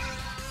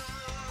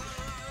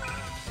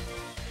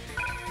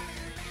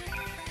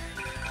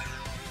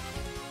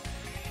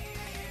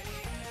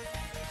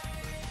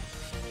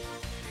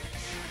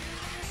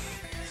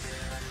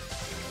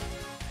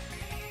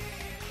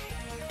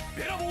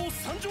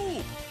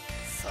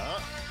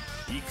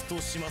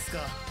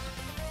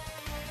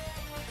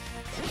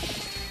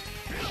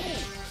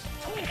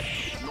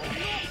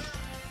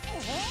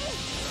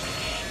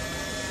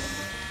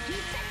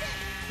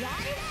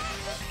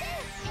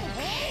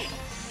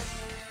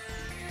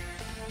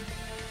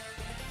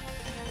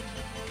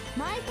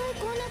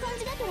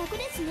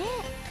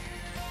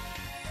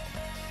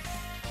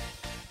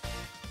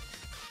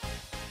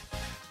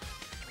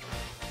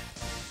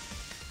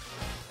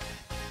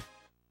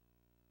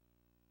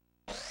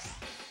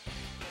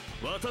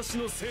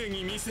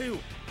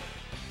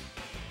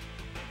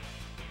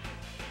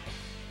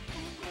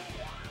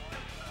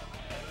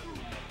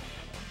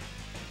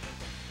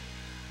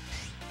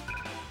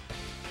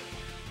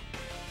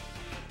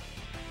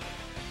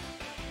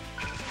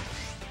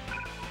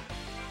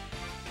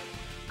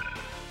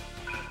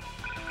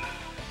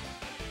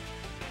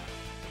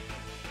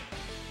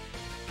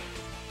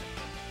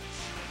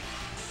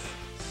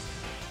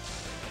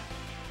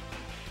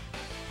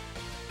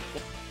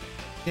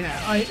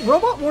 Yeah,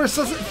 Robot Wars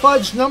doesn't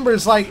fudge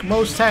numbers like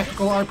most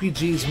tactical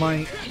RPGs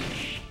might.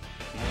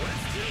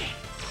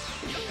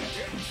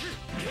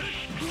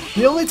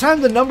 The only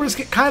time the numbers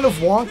get kind of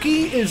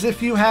wonky is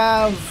if you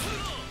have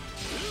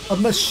a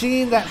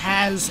machine that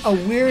has a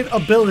weird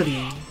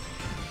ability.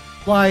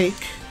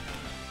 Like,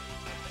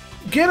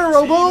 Getter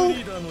Robo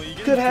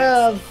could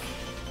have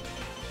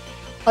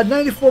a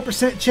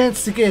 94%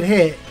 chance to get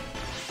hit,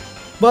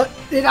 but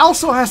it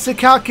also has to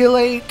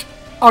calculate,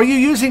 are you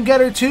using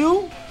Getter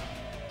 2?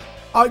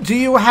 Do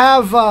you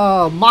have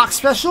Mock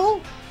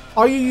Special?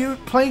 Are you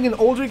playing an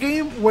older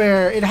game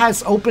where it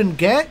has open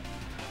get?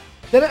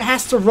 Then it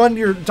has to run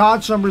your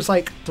dodge numbers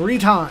like 3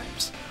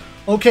 times.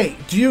 Okay,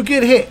 do you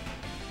get hit?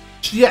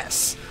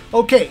 Yes.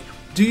 Okay,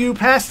 do you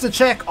pass the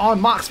check on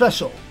Mock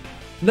Special?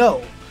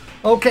 No.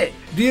 Okay,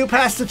 do you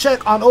pass the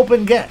check on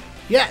open get?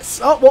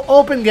 Yes. Oh, well,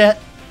 open get.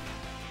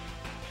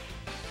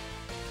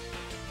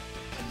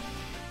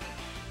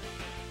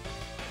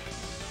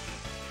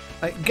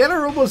 Like,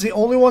 Getaruba is the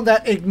only one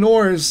that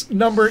ignores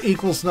number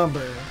equals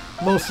number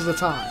most of the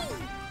time.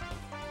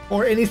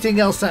 Or anything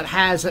else that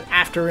has an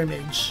after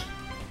image.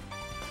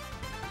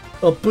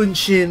 A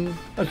Bunshin,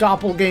 a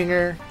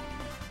doppelganger.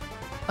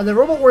 And then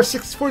Robot Wars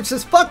 64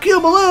 says, "Fuck you,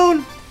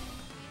 Balloon!"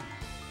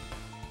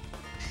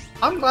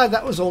 I'm glad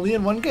that was only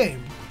in one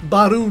game.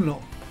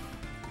 Baruno.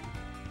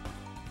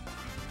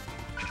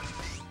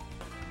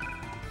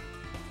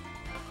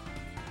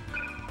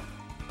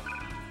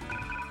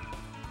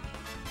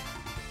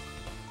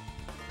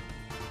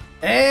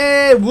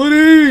 Hey,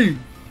 Woody!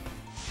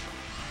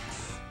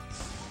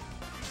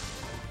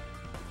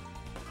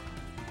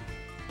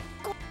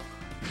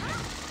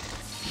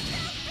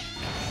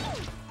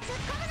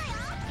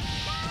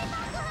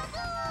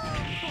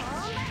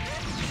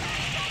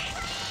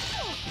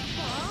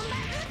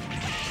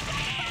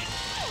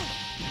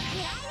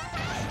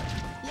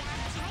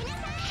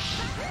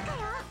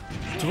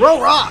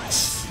 Throw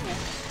rocks!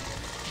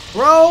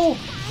 Throw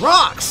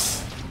rocks!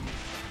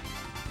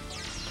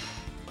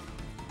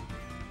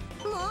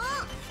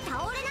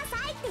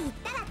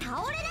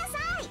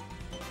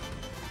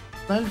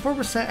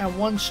 94% at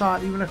one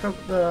shot, even if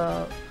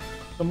the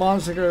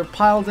monsters are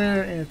piled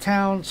there in a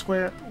town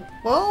square.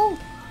 Well,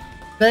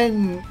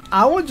 then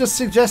I would just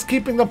suggest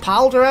keeping the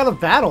Powder out of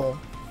battle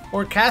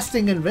or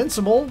casting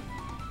Invincible.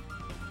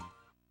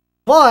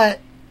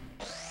 But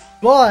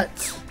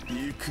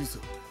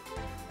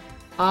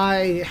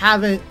I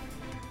haven't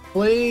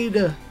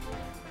played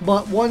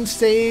but one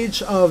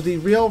stage of the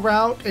real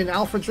route in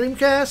Alpha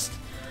Dreamcast,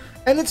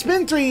 and it's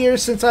been 3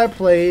 years since I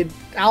played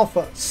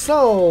Alpha,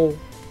 so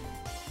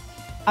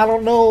I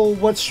don't know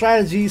what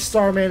strategy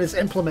Starman is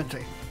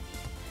implementing.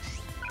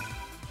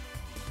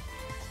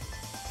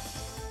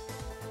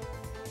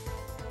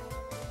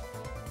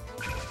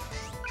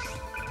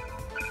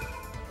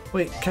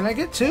 Wait, can I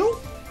get two?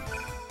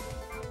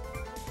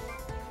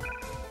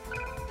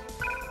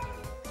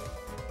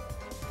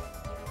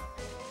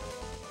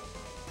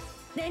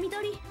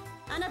 Midori,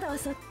 あなたは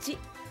そっち、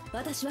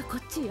私はこ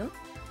っちよ。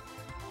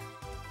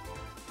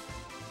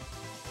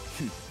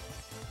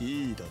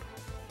いいだろ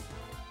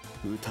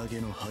う。宴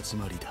の始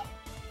まりだ。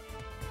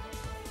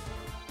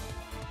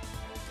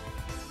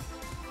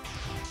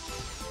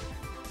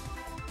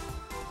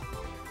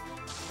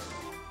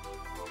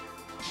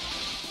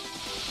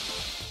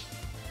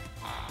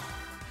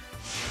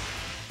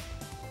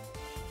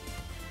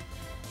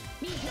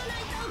ミッドナイ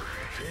ト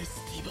フェ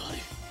スティバル。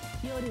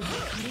夜はこ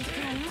れか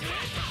ら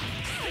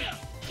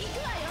行く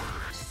わよ。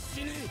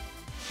死ね。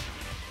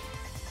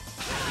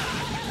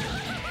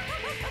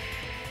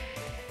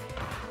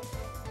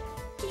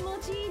気持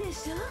ちいいで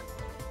しょ。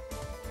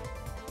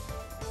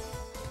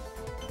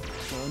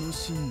楽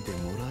しんで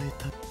もらえ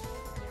た。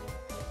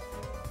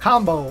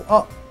Combo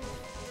up.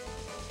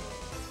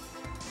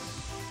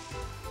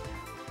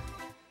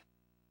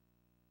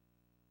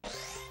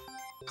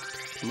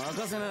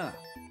 任せな。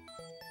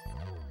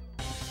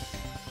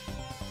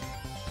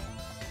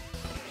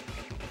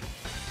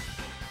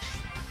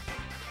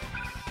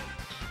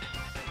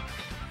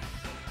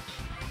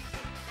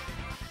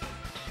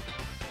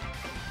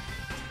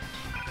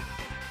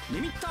リ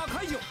ミッター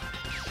解除。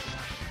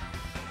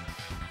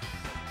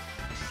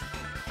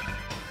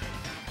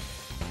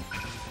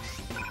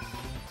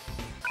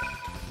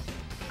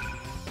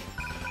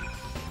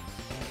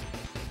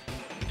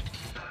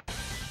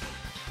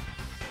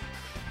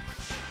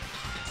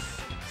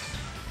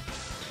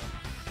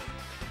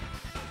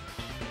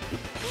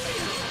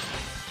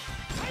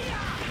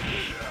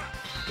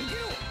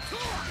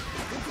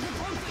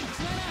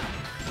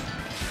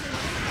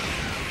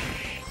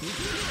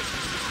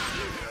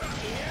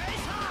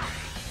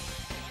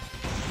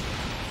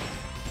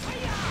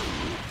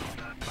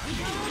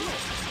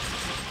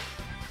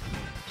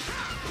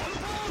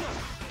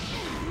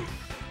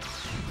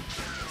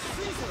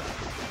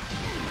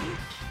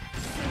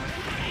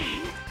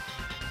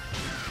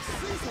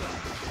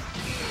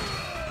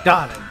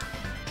Got it.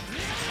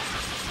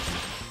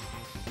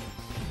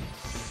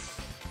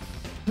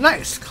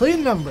 Nice,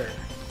 clean number.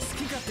 好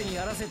き勝手に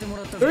やらせても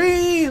らったぞ。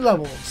 3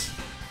 levels.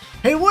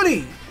 Hey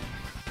Woody,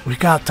 we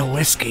got the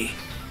whiskey.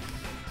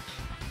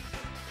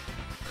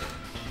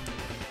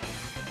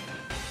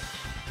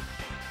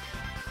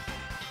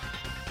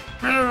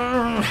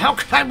 How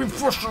can I be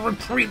forced to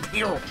reprieve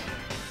here?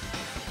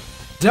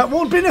 That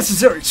won't be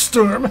necessary,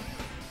 Sturm.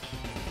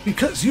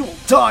 Because you will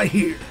die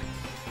here.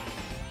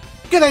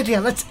 Good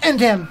idea, let's end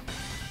him.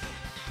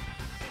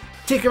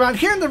 Take him out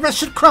here and the rest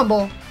should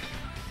crumble.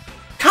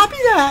 Copy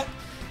that.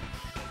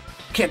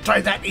 Can't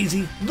die that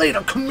easy.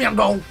 Later,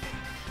 Commando.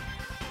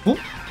 Oop.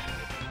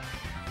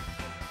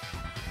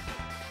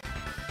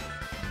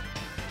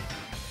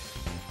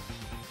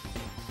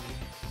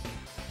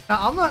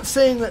 Now, I'm not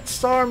saying that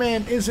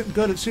Starman isn't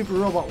good at Super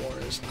Robot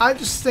Wars. I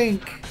just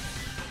think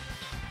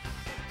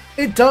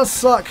it does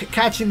suck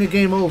catching the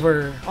game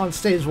over on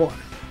stage 1.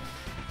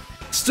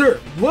 Sturm,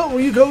 where will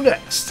you go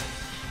next?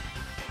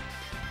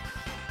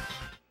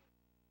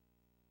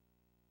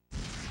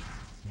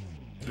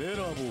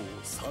 Bearable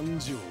参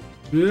上。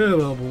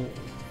 Bearable.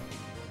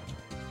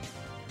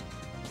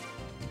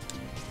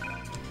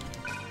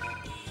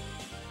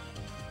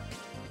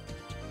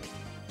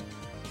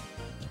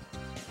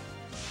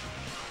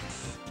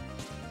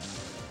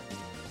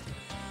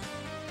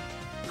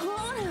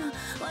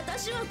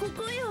 私はこ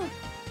こよ。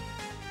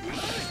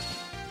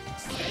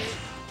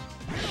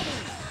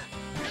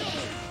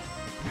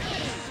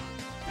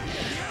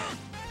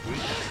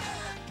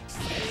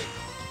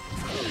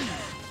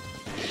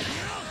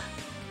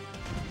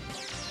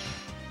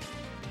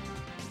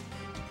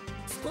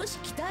少し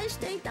期待し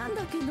ていたん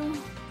だけど、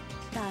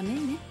ダメ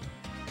ね。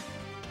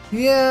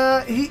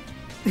Yeah,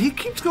 he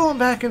keeps going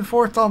back and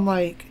forth on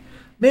like,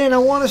 man, I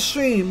want to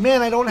stream,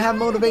 man, I don't have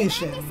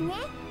motivation.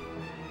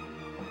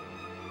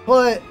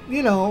 But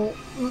you know,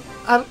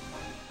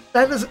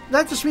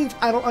 that just means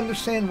I don't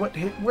understand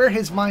where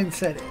his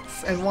mindset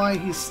is and why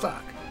he's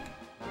stuck.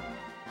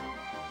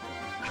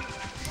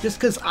 Just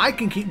because I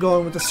can keep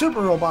going with the super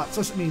robots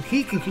doesn't mean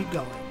he can keep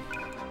going.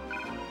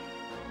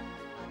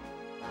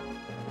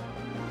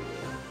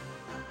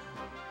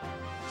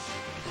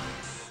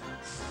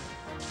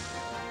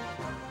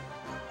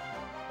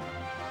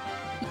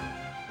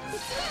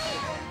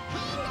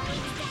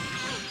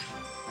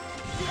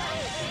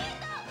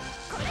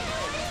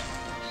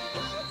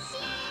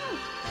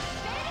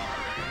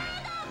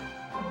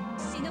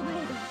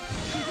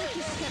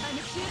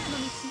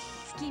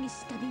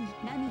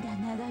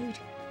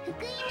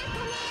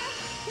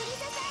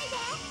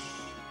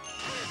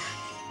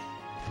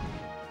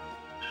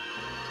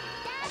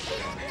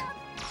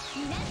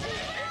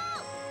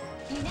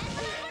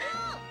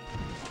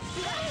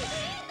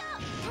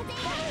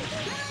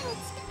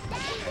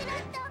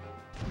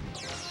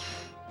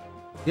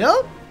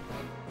 Yup.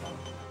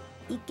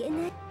 いけ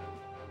ない。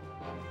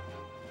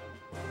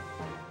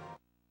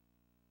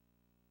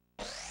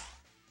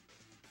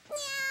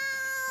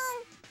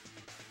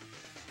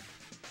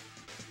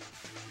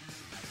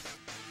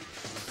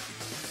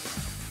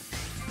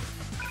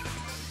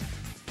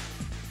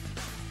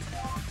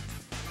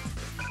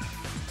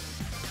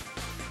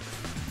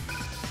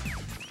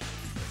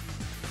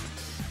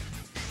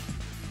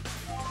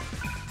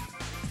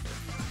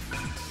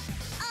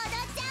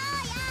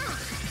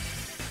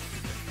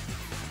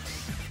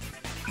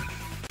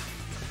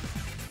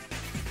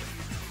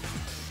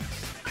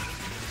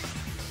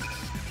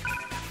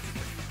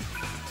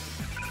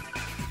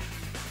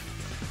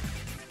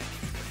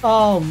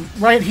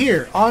Right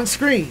here on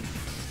screen,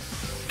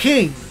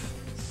 King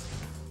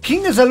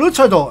is a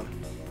luchador.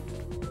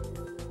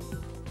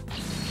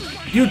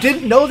 You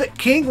didn't know that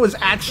King was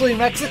actually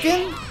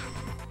Mexican?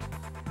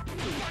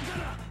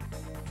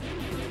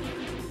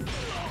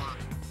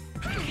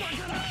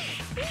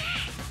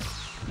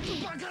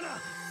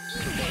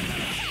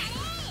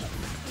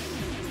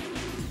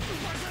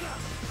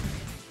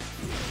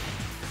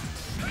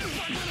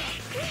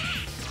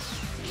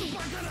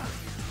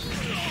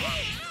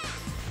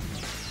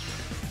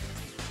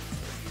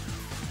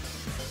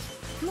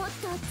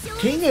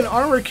 King and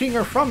Armor King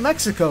are from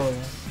Mexico.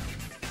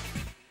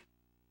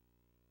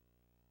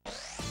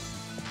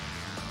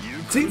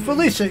 See,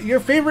 Felicia,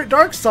 your favorite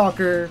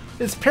Darkstalker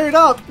is paired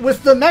up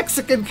with the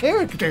Mexican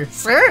character,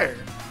 sir.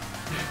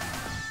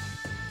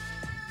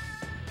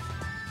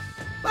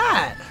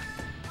 Bad.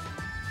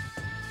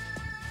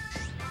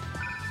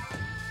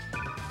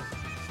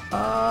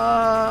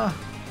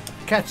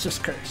 Catch this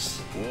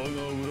curse.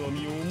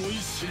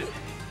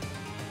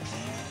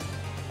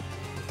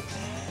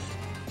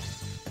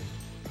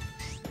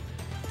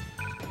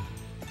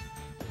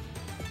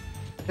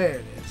 There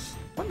it is.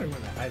 Wondering where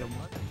that item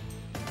was.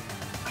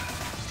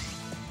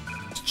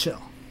 Just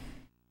chill.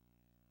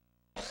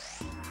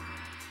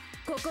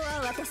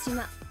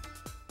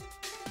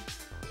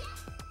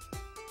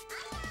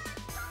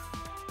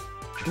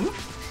 Oop.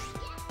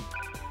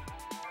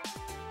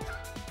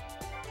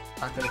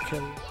 Not gonna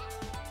kill you.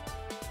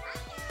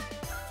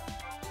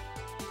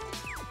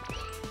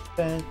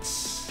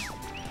 Fence.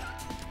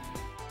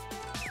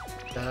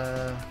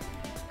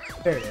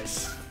 There it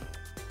is.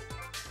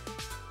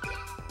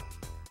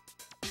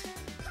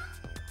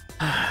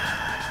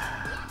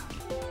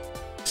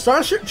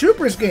 Starship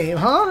Troopers game,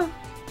 huh?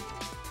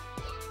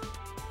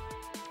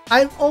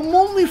 I'm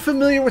only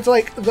familiar with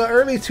like the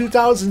early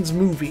 2000s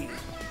movie,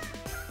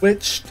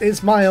 which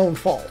is my own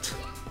fault.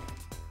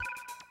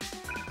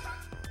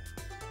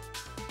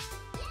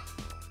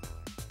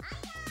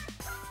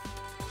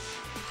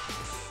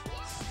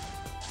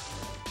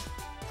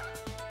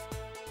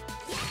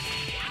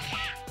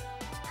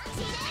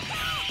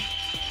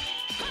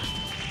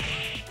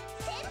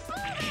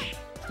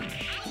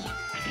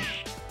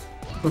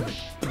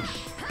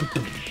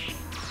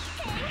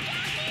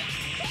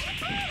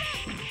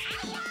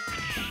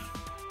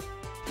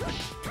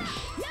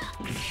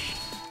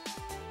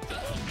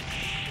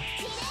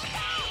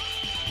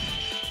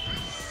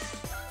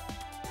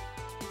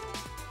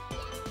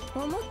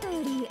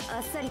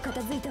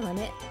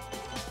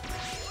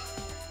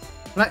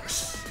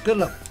 Nice. Good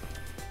luck.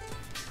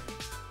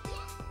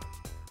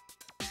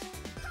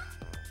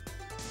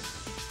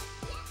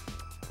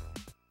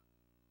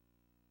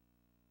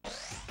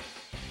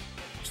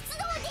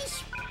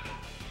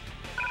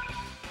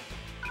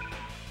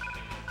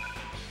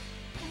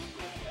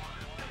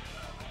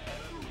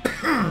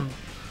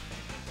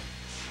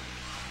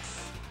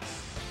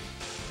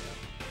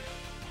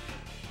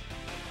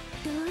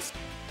 どうしまし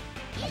た。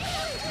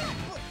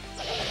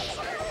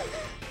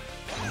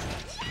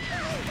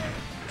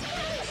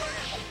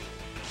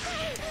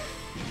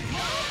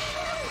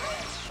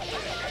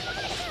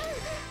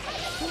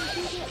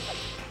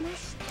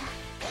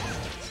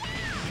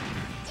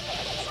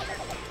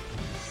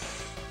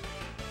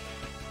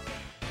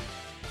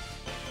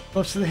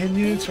 Most of the hidden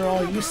units are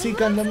all UC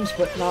Gundams,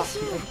 but not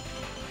here.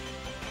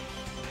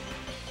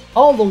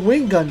 All the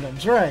Wing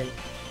Gundams, right.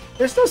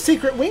 There's no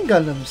secret Wing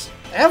Gundams,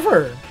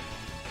 ever.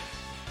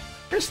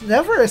 There's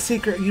never a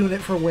secret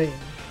unit for Wing.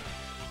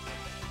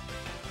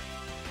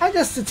 I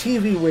guess the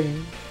TV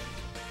Wing.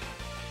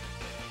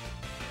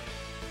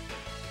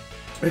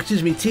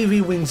 Excuse me,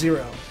 TV Wing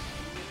 0.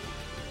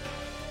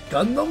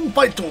 Gundam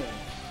Battle!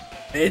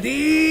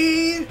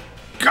 Ready,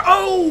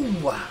 go!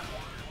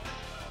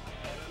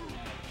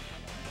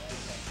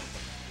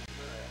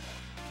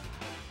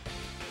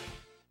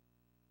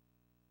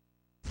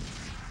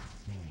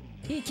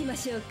 行きま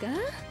しょうか。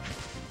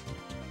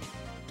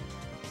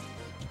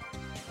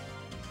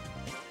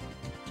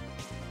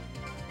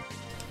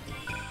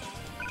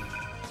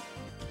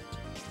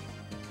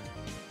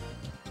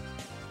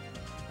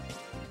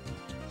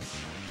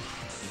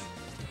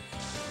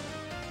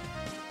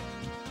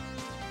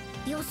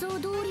予想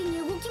通りに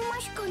動きま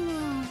すかね。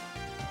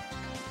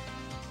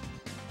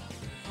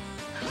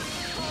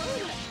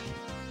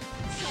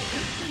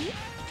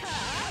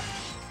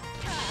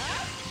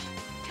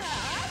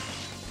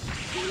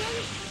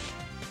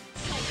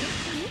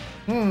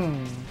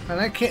And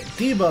I can't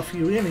debuff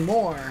you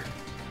anymore.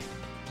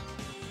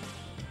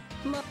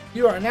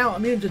 You are now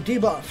immune to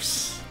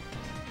debuffs.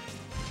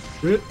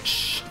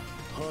 Rich.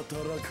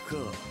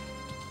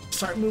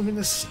 Start moving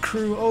this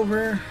crew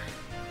over.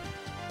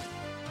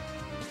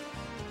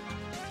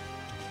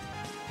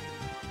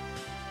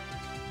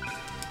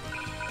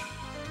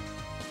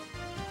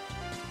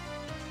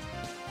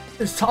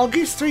 Is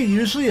Talgeese 3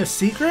 usually a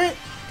secret?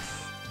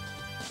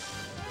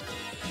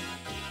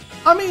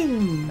 I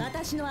mean,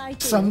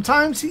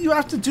 sometimes you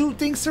have to do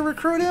things to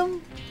recruit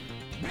him,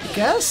 I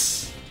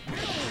guess?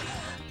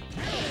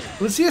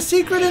 Was he a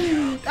secret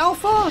in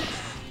Alpha?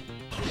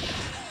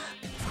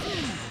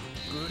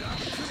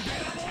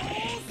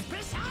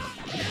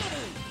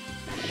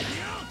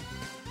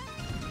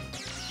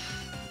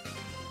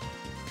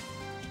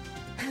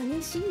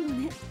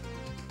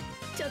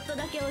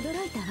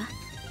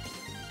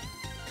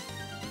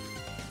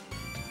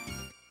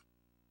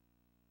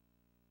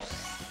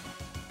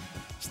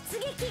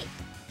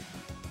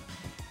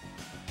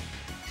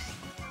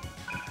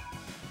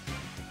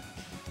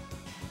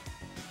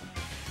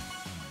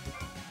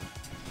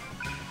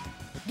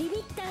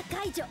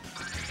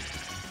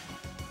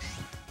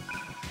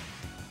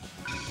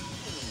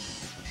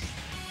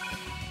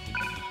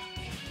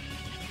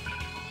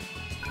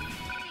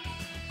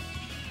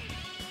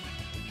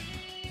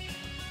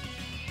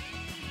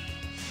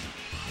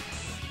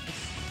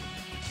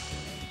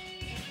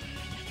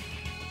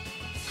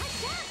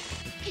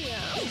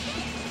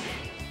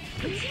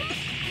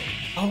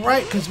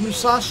 Alright, because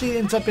Musashi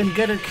ends up in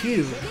Getter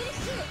Q.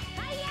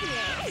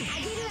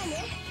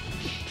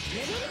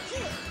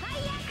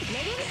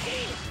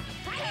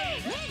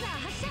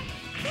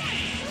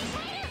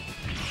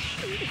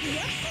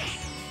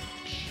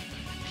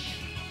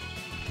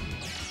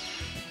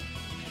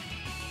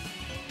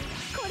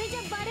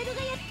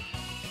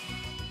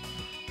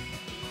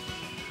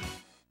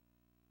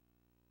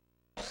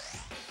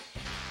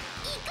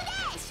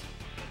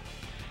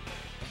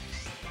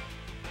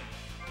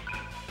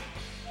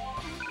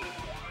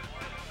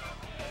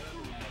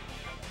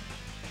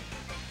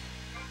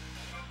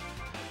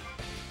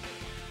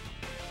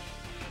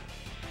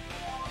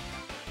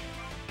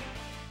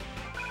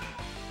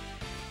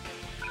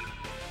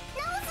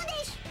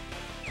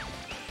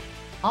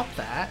 Up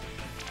that.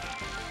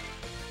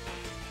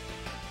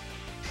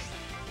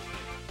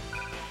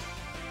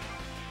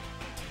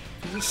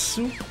 This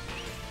soup.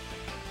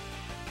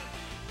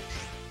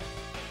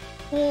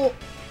 Well,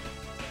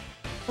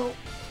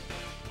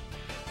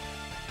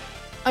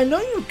 I know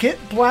you get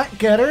Black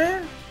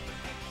Getter,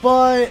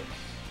 but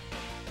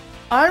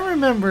I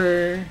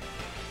remember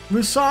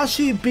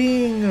Musashi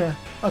being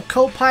a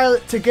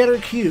co-pilot to Getter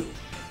Q.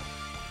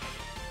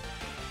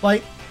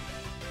 Like,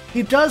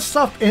 he does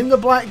stuff in the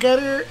Black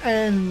Getter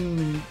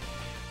and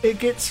it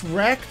gets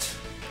wrecked.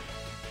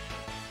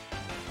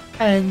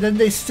 And then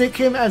they stick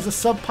him as a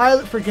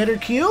sub-pilot for Getter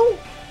Q?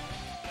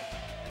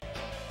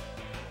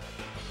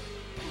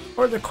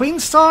 Or the Queen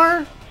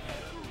Star?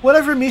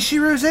 Whatever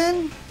Mishiru's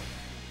in?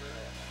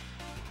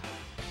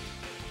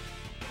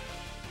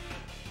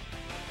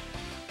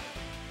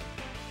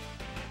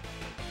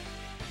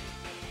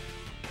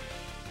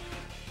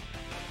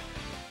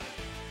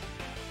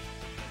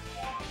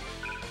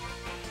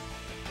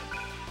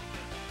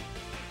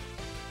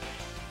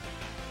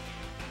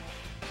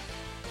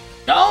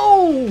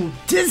 Oh,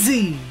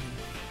 Dizzy!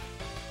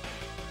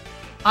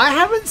 I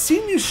haven't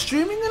seen you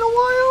streaming in a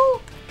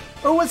while?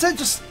 Or was that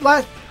just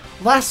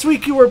last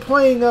week you were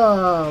playing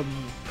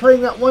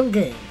that one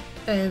game?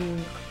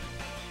 And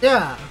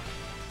yeah,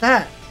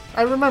 that.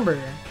 I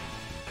remember.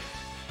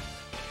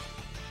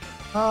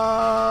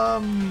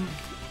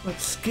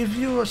 Let's give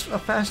you a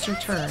faster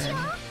turn.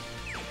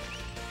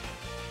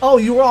 Oh,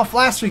 you were off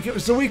last week. It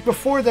was the week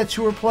before that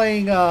you were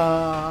playing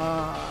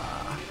the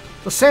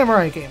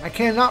samurai game. I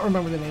cannot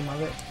remember the name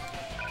of it.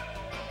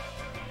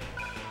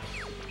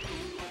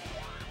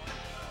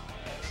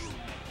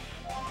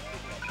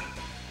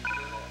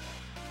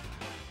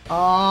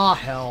 Ah,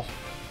 hell.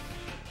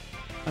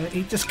 I'm gonna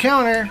eat this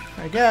counter,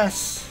 I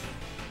guess.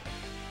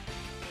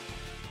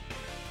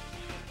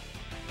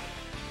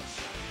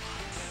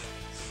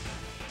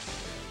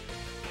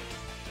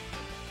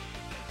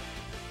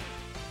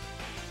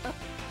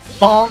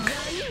 Bonk.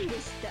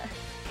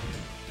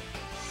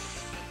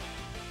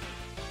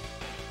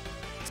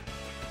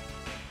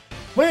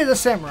 Way of the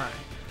Samurai.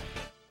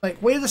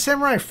 Like, Way of the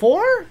Samurai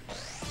 4?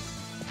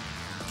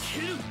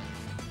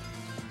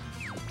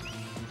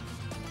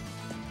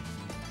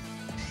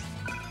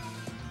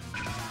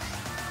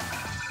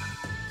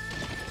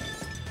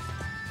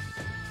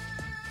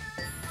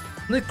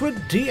 Liquid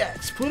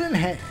DX, put in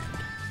hand.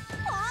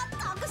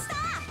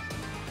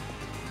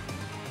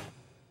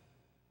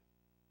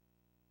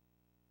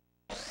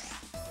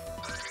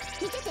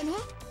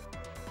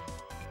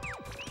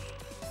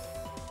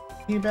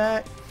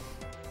 Back.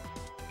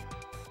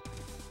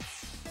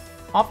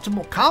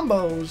 Optimal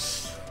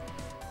combos.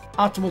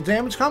 Optimal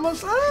damage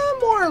combos?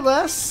 More or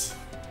less.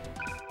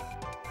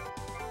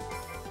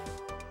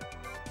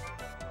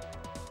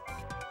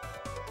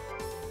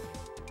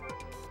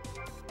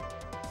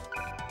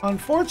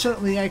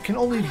 Unfortunately, I can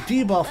only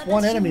debuff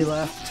one enemy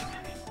left.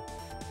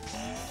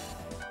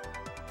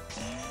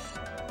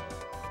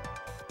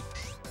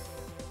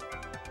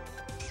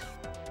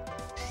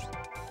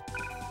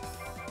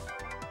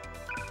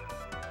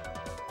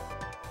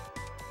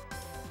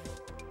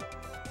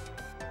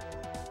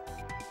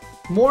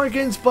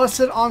 Morgan's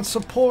busted on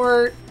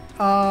support.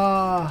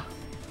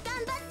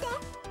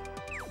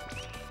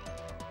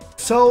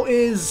 So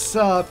is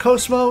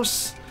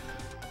Cosmos,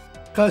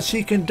 because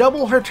she can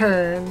double her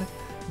turn,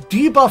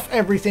 debuff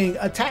everything,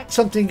 attack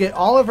something, get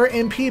all of her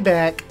MP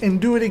back, and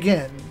do it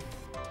again.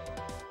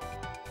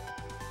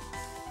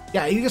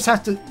 Yeah, you just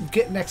have to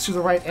get next to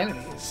the right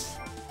enemies.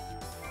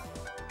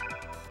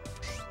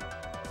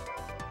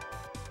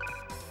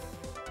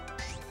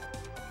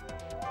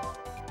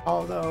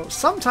 Although,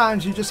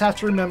 sometimes you just have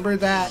to remember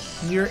that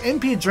your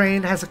MP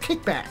drain has a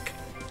kickback.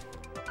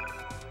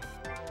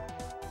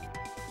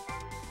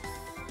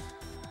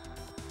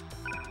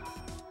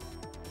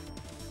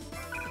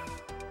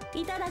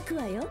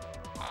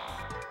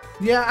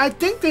 Yeah, I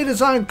think they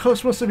designed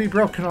Cosmos to be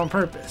broken on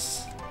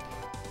purpose.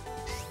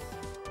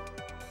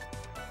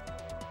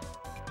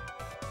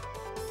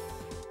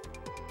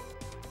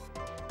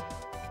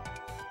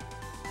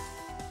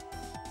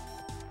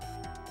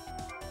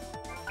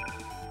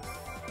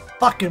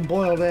 Fucking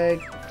boiled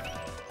egg.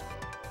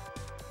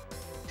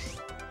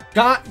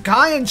 Guy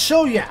and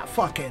Shoya,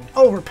 fucking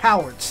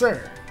overpowered,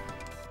 sir.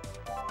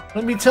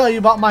 Let me tell you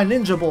about my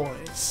ninja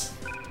boys.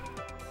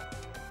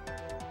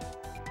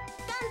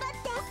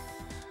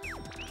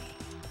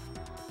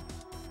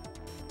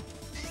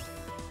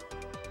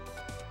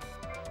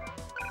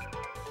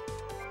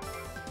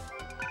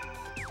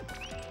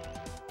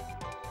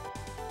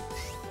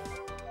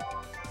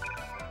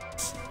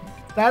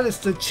 That is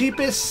the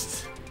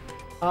cheapest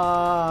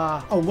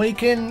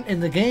awaken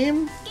in the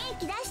game.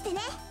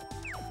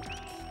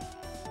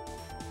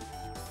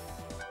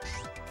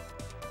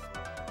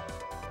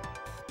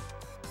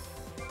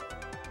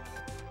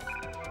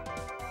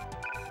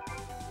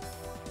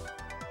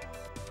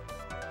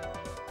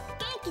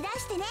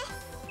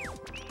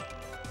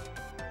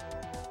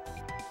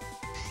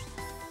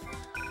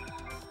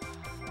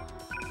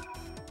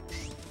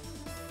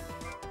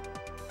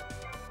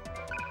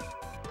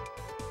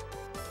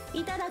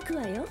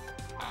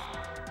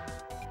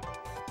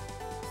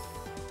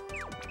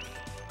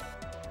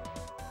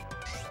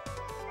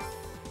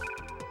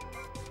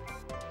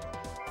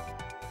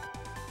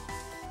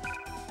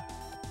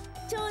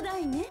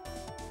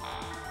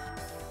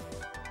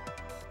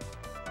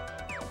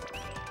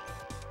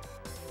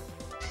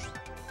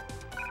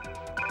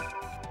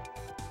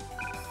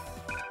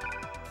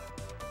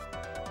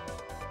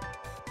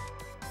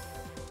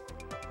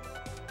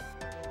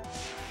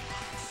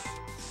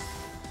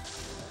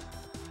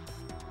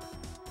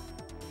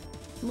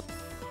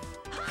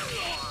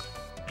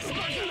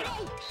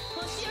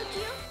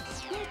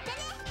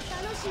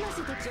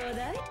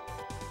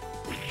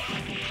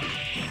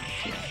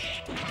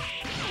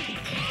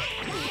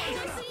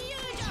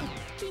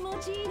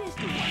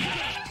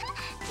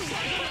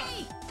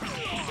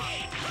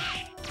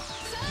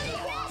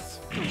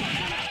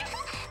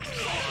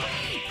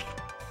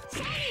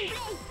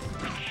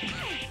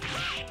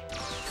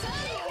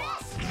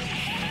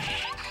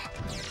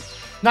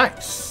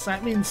 Nice!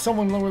 That means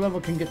someone lower level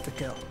can get the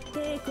kill.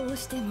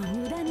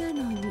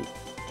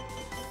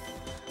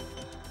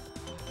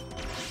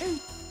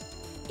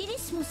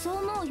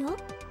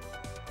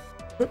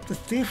 Equip the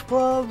thief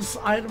gloves,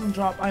 item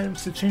drop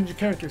items to change your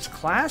character's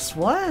class?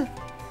 What?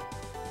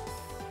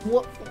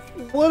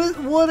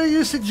 What are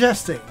you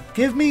suggesting?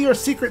 Give me your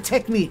secret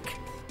technique.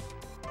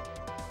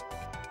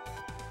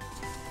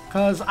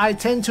 Because I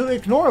tend to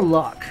ignore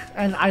luck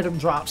and item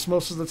drops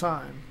most of the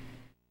time.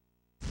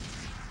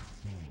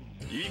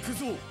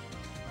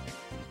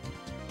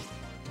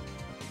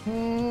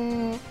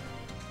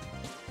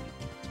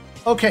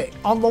 Okay,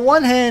 on the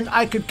one hand,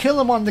 I could kill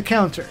him on the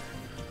counter.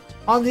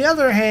 On the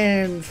other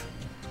hand,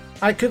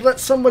 I could let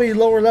somebody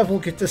lower level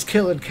get this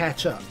kill and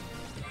catch up.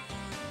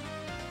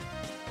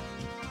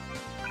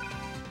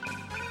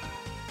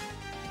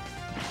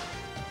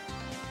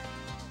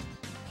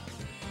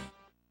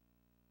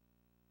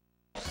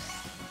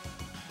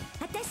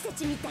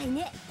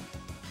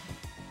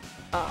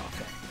 Oh,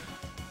 okay.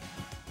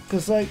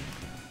 Because, like,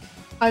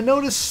 I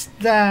noticed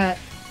that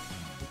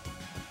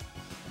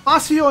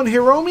Masio and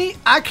Hiromi,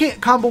 I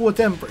can't combo with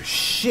them for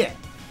shit.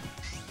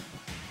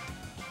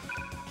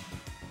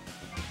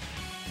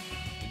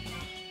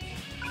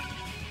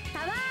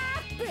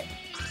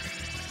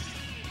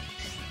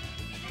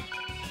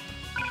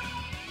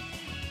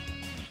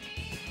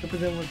 But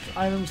then with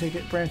items, they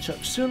get branch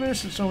up sooner,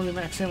 since normally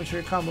max damage for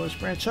your combo is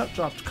branch up,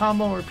 drop the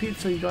combo, repeat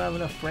so you don't have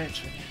enough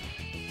branching.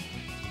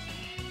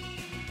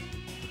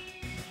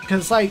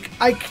 Because, like,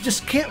 I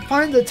just can't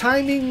find the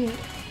timing.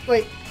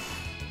 Like,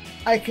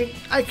 I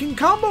can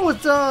combo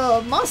with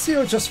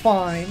Masio just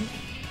fine,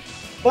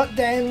 but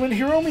then when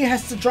Hiromi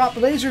has to drop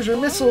lasers or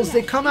missiles,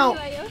 they come out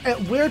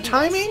at weird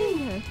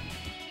timing.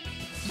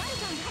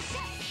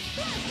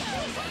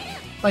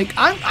 Like,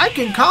 I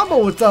can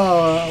combo with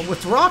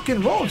rock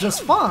and roll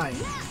just fine.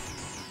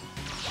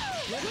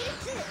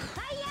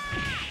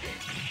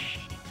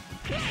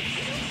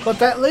 But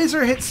that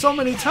laser hits so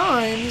many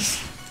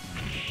times.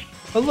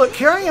 But look,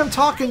 here I am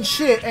talking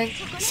shit, and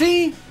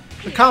see?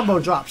 The combo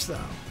drops, though.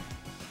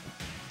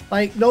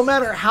 Like, no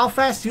matter how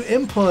fast you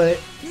input,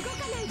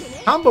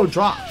 combo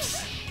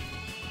drops.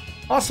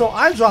 Also,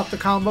 I dropped the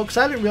combo because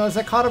I didn't realize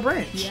I caught a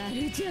branch.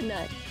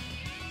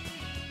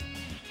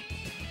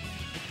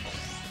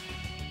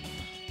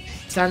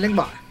 Standing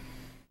by.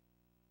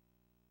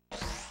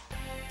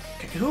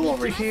 Okay, who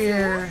over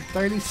here?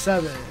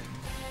 37.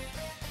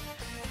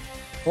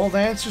 Well,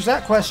 that answers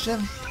that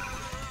question.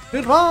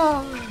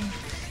 Goodbye!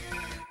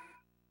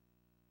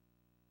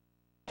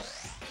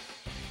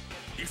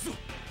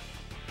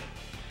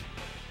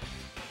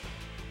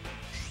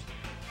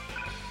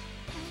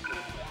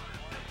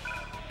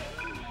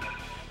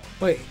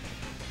 Wait,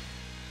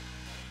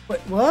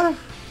 what?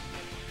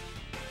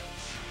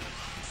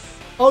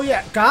 Oh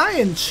yeah, Guy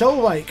and Cho,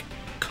 like,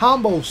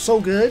 combo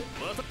so good.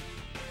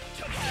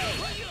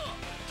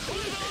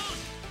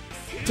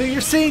 So you're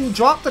saying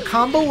drop the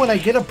combo when I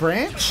get a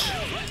branch?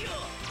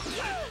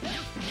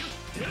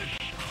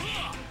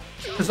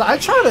 Because I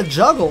try to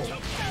juggle.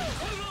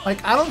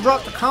 Like, I don't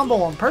drop the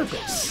combo on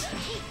purpose.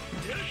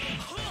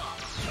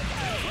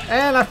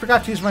 And I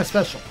forgot to use my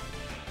special.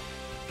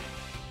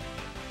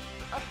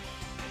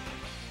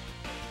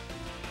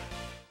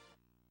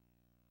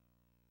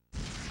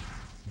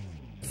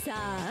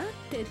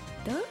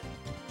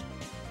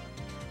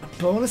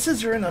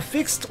 Bonuses are in a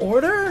fixed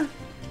order?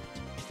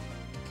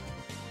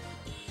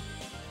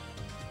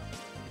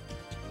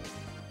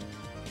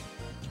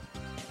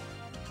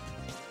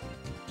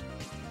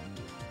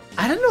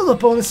 I didn't know the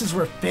bonuses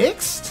were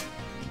fixed.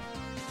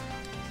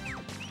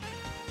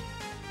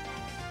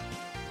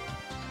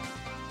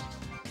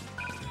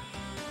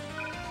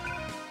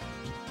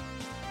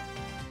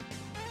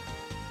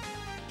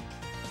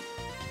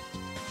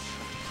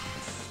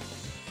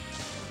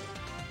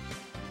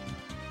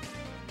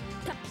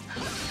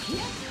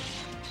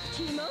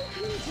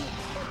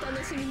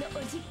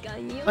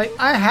 Like,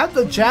 I have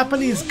the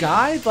Japanese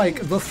guide,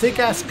 like the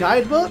thick-ass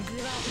guidebook,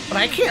 but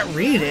I can't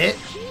read it.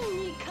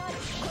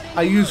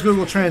 I use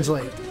Google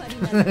Translate.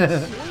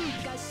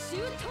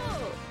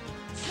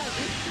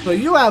 But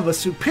you have a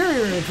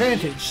superior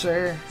advantage,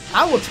 sir.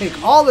 I will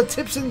take all the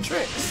tips and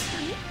tricks.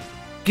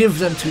 Give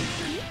them to me.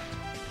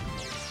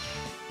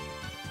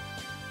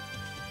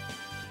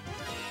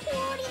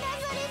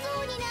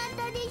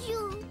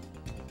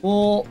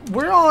 Well,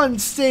 we're on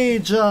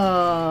stage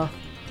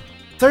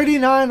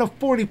 39 of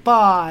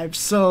 45,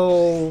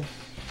 so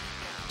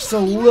just a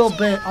little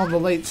bit on the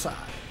late side.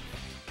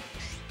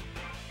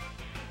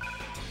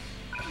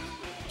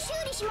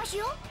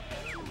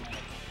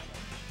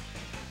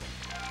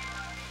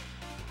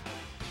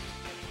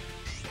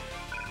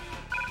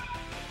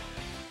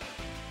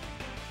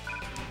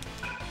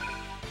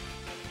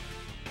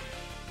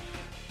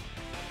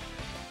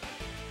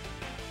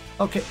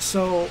 Okay,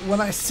 so when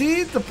I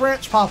see the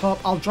branch pop up,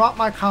 I'll drop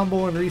my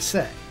combo and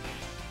reset.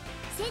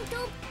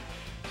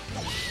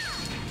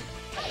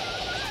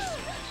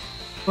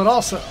 But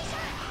also,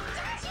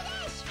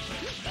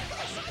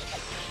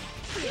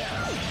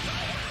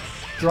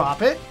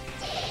 drop it.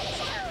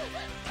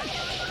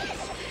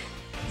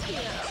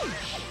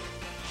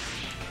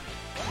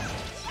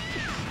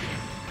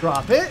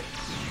 Drop it.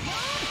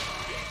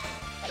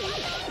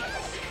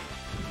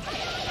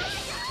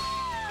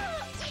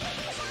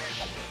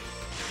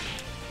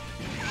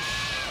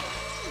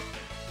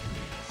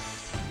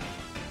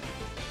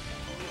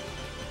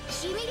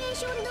 シミュレー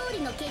ション通り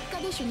の結果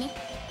でしゅね。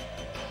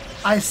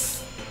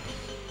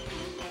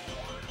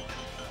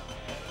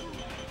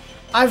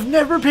 I've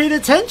never paid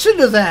attention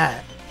to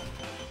that.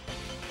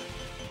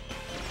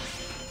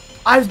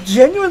 I've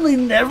genuinely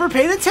never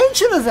paid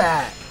attention to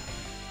that.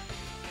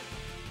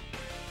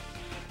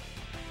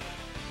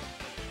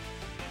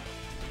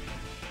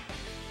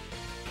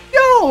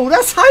 Yo,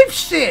 that's hype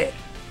shit.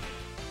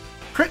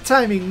 Crit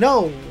timing,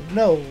 no.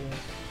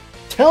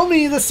 Tell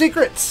me the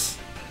secrets.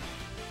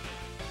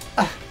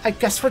 I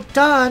guess we're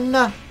done.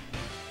 At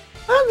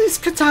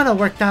least Katana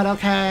worked out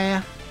okay.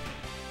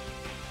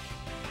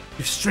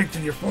 You've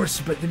strengthened your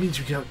forces, but that means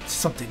you got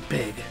something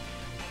big.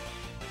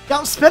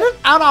 Don't spit it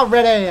out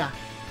already!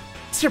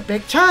 It's your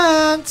big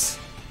chance!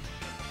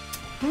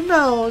 Who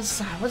knows?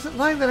 I wasn't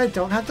lying that I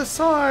don't have the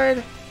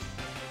sword.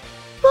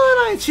 But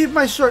I achieved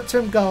my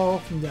short-term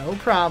goal. No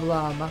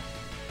problem.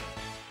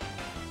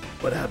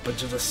 What happened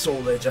to the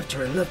soul edge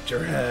after I left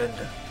your hand?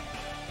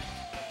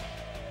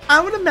 I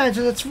would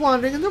imagine it's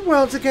wandering in the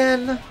worlds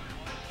again.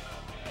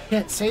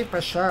 Can't say for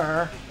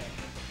sure.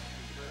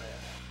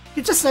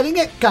 You're just letting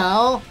it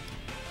go.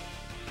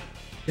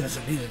 He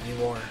doesn't need it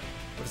anymore.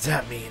 What does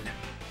that mean?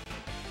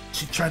 What's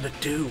she trying to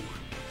do?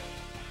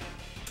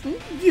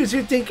 Use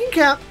your thinking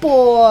cap,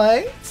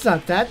 boy. It's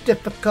not that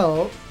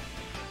difficult.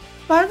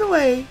 By the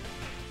way,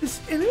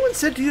 has anyone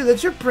said to you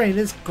that your brain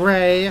is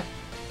gray?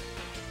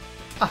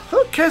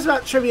 Who cares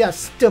about trivia,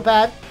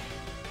 stupid?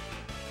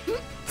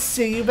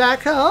 See you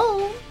back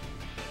home.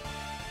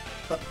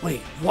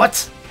 Wait,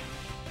 what?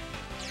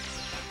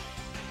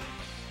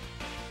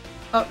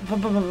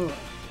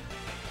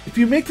 If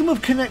you make the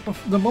move connect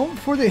the moment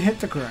before they hit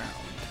the ground,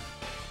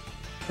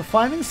 the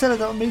finding set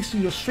that makes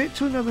you go straight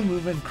to another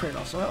move and crit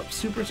also helps.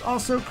 Supers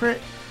also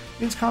crit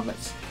means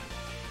combats.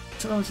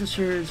 So this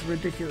sure is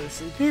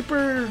ridiculously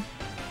deeper.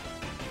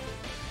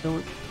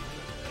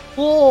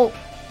 Well,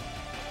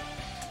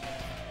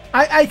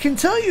 I can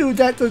tell you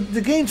that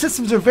the game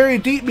systems are very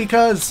deep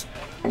because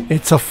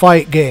it's a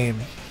fight game.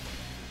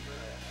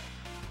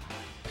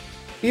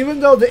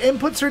 Even though the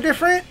inputs are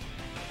different,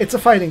 it's a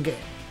fighting game.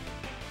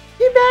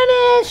 You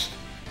vanished!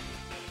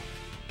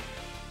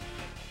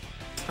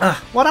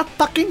 What a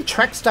fucking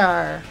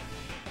trickster!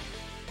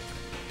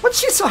 What's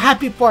she so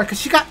happy for?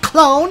 Because she got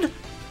cloned?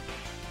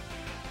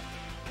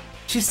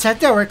 She said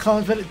there were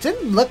clones, but it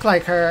didn't look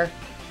like her.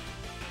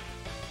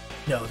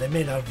 No, they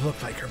may not have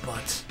looked like her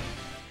butts.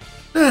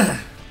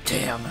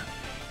 Damn.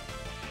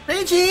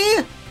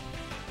 Reggie!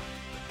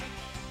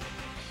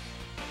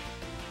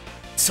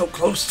 So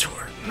close to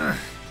her. What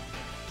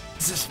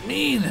does this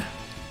mean?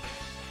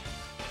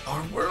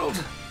 Our world?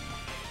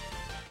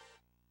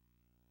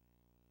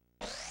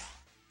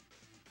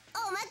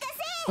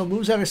 So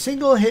moves that are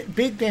single hit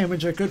big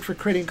damage are good for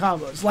critting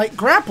combos, like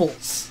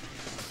grapples.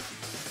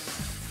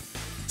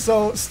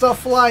 So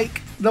stuff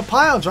like the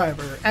pile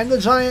driver and the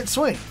giant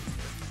swing.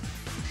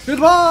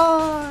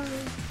 Goodbye!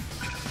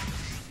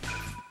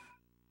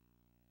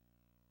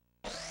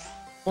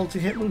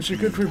 Multi-hit moves are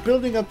good for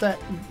building up that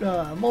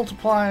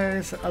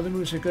multipliers. Other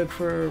moves are good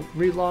for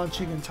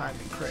relaunching and timing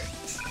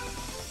crits.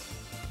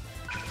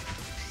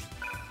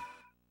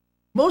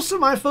 Most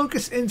of my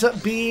focus ends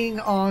up being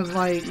on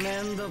like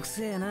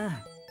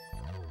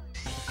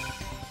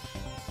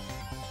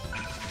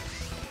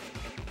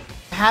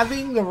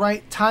having the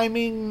right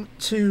timing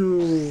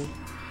to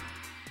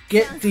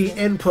get the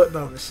input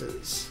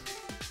bonuses.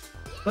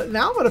 But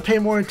now I'm going to pay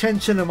more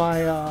attention to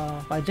my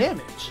my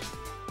damage.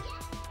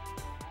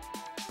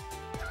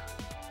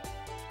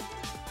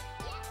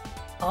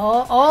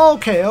 Oh,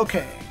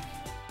 okay.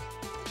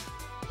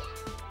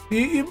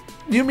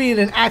 You mean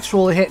an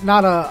actual hit,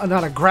 not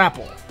a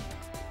grapple?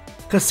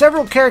 Because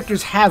several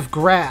characters have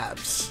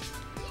grabs.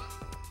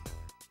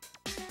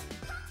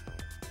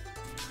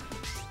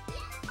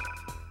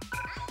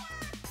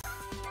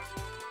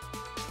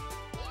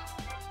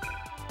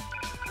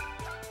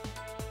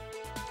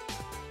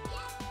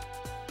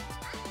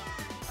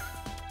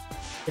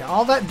 Yeah,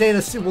 all that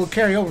data will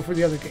carry over for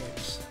the other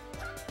games.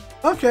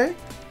 Okay.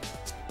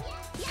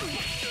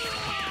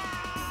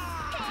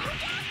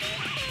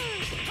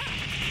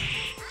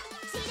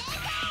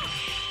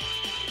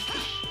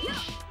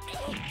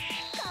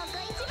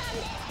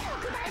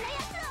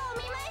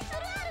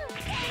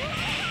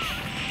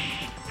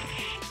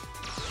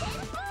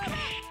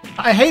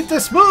 I hate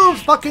this move,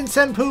 fucking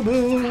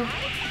Senpu-boo!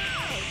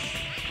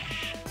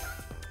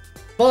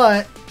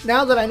 But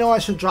now that I know I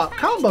should drop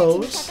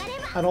combos,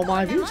 I don't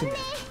mind using it.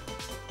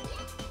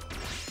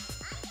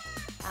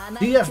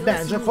 DF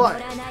badge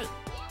acquired.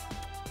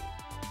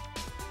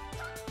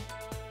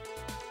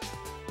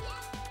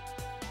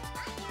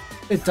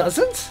 It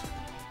doesn't?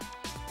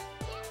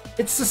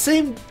 It's the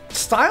same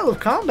style of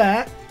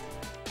combat.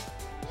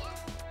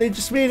 They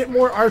just made it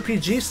more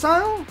RPG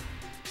style?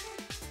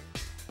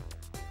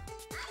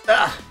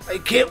 I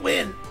can't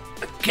win.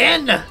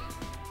 Again!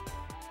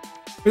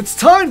 It's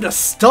time to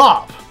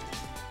stop!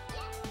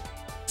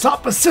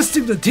 Stop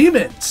assisting the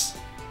demons!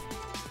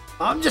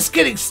 I'm just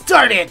getting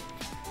started!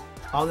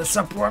 All this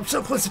uproar, I'm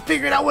so close to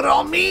figuring out what it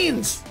all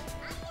means!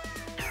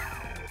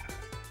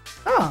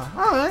 Oh,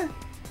 alright.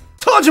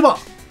 Tajima!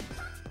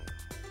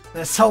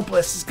 That's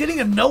hopeless. It's getting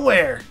him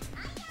nowhere.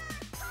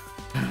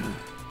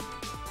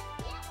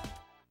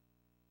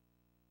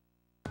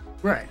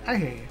 Right, I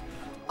hear you.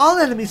 All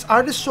enemies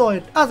are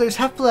destroyed. Others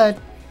have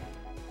fled.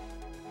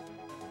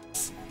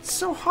 It's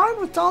so hard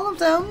with all of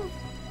them.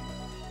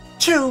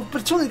 True,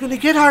 but it's only going to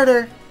get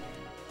harder.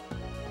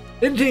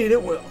 Indeed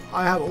it will.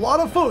 I have a lot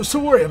of foes to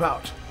worry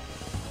about.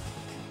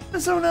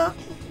 Azona,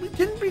 we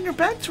didn't bring her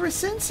back to her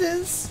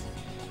senses.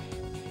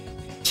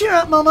 Cheer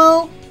up,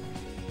 Momo.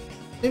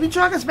 Maybe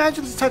Draga's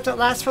magic is the type that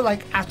lasts for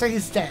like after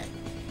he's dead.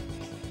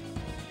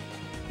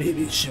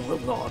 Maybe she will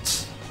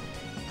not.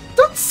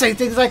 Don't say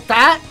things like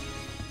that.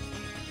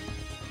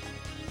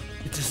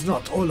 It is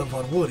not all of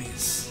our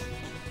worries.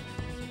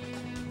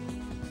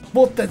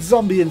 Both that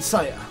zombie and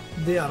Saya,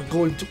 they are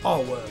going to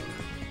our world.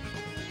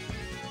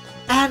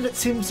 And it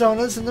seems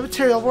Zona's in the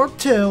material world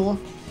too.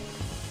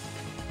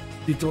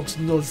 We don't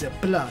know their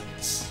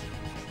plans.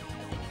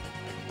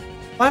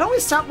 Why don't we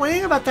stop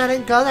worrying about that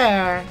and go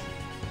there?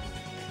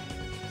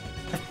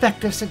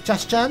 Effective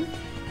suggestion.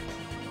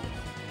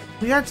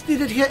 We aren't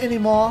needed here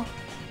anymore.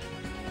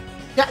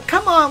 Yeah,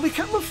 come on, we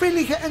can move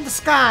freely here in the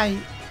sky.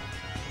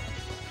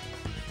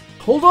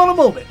 Hold on a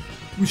moment.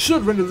 We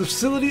should render the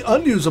facility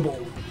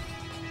unusable.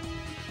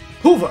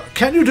 Hoover,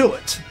 can you do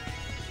it?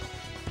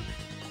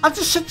 I'll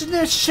just shut in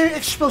there, sheer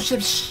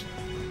explosives.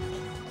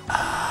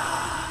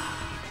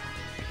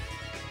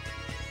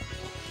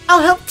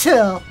 I'll help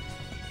too.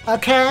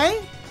 Okay?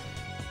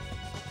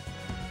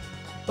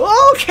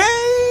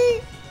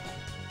 Okay!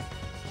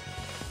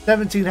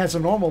 17 has a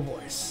normal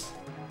voice.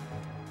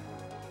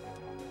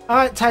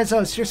 Alright,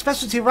 Taizo, it's your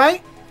specialty,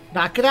 right?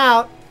 Knock it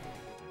out.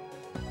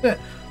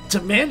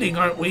 Demanding,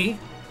 aren't we?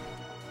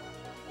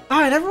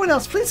 Alright, everyone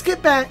else, please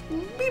get back.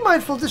 Be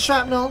mindful of the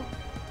shrapnel.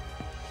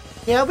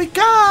 Here we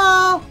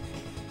go!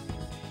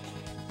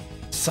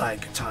 Sigh,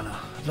 Katana.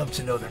 I'd love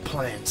to know their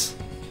plans.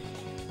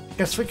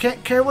 Guess we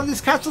can't carry one of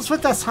these capsules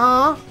with us,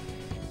 huh?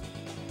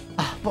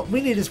 What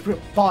we need is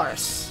brute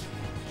force.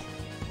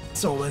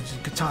 Soul Edge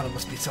and Katana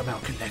must be somehow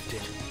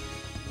connected.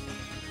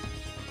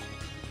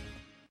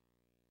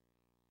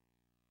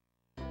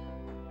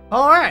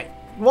 Alright,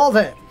 well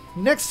then,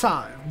 next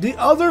time, the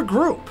other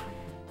group.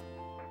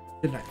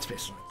 Good night,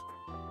 Space.